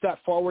one step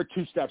forward,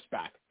 two steps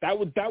back. That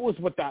was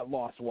what that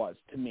loss was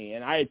to me,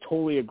 and I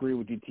totally agree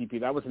with you, TP.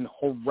 That was a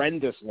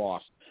horrendous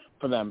loss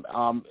for them,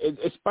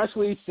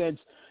 especially since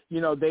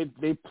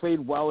they played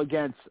well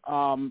against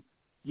the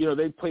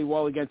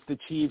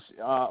Chiefs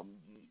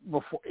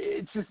before.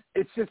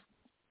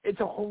 It's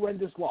a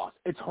horrendous loss.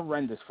 It's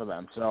horrendous for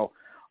them. So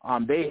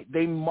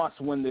they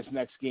must win this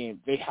next game.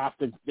 They have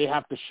to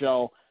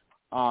show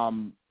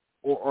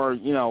or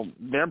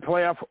their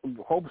playoff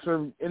hopes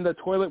are in the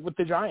toilet with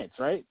the Giants,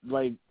 right?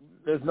 Like,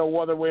 there's no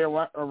other way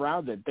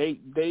around it.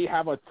 They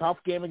have a tough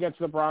game against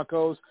the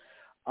Broncos.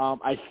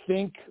 I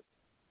think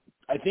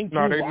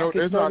no,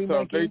 it's not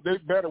tough. They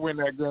better win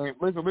that game.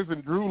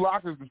 Listen. Drew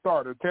Lock is the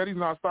starter. Teddy's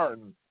not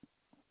starting.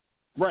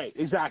 Right,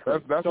 exactly.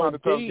 That's not a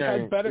tough game. They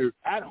had better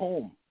at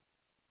home.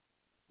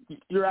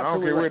 You're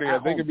absolutely I don't care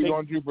right. They could be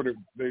on Jupiter.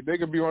 They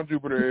could be on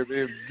Jupiter.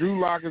 If Drew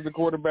Lock is the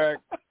quarterback,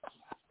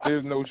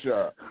 there's no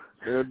shot.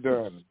 They're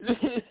done.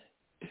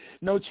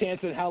 No chance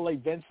in hell,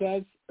 like Vince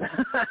says.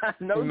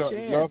 no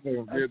chance.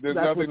 Nothing. There's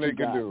nothing they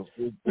can do.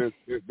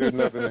 There's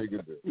nothing they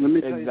can do. Let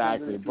me tell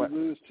exactly.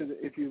 You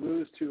if you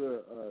lose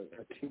to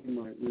a team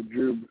like with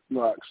Drew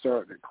Lock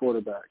starting at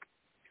quarterback,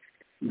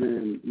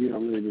 then you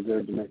don't really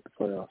deserve to make the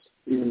playoffs,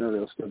 even though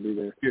they'll still be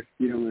there. Yeah.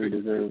 You don't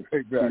really deserve it.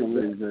 Exactly. You don't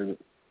really deserve it.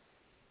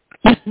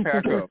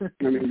 Pack up.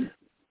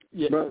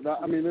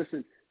 I mean,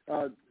 listen.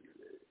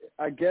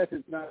 I guess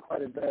it's not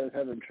quite as bad as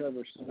having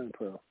Trevor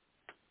Semi-Pro.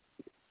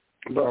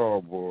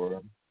 Oh boy.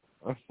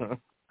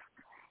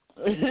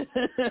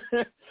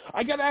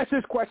 I got to ask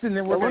this question,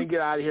 then we're going to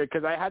get out of here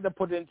because I had to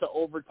put it into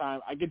overtime.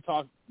 I could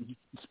talk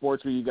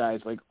sports with you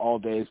guys like all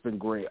day. It's been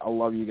great. I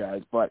love you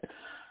guys. But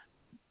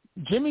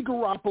Jimmy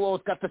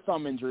Garoppolo's got the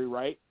thumb injury,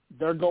 right?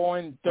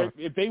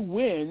 If they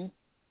win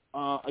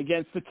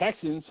against the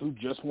Texans, who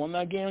just won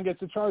that game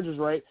against the Chargers,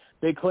 right,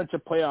 they clinch a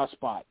playoff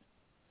spot.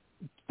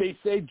 They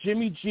say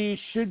Jimmy G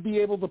should be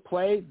able to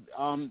play.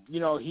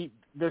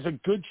 There's a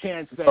good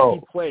chance that he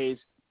plays.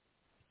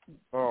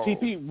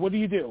 TP, what do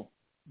you do?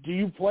 Do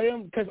you play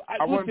him? Because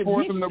I wouldn't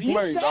force him to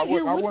play. I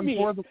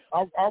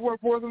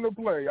wouldn't force him to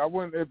play. I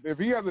wouldn't. If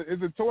he has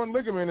it's a torn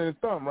ligament in his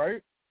thumb,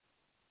 right?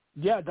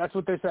 Yeah, that's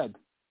what they said.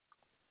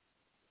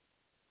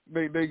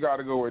 They got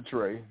to go with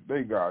Trey.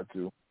 They got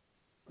to.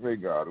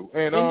 And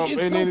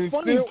it's so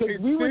funny because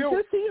we were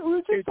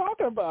just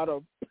talking about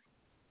him.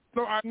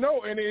 No, I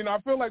know, and I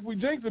feel like we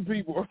jinxing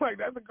people. Like,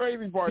 that's the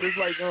crazy part. It's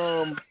like,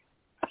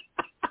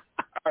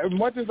 as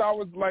much as I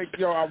was like,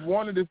 I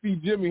wanted to see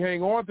Jimmy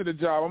hang on to the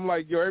job. I'm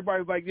like,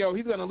 everybody's like,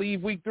 he's gonna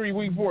leave week 3,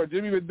 week 4.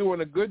 Jimmy been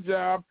doing a good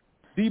job.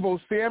 Deebo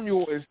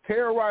Samuel is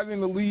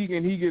terrorizing the league,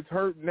 and he gets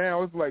hurt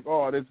now. It's like,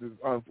 this is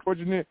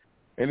unfortunate,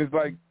 and it's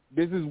like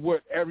this is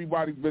what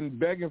everybody's been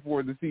begging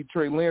for, to see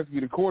Trey Lance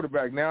be the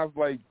quarterback. Now it's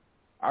like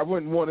I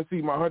wouldn't want to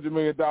see my $100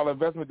 million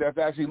investment that's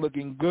actually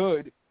looking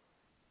good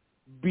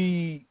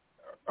be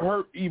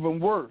hurt even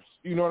worse.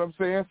 You know what I'm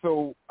saying?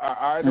 So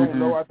I don't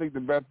know. I think the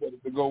best bet is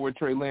to go with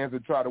Trey Lance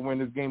and try to win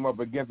this game up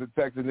against the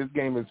Texans. This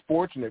game is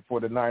fortunate for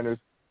the Niners.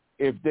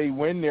 If they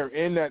win, they're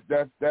in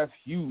that's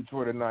huge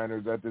for the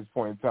Niners at this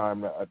point in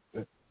time.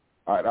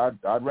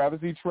 I'd rather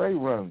see Trey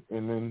run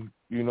and then,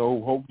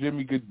 hope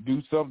Jimmy could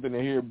do something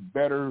and hear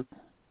better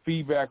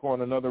feedback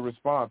on another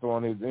response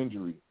on his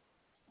injury.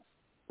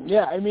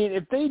 Yeah, I mean,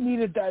 if they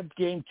needed that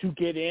game to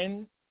get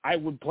in, I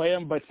would play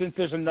them, but since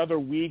there's another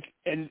week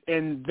and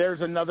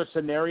there's another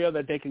scenario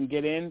that they can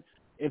get in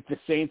if the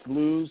Saints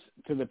lose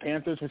to the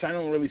Panthers, which I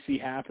don't really see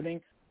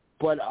happening,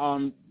 but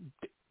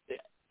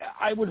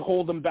I would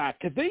hold them back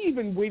because they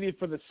even waited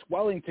for the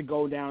swelling to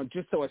go down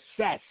just to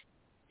assess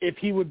if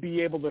he would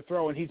be able to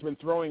throw, and he's been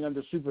throwing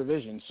under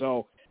supervision.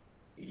 So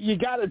you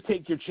got to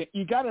take your chance.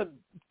 You got to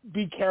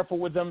be careful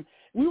with them.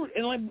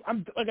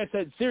 Like I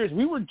said, serious.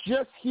 We were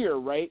just here,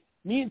 right?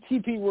 Me and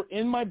TP were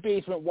in my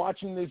basement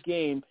watching this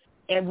game.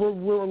 And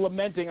we're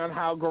lamenting on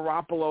how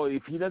Garoppolo,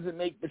 if he doesn't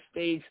make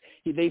mistakes,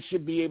 they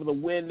should be able to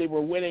win. They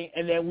were winning,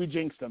 and then we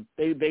jinxed them.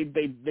 They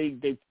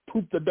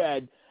pooped the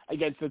bed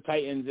against the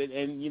Titans,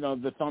 and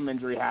the thumb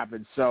injury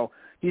happened. So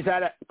he's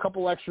had a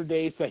couple extra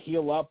days to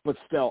heal up, but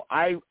still,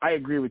 I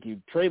agree with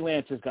you. Trey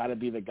Lance has got to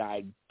be the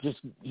guy.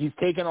 He's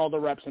taken all the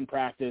reps in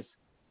practice.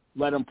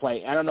 Let him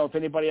play. I don't know if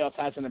anybody else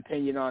has an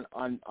opinion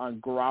on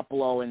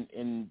Garoppolo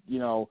and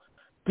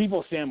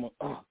Deebo Samuel.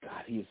 Oh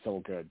God, he is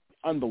so good.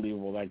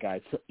 unbelievable. That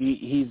guy,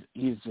 he's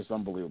just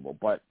unbelievable.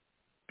 But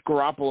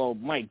Garoppolo,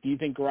 Mike, do you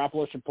think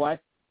Garoppolo should play?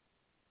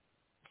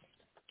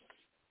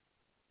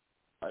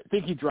 I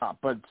think he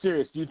dropped, but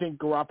serious, do you think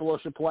Garoppolo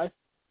should play?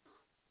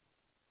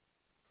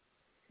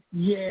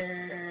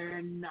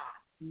 Yeah, nah.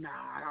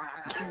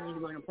 I think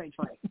he's going to play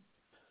Trey.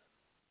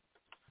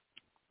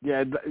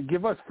 Yeah,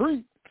 give us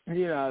free.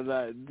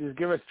 Just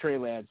give us Trey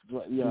Lance.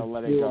 Let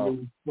it go.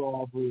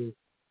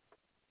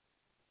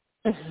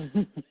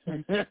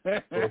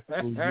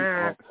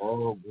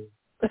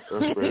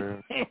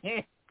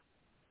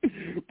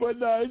 But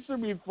no, it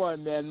should be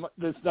fun, man.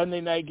 The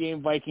Sunday night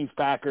game,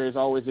 Vikings-Packers, is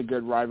always a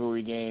good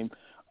rivalry game.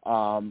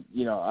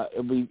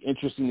 It'll be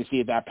interesting to see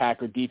if that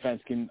Packer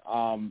defense can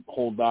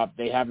hold up.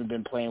 They haven't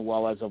been playing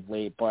well as of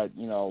late, but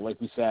like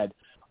we said,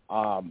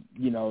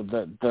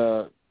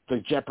 the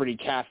Jeopardy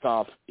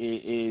cast-off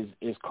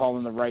is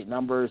calling the right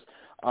numbers,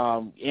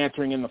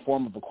 answering in the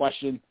form of a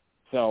question.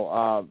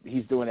 So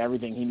he's doing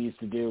everything he needs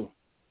to do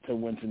to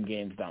win some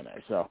games down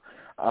there. So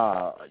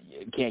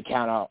can't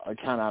count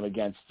out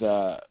against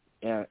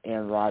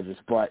Aaron Rodgers.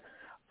 But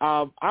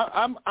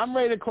I'm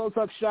ready to close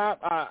up shop.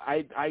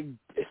 I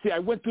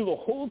went through the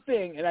whole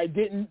thing and I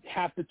didn't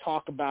have to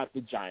talk about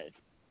the Giants.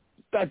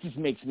 That just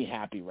makes me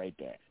happy right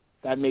there.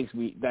 That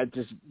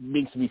just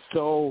makes me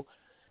so.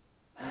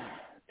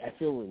 I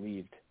feel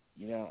relieved.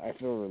 I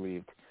feel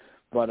relieved.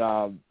 But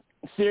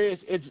serious,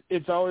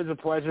 it's always a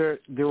pleasure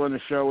doing the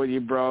show with you,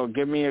 bro.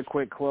 Give me a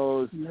quick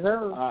close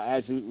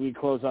as we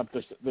close up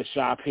the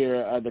shop here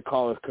at the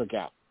Callers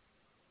Cookout.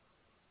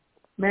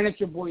 Man, it's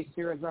your boy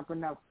Sirius up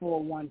in that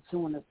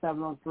 412 and the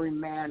 703,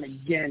 man.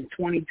 Again,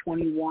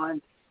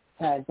 2021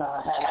 has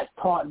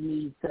taught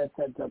me to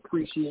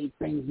appreciate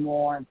things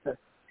more and to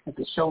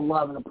show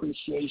love and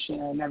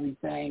appreciation and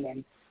everything.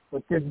 And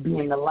with this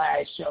being the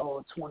last show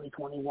of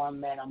 2021,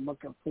 man, I'm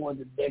looking forward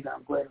to bigger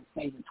and greater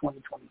things in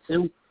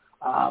 2022.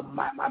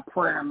 My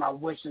prayer and my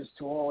wishes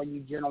to all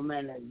you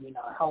gentlemen is,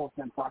 health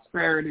and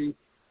prosperity,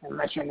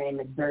 unless your name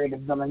is Barry the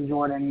Villain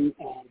Jordan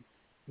and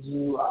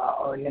you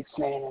are Knicks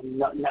fan and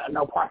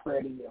no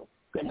prosperity.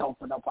 Good health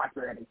for no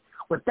prosperity.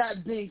 With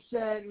that being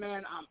said,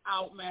 man, I'm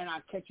out, man.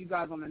 I'll catch you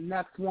guys on the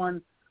next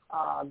one.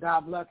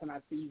 God bless, and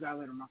I'll see you guys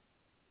later, man.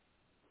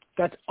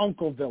 That's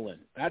Uncle Villain.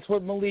 That's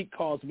what Malik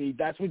calls me.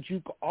 That's what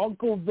you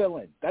Uncle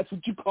Villain. That's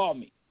what you call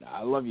me.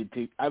 I love you,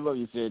 T. I love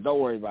you, Sid. Don't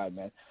worry about it,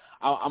 man.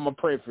 I'm going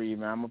to pray for you,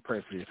 man. I'm going to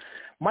pray for you.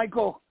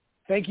 Michael,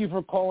 thank you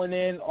for calling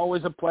in.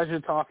 Always a pleasure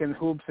talking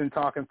hoops and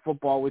talking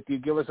football with you.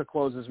 Give us a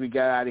close as we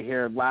get out of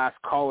here. Last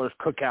Callers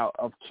Cookout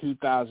of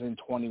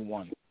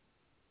 2021.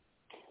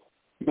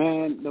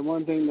 Man, the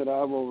one thing that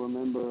I will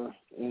remember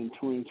in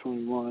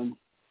 2021,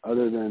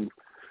 other than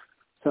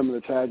some of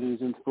the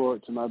tragedies in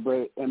sports and my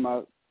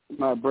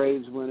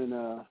Braves winning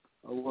a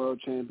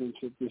world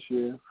championship this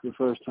year for the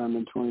first time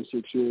in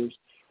 26 years.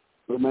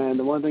 But, man,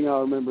 the one thing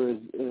I'll remember is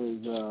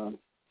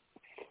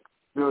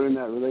building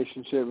that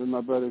relationship with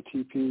my brother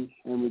TP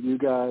and with you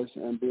guys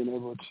and being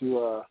able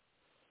to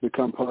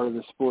become part of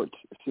the Sports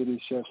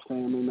City Chefs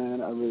family,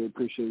 man. I really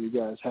appreciate you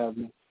guys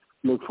having me.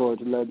 Look forward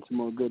to letting some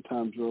more good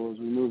times roll as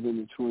we move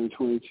into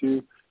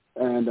 2022.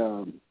 And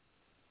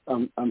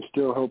I'm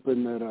still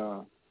hoping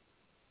that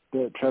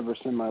Trevor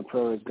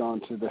Semi-Pro has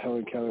gone to the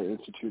Helen Keller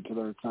Institute to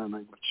learn sign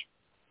language.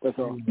 That's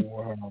all.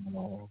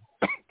 Wow.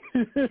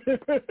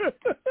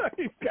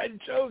 You got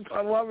jokes.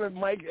 I love it,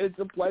 Mike. It's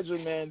a pleasure,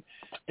 man.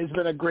 It's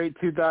been a great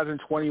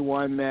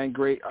 2021, man.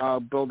 Great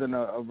building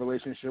a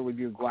relationship with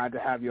you. Glad to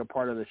have you a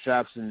part of the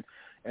Chefs, and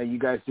you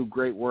guys do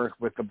great work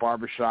with the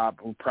barbershop.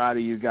 I'm proud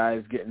of you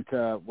guys getting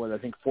to, I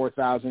think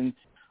 4,000.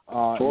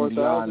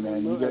 4,000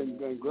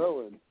 and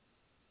growing.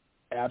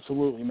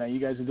 Absolutely, man. You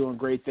guys are doing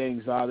great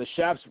things. The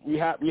Chefs, we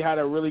had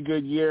a really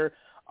good year.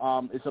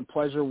 It's a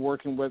pleasure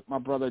working with my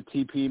brother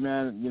TP,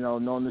 man.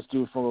 Knowing this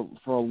dude for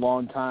a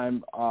long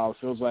time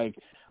feels like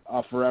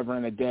forever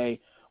and a day.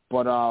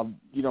 But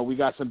we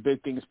got some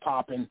big things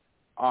popping.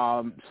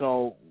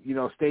 So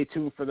stay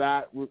tuned for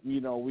that.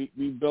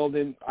 We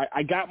building.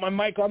 I got my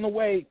mic on the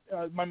way.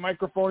 My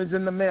microphone is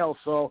in the mail,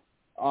 so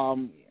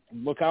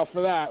look out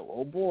for that.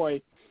 Oh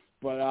boy.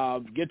 But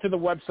get to the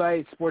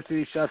website,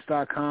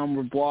 sportscitychefs.com.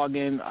 We're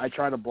blogging. I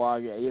try to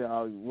blog,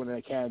 when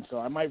I can. So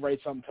I might write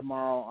something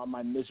tomorrow on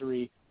my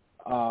misery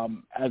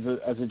as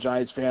a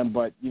Giants fan.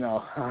 But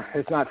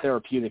it's not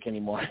therapeutic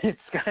anymore. It's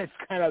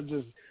kind of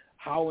just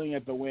howling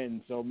at the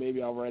wind. So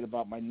maybe I'll write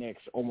about my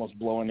Knicks almost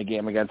blowing the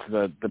game against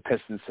the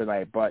Pistons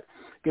tonight. But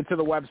get to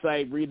the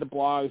website, read the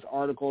blogs,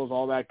 articles,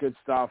 all that good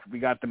stuff. We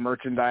got the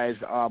merchandise.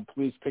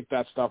 Please pick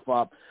that stuff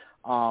up.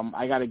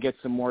 I got to get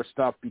some more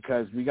stuff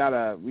because we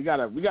gotta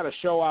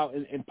show out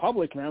in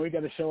public, man. We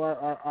got to show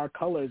our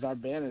colors, our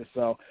banners.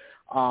 So,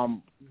 a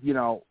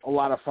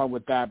lot of fun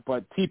with that.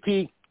 But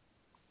TP,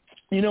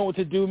 you know what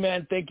to do,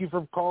 man. Thank you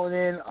for calling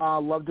in.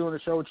 Love doing the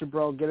show with you,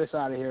 bro. Get us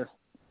out of here.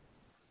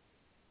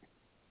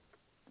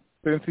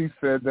 Since he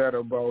said that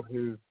about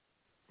his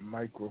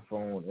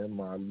microphone in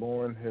my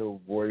Lauryn Hill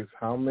voice,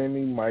 how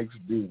many mics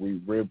do we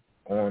rip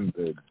on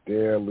the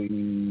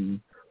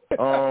daily?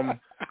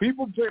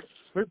 People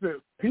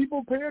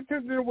pay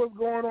attention to what's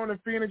going on in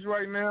Phoenix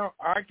right now.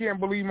 I can't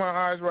believe my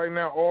eyes right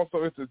now.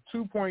 Also, it's a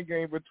 2-point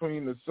game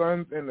between the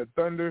Suns and the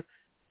Thunder.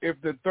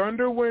 If the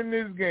Thunder win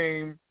this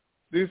game,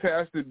 this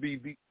has to be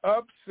the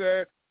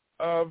upset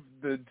of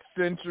the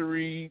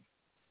century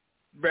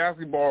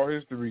basketball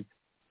history.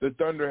 The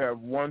Thunder have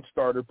one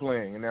starter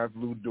playing, and that's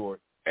Lou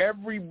Dort.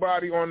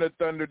 Everybody on the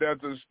Thunder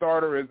that's a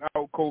starter is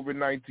out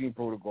COVID-19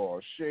 protocol.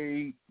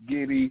 Shea,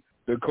 Giddey,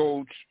 the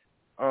coach.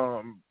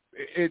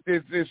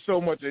 It's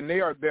so much, and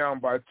they are down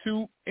by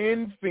 2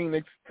 in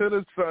Phoenix to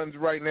the Suns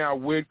right now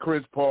with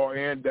Chris Paul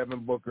and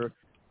Devin Booker.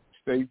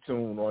 Stay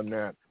tuned on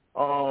that.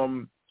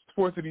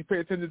 Sports City, pay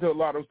attention to a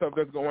lot of stuff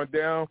that's going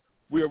down.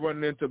 We are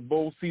running into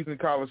bowl season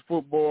college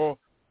football.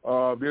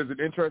 There's an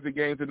interesting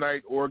game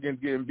tonight. Oregon's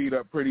getting beat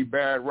up pretty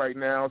bad right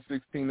now,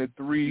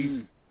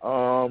 16-3.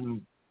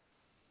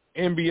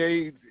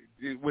 NBA,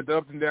 with the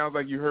ups and downs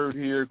like you heard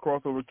here,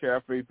 Crossover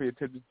Cafe, pay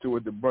attention to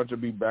it. The bunch will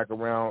be back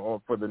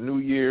around for the new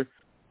year.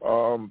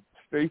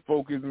 Stay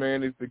focused,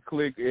 man. It's the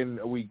Click,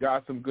 and we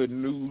got some good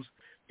news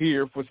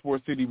here for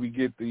Sports City. We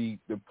get the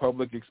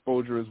public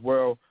exposure as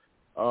well.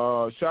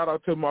 Shout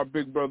out to my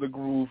big brother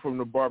Groove from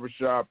the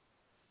barbershop.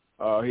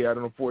 He had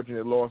an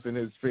unfortunate loss in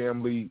his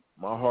family.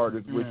 My heart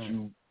is with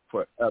you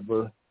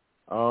forever.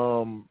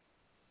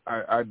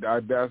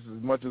 That's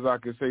as much as I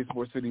can say.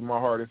 Sports City, my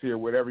heart is here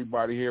with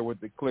everybody here with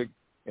the Click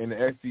and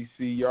the SEC.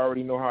 You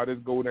already know how this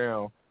go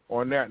down.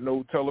 On that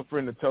note, tell a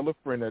friend to tell a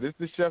friend that it's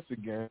the Chefs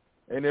again.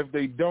 And if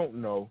they don't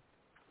know,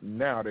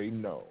 now they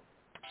know.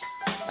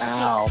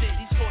 Ow.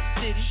 Sports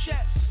City,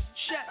 Chefs,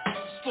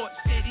 Sports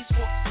City,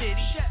 Sports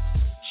City,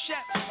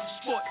 Chefs,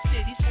 Sports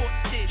City,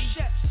 Sports City,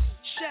 Chefs,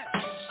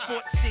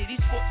 Sports City,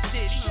 Sports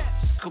City,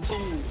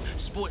 Kaboom!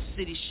 Sports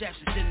City Chefs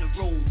is in the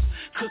room,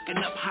 cooking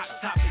up hot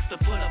topics to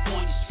put up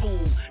on your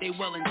spoon. They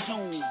well in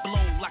tune,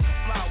 bloom like a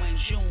flower in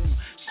June.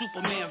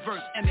 Superman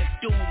versus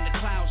MF Doom, the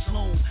clouds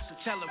loom. So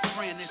tell a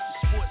friend it's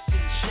the Sports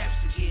City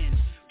Chefs again.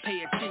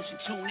 Pay attention,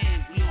 tune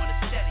in, we on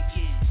the set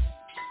again.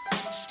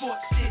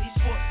 Sports City,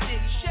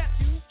 Chefs,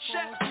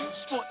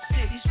 Sports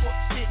City,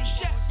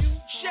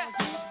 Chefs.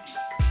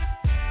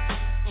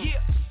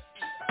 Yeah.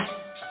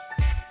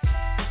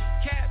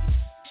 Cabs,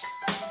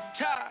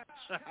 Taj.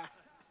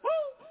 Woo!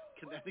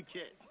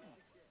 Connecticut.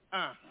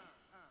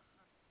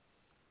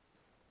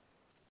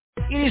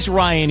 It is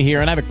Ryan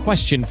here, and I have a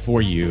question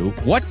for you.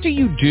 What do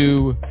you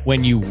do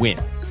when you win?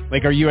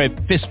 Like, are you a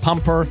fist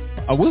pumper,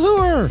 a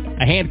woohooer,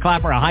 a hand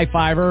clapper, a high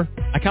fiver?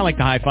 I kind of like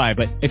the high five,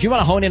 but if you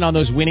want to hone in on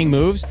those winning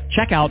moves,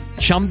 check out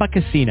Chumba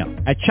Casino.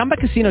 At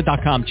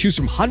ChumbaCasino.com, choose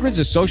from hundreds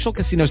of social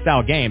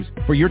casino-style games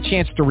for your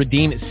chance to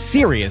redeem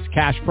serious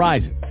cash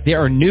prizes.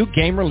 There are new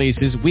game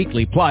releases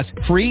weekly, plus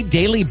free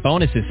daily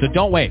bonuses, so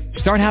don't wait.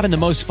 Start having the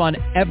most fun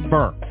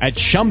ever at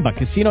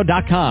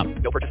ChumbaCasino.com.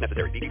 No purchase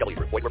necessary. VGW.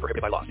 Void where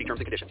prohibited by law. See terms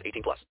and conditions.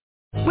 18+.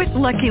 With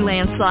Lucky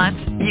Land Slots,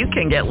 you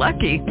can get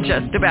lucky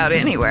just about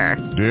anywhere.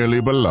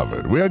 Dearly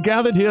beloved, we are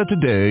gathered here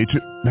today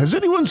to... Has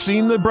anyone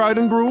seen the bride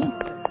and groom?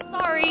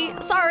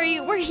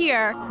 Sorry, we're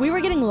here. We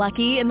were getting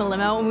lucky in the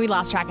limo and we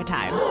lost track of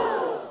time.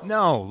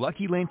 No,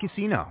 Lucky Land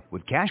Casino,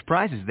 with cash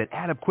prizes that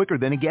add up quicker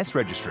than a guest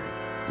registry.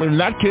 In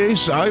that case,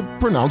 I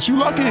pronounce you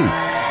lucky.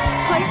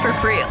 Play for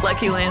free at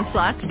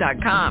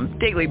LuckyLandSlots.com.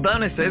 Daily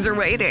bonuses are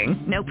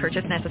waiting. No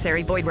purchase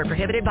necessary. Void where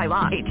prohibited by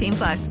law.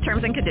 18+.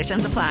 Terms and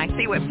conditions apply.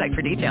 See website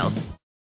for details.